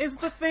is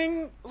the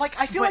thing.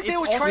 I feel they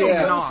were trying to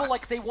go for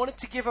they wanted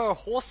to give her a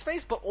horse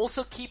face, but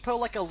also keep her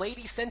a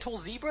lady centaur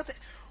zebra.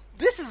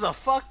 This is a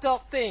fucked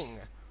up thing.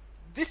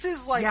 This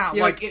is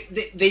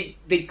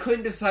they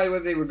couldn't decide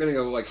whether they were going to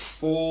go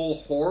full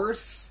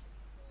horse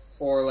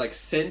or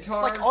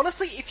centaur.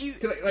 Honestly, if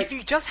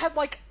you just had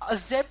a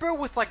zebra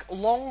with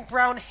long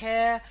brown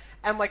hair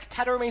and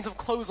tattoo remains of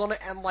clothes on it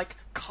and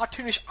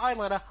cartoonish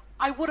eyeliner,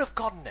 I would have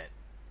gotten it.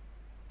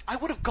 I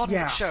would have gotten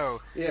the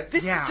show. Yeah.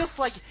 This is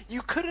just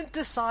you couldn't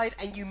decide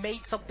and you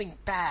made something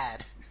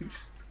bad.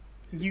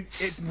 They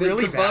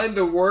combined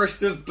the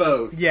worst of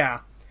both. Yeah.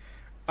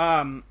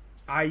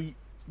 I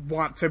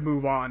want to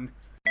move on.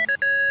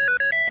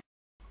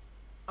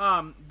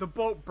 The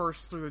boat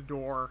bursts through the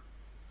door.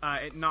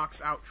 It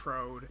knocks out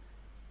Trode.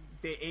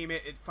 They aim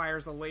it. It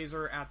fires a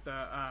laser at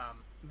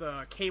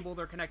the cable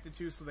they're connected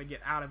to, so they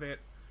get out of it.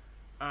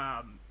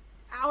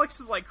 Alex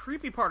is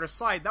creepy part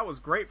aside, that was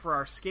great for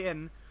our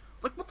skin.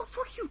 What the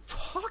fuck are you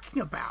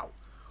talking about?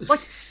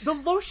 The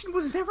lotion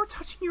was never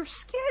touching your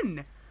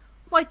skin.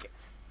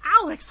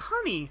 Alex,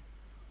 honey.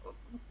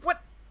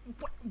 What?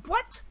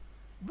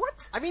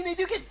 I mean, they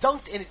do get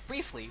dunked in it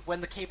briefly when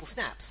the cable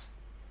snaps.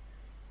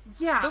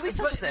 Yeah. So at least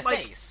touches their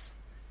face.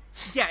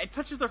 Yeah, it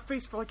touches their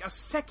face for a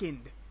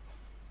second.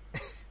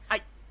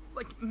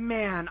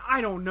 Man,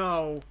 I don't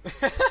know.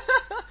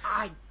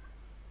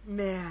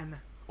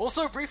 Man.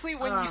 Also, briefly,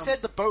 when you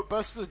said the boat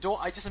burst through the door,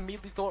 I just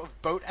immediately thought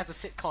of Boat as a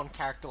sitcom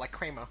character like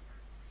Kramer.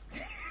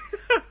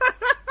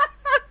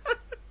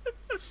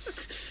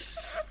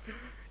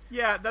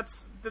 Yeah,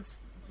 that's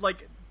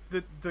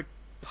the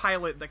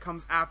pilot that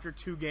comes after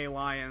Two Gay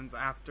Lions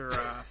after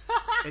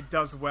it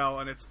does well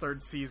in its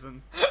 3rd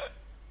season.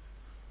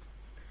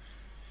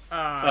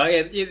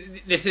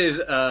 This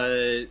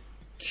is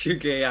Two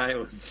Gay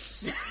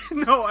Islands.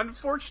 No,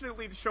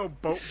 unfortunately, the show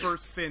Boat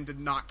Bursts In did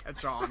not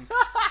catch on.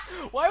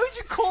 Why would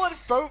you call it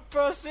Boat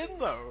Bursts In,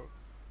 though?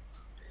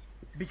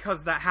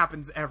 Because that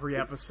happens every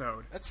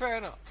episode. That's fair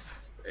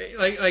enough.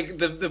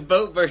 The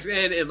boat bursts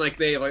in, and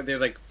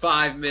there's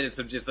 5 minutes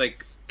of just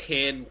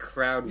canned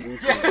crowd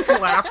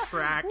whooping. Laugh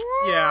track.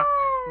 Yeah.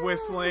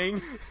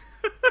 whistling.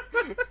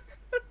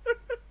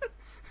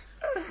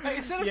 Hey,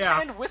 instead of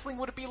canned whistling,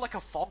 would it be like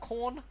a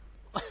foghorn?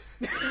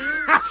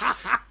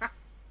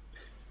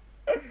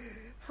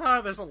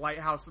 There's a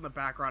lighthouse in the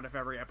background of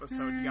every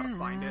episode. You gotta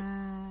find it.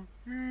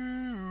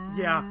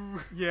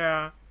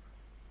 Yeah.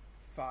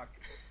 Fuck.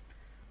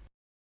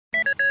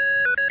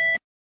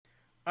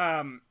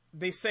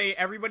 They say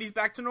everybody's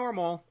back to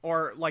normal,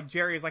 or like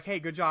Jerry is like, hey,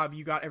 good job,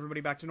 you got everybody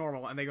back to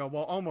normal, and they go,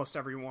 well, almost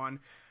everyone.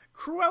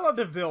 Cruella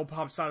de Vil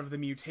pops out of the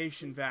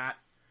mutation vat,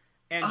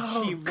 and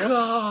she looks,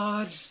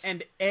 God.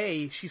 and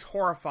A, she's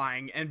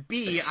horrifying, and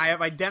B, I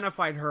have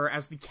identified her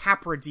as the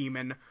Capra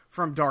demon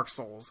from Dark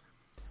Souls.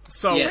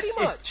 So, Pretty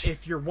much.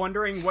 If you're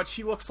wondering what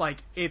she looks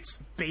like,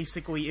 it's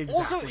basically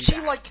exactly Also, she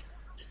that. like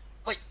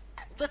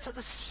lets out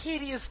this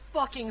hideous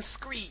fucking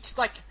screech.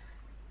 Like,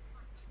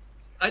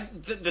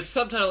 The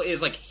subtitle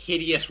is like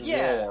hideous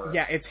roar.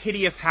 Yeah, it's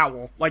hideous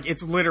howl. Like,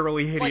 it's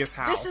literally hideous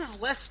howl. this is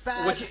less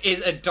bad. Which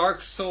is a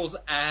Dark Souls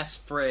ass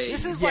phrase.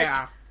 This is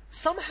like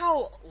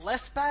somehow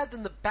less bad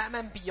than the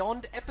Batman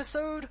Beyond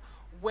episode,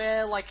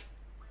 where like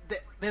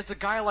there's a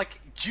guy like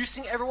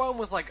juicing everyone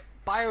with like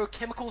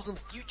biochemicals in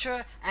the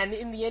future, and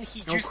in the end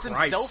he juiced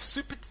himself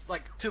super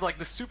to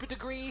the super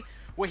degree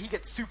where he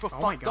gets super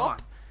fucked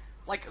up.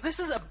 Like, this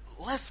is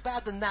less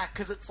bad than that,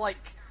 because it's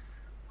like...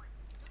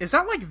 Is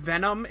that like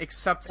Venom,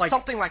 except like...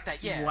 Something like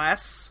that, yeah.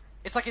 Less?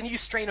 It's like a new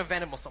strain of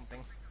Venom or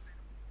something.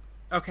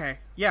 Okay,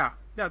 yeah,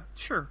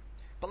 sure.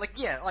 But like,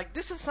 yeah, like,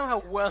 this is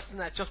somehow worse than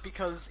that just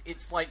because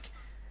it's like...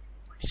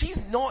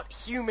 She's not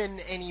human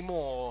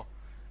anymore,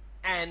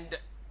 and...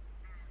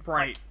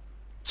 Right. Like,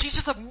 she's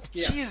just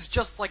she is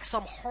just like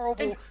some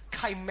horrible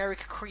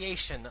chimeric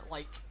creation,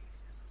 like...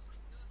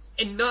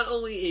 And not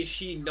only is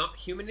she not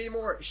human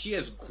anymore, she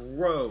has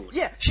grown.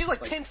 Yeah, she's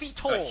like 10 feet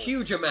tall. A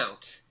huge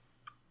amount.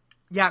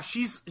 Yeah,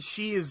 she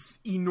is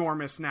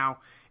enormous now.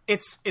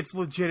 It's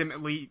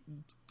legitimately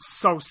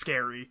so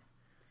scary.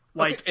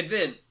 Like, okay, and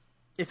then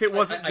if it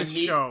wasn't this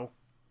show,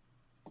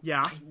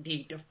 I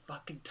need to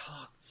fucking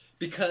talk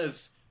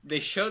because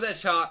they show that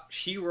shot.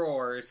 She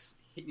roars,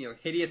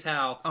 hideous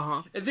howl,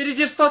 and then it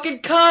just fucking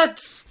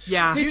cuts.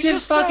 Yeah, You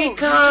just know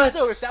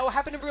if that would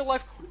happen in real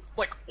life,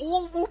 like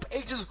all Whoop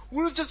agents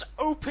would have just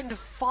opened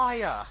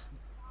fire.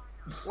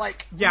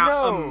 Like,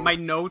 no. My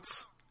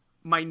notes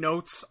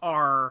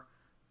are.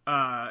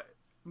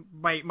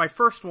 My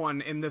first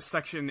one in this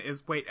section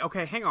is,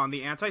 hang on,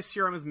 the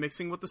anti-serum is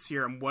mixing with the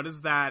serum, what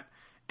is that?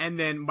 And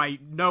then my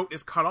note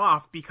is cut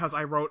off because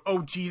I wrote, oh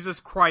Jesus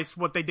Christ,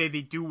 what did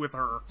they do with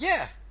her?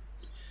 Yeah.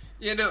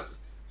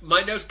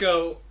 My notes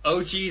go,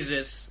 oh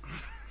Jesus,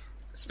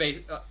 space,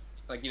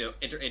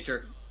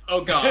 enter,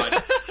 oh God,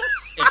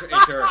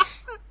 enter,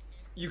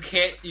 you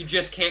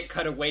just can't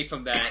cut away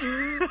from that,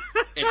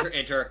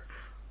 enter,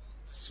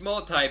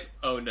 small type,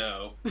 oh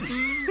no.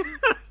 Here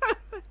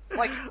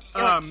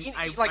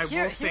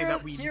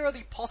are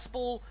the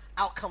possible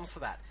outcomes for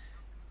that.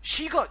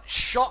 She got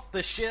shot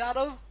the shit out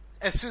of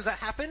as soon as that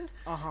happened.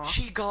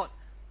 She got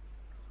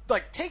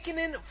taken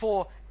in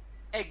for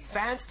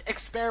advanced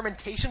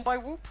experimentation by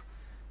Whoop,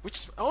 which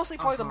is honestly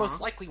probably the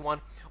most likely one.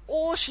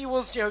 Or she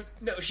was,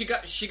 No, she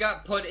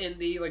got put in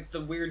the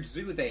weird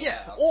zoo they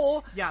have.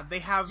 Or they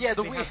have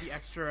the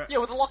extra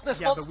with the Loch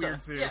Ness monster. The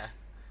weird zoo. Yeah.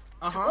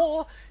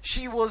 Or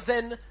she was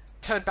then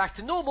turned back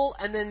to normal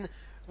and then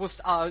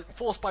was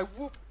forced by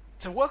Whoop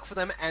to work for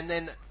them and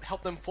then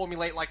help them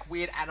formulate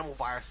weird animal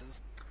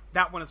viruses.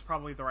 That one is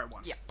probably the right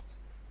one. Yep.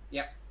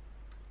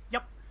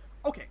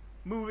 Okay,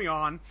 moving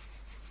on.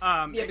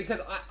 Because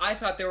I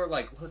thought they were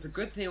well, it's a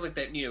good thing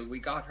that we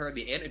got her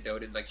the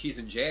antidote and she's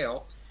in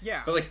jail.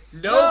 Yeah. But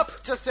nope.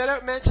 Just they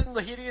don't mention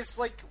the hideous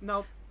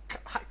nope.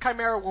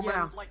 Chimera woman.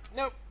 Yeah.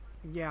 Nope.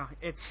 Yeah,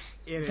 it is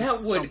that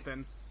would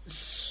something.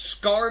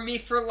 Scar me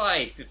for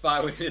life if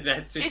I was in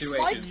that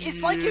situation.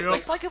 It's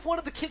like if one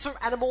of the kids from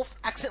Animorph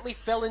accidentally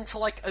fell into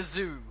a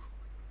zoo.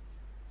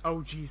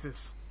 Oh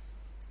Jesus.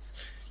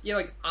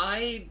 Yeah,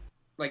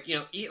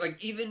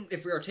 even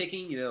if we are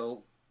taking,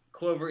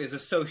 Clover is a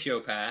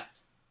sociopath.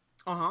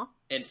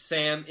 And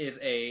Sam is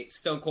a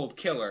stone cold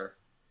killer.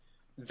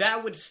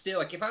 That would still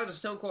if I was a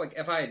stone cold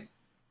I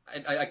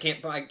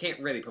can't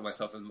really put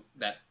myself in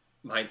that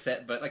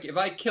mindset, but if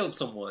I killed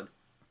someone,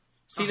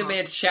 see the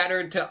man shatter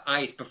into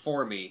ice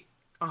before me.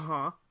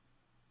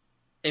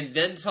 And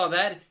then saw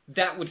that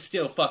would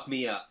still fuck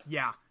me up.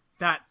 Yeah.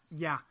 That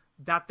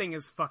thing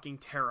is fucking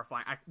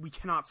terrifying. We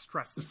cannot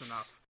stress this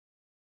enough.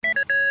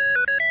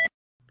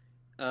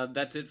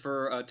 That's it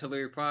for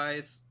Telluride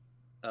Prize.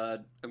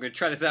 I'm gonna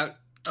try this out.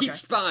 Keep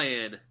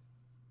spying.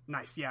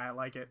 Nice. Yeah, I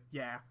like it.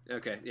 Yeah.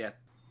 Okay. Yeah.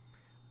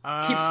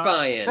 Keep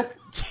spying.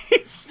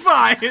 Keep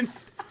spying.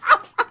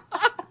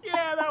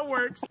 Yeah, that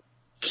works.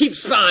 Keep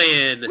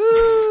spying.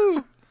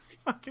 Woo!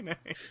 Fucking A.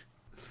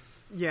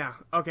 Yeah.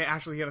 Okay,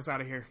 Ashley, get us out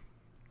of here.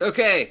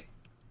 Okay.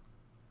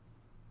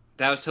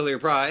 That was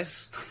Telluride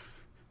Prize.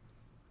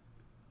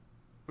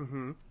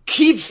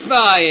 Keep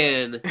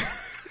spying.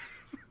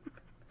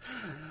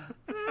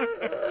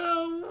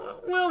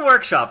 We'll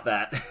workshop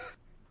that.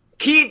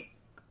 Keep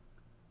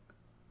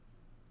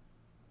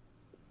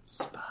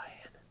spying.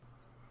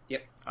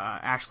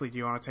 Ashley, do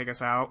you want to take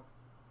us out?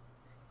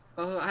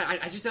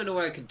 I just don't know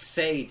what I could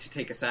say to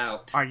take us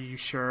out. Are you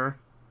sure?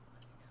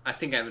 I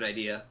think I have an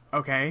idea.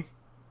 Okay.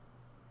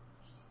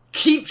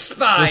 Keep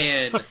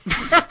spying!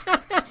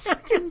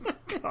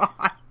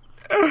 God.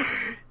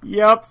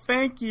 Yep,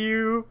 thank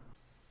you.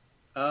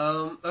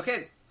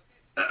 Okay.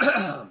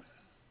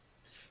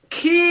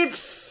 Keep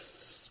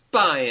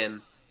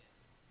spying.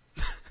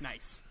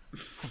 Nice.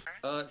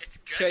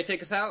 Should I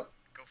take us out?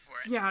 Go for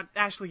it. Yeah,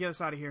 Ashley, get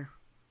us out of here.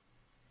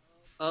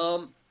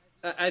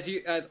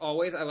 As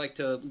always, I like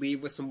to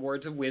leave with some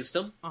words of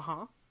wisdom.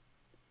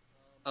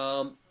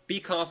 Be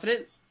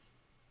confident.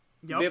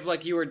 Yep. Live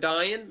like you are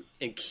dying,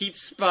 and keep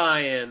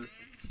spying.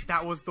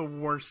 That was the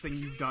worst thing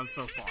you've done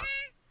so far.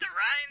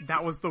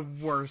 That was the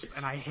worst,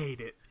 and I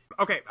hate it.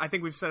 Okay, I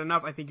think we've said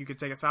enough. I think you could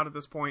take us out at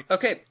this point.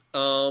 Okay,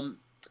 I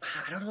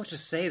don't know what to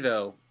say,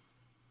 though.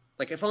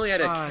 Like, if only I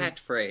had a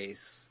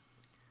catchphrase.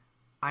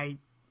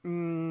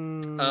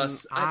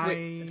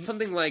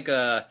 Something like,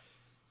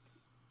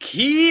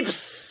 keep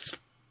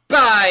spying!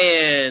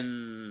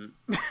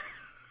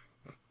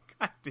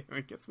 God damn,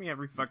 it gets me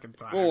every fucking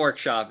time. We'll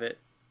workshop it.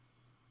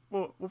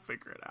 We'll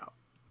figure it out.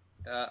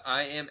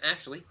 I am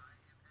Ashley.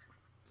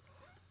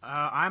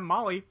 I'm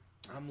Molly.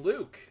 I'm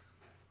Luke.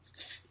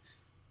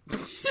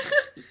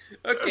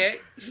 Okay.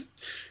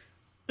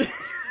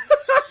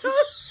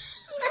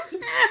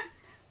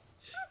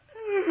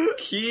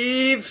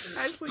 Keep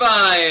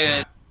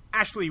spying.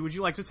 Ashley, would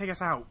you like to take us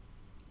out?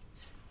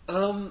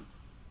 I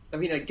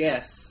mean, I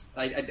guess.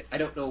 I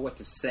don't know what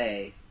to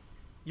say.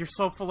 You're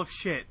so full of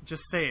shit.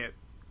 Just say it.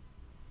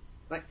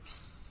 Like,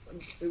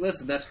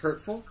 listen, that's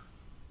hurtful.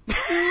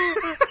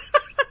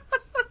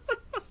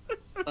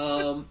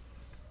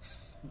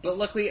 But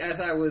luckily,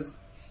 as I was...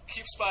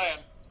 Keep spying.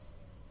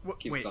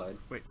 Keep spying.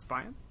 Wait,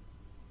 spying?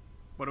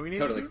 What do we need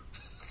Totally. to do?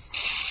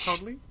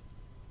 Totally?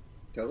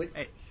 Totally?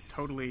 Hey,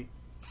 totally.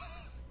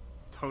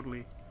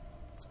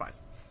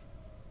 Spies.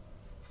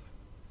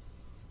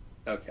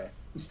 Okay.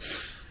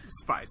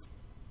 Spies.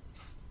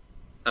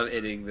 I'm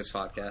ending this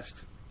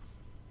podcast.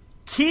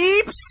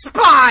 Keep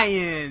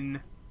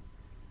spying!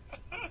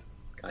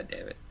 God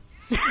damn it.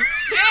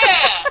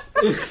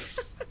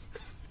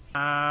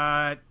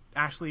 Yeah!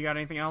 Ashley, you got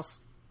anything else?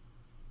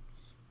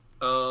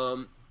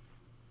 No,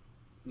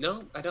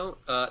 I don't.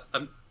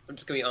 I'm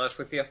just gonna be honest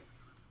with you.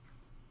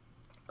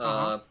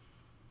 Gonna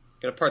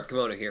part the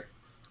kimono here.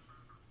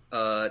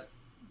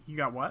 You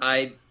got what?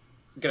 I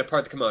gonna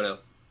part the kimono.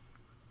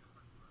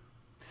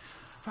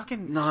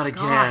 Fucking not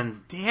again.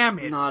 God damn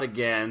it! Not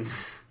again.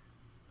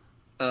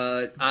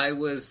 I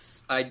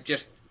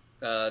just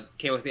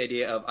came up with the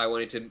idea of I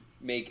wanted to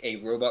make a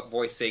robot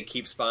voice say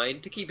 "keep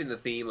spying" to keep in the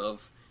theme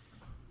of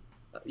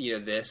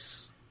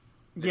this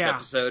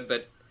episode,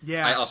 but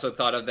I also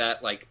thought of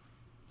that like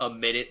a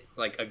minute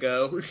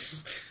ago.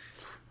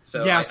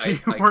 So you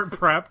weren't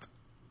prepped.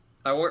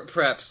 I weren't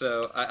prepped,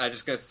 so I'm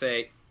just gonna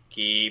say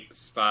keep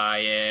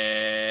spying.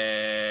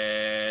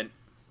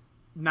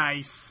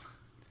 Nice.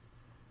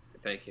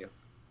 Thank you.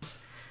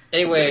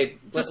 Anyway,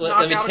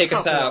 let me take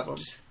us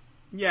out.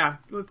 Yeah,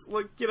 let's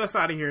get us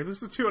out of here.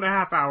 This is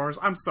 2.5 hours.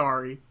 I'm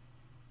sorry.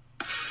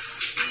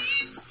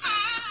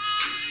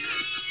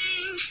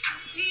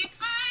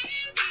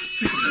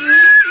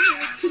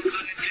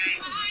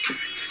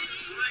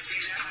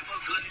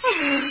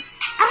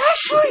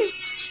 Ashley!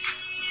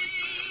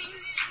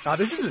 Oh,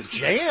 this is a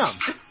jam.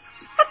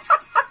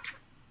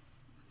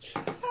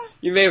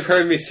 You may have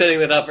heard me setting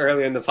that up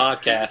earlier in the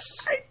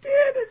podcast. I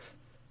did.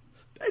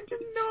 I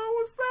didn't know it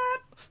was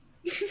that.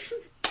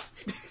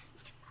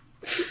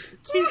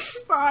 Keep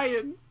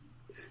spying.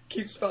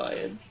 Keep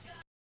spying.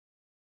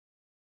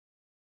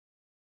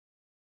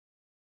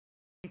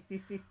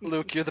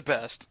 Luke, you're the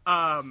best.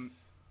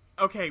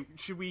 Okay,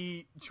 should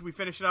we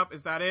finish it up?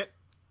 Is that it?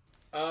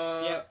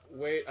 Yeah.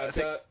 Wait, I've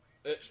got.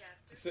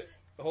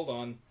 Hold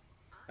on.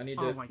 I need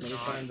to. Oh my let me God.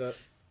 find the.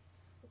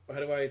 How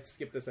do I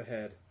skip this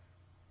ahead?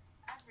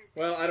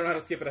 Well, I don't know how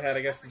to skip it ahead.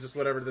 I guess just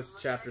whatever this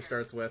chapter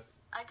starts with.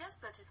 I guess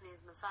that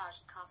Tiffany's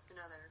massage cost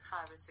another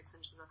 5 or 6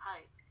 inches of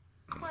height.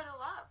 Quite a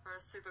lot for a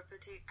super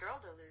petite girl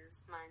to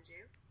lose, mind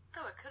you.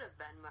 Though it could have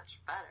been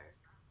much better.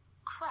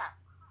 Crap.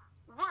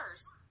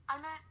 Worse. I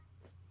meant...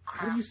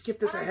 How do you skip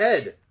this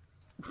ahead?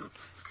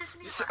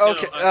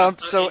 Okay, I'm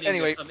ending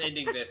anyway.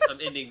 this. I'm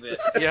ending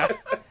this. Yeah.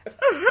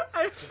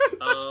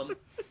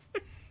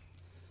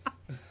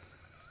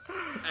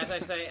 As I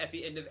say at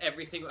the end of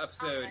every single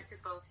episode,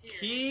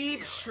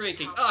 keep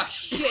shrinking. Oh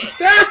shit!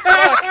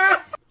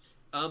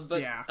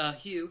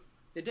 Hugh,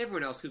 and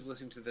everyone else who's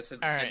listening to this at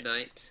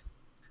night,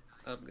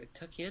 I'm gonna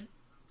tuck you in,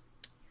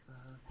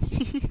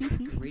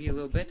 read you a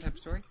little bedtime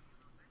story.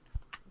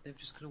 I'm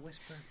just gonna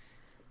whisper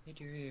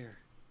into your ear.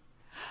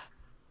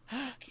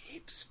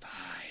 Keep spying.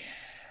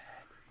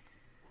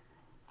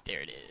 There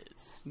it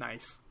is.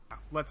 Nice.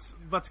 Let's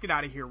get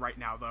out of here right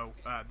now, though.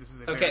 This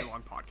is a very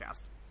long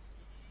podcast.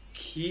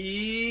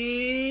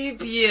 Keep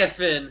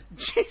yiffin'.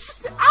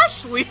 Jesus,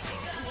 Ashley!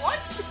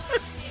 What?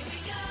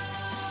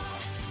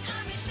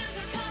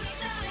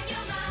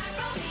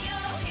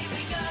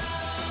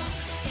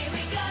 Here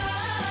we go.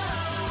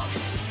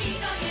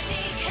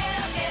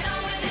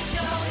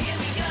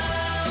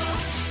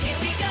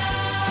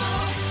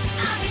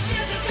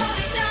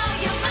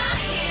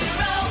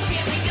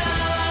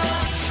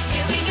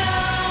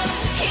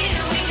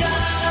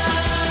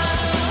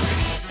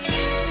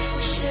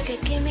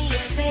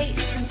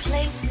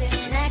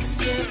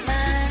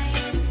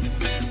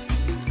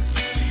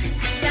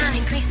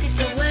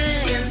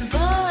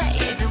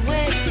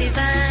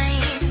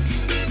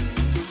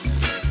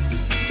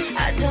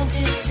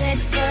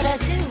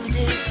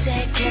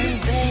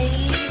 second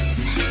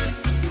base.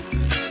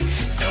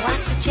 So I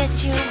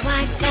suggest you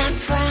wipe that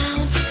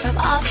frown from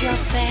off your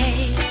face.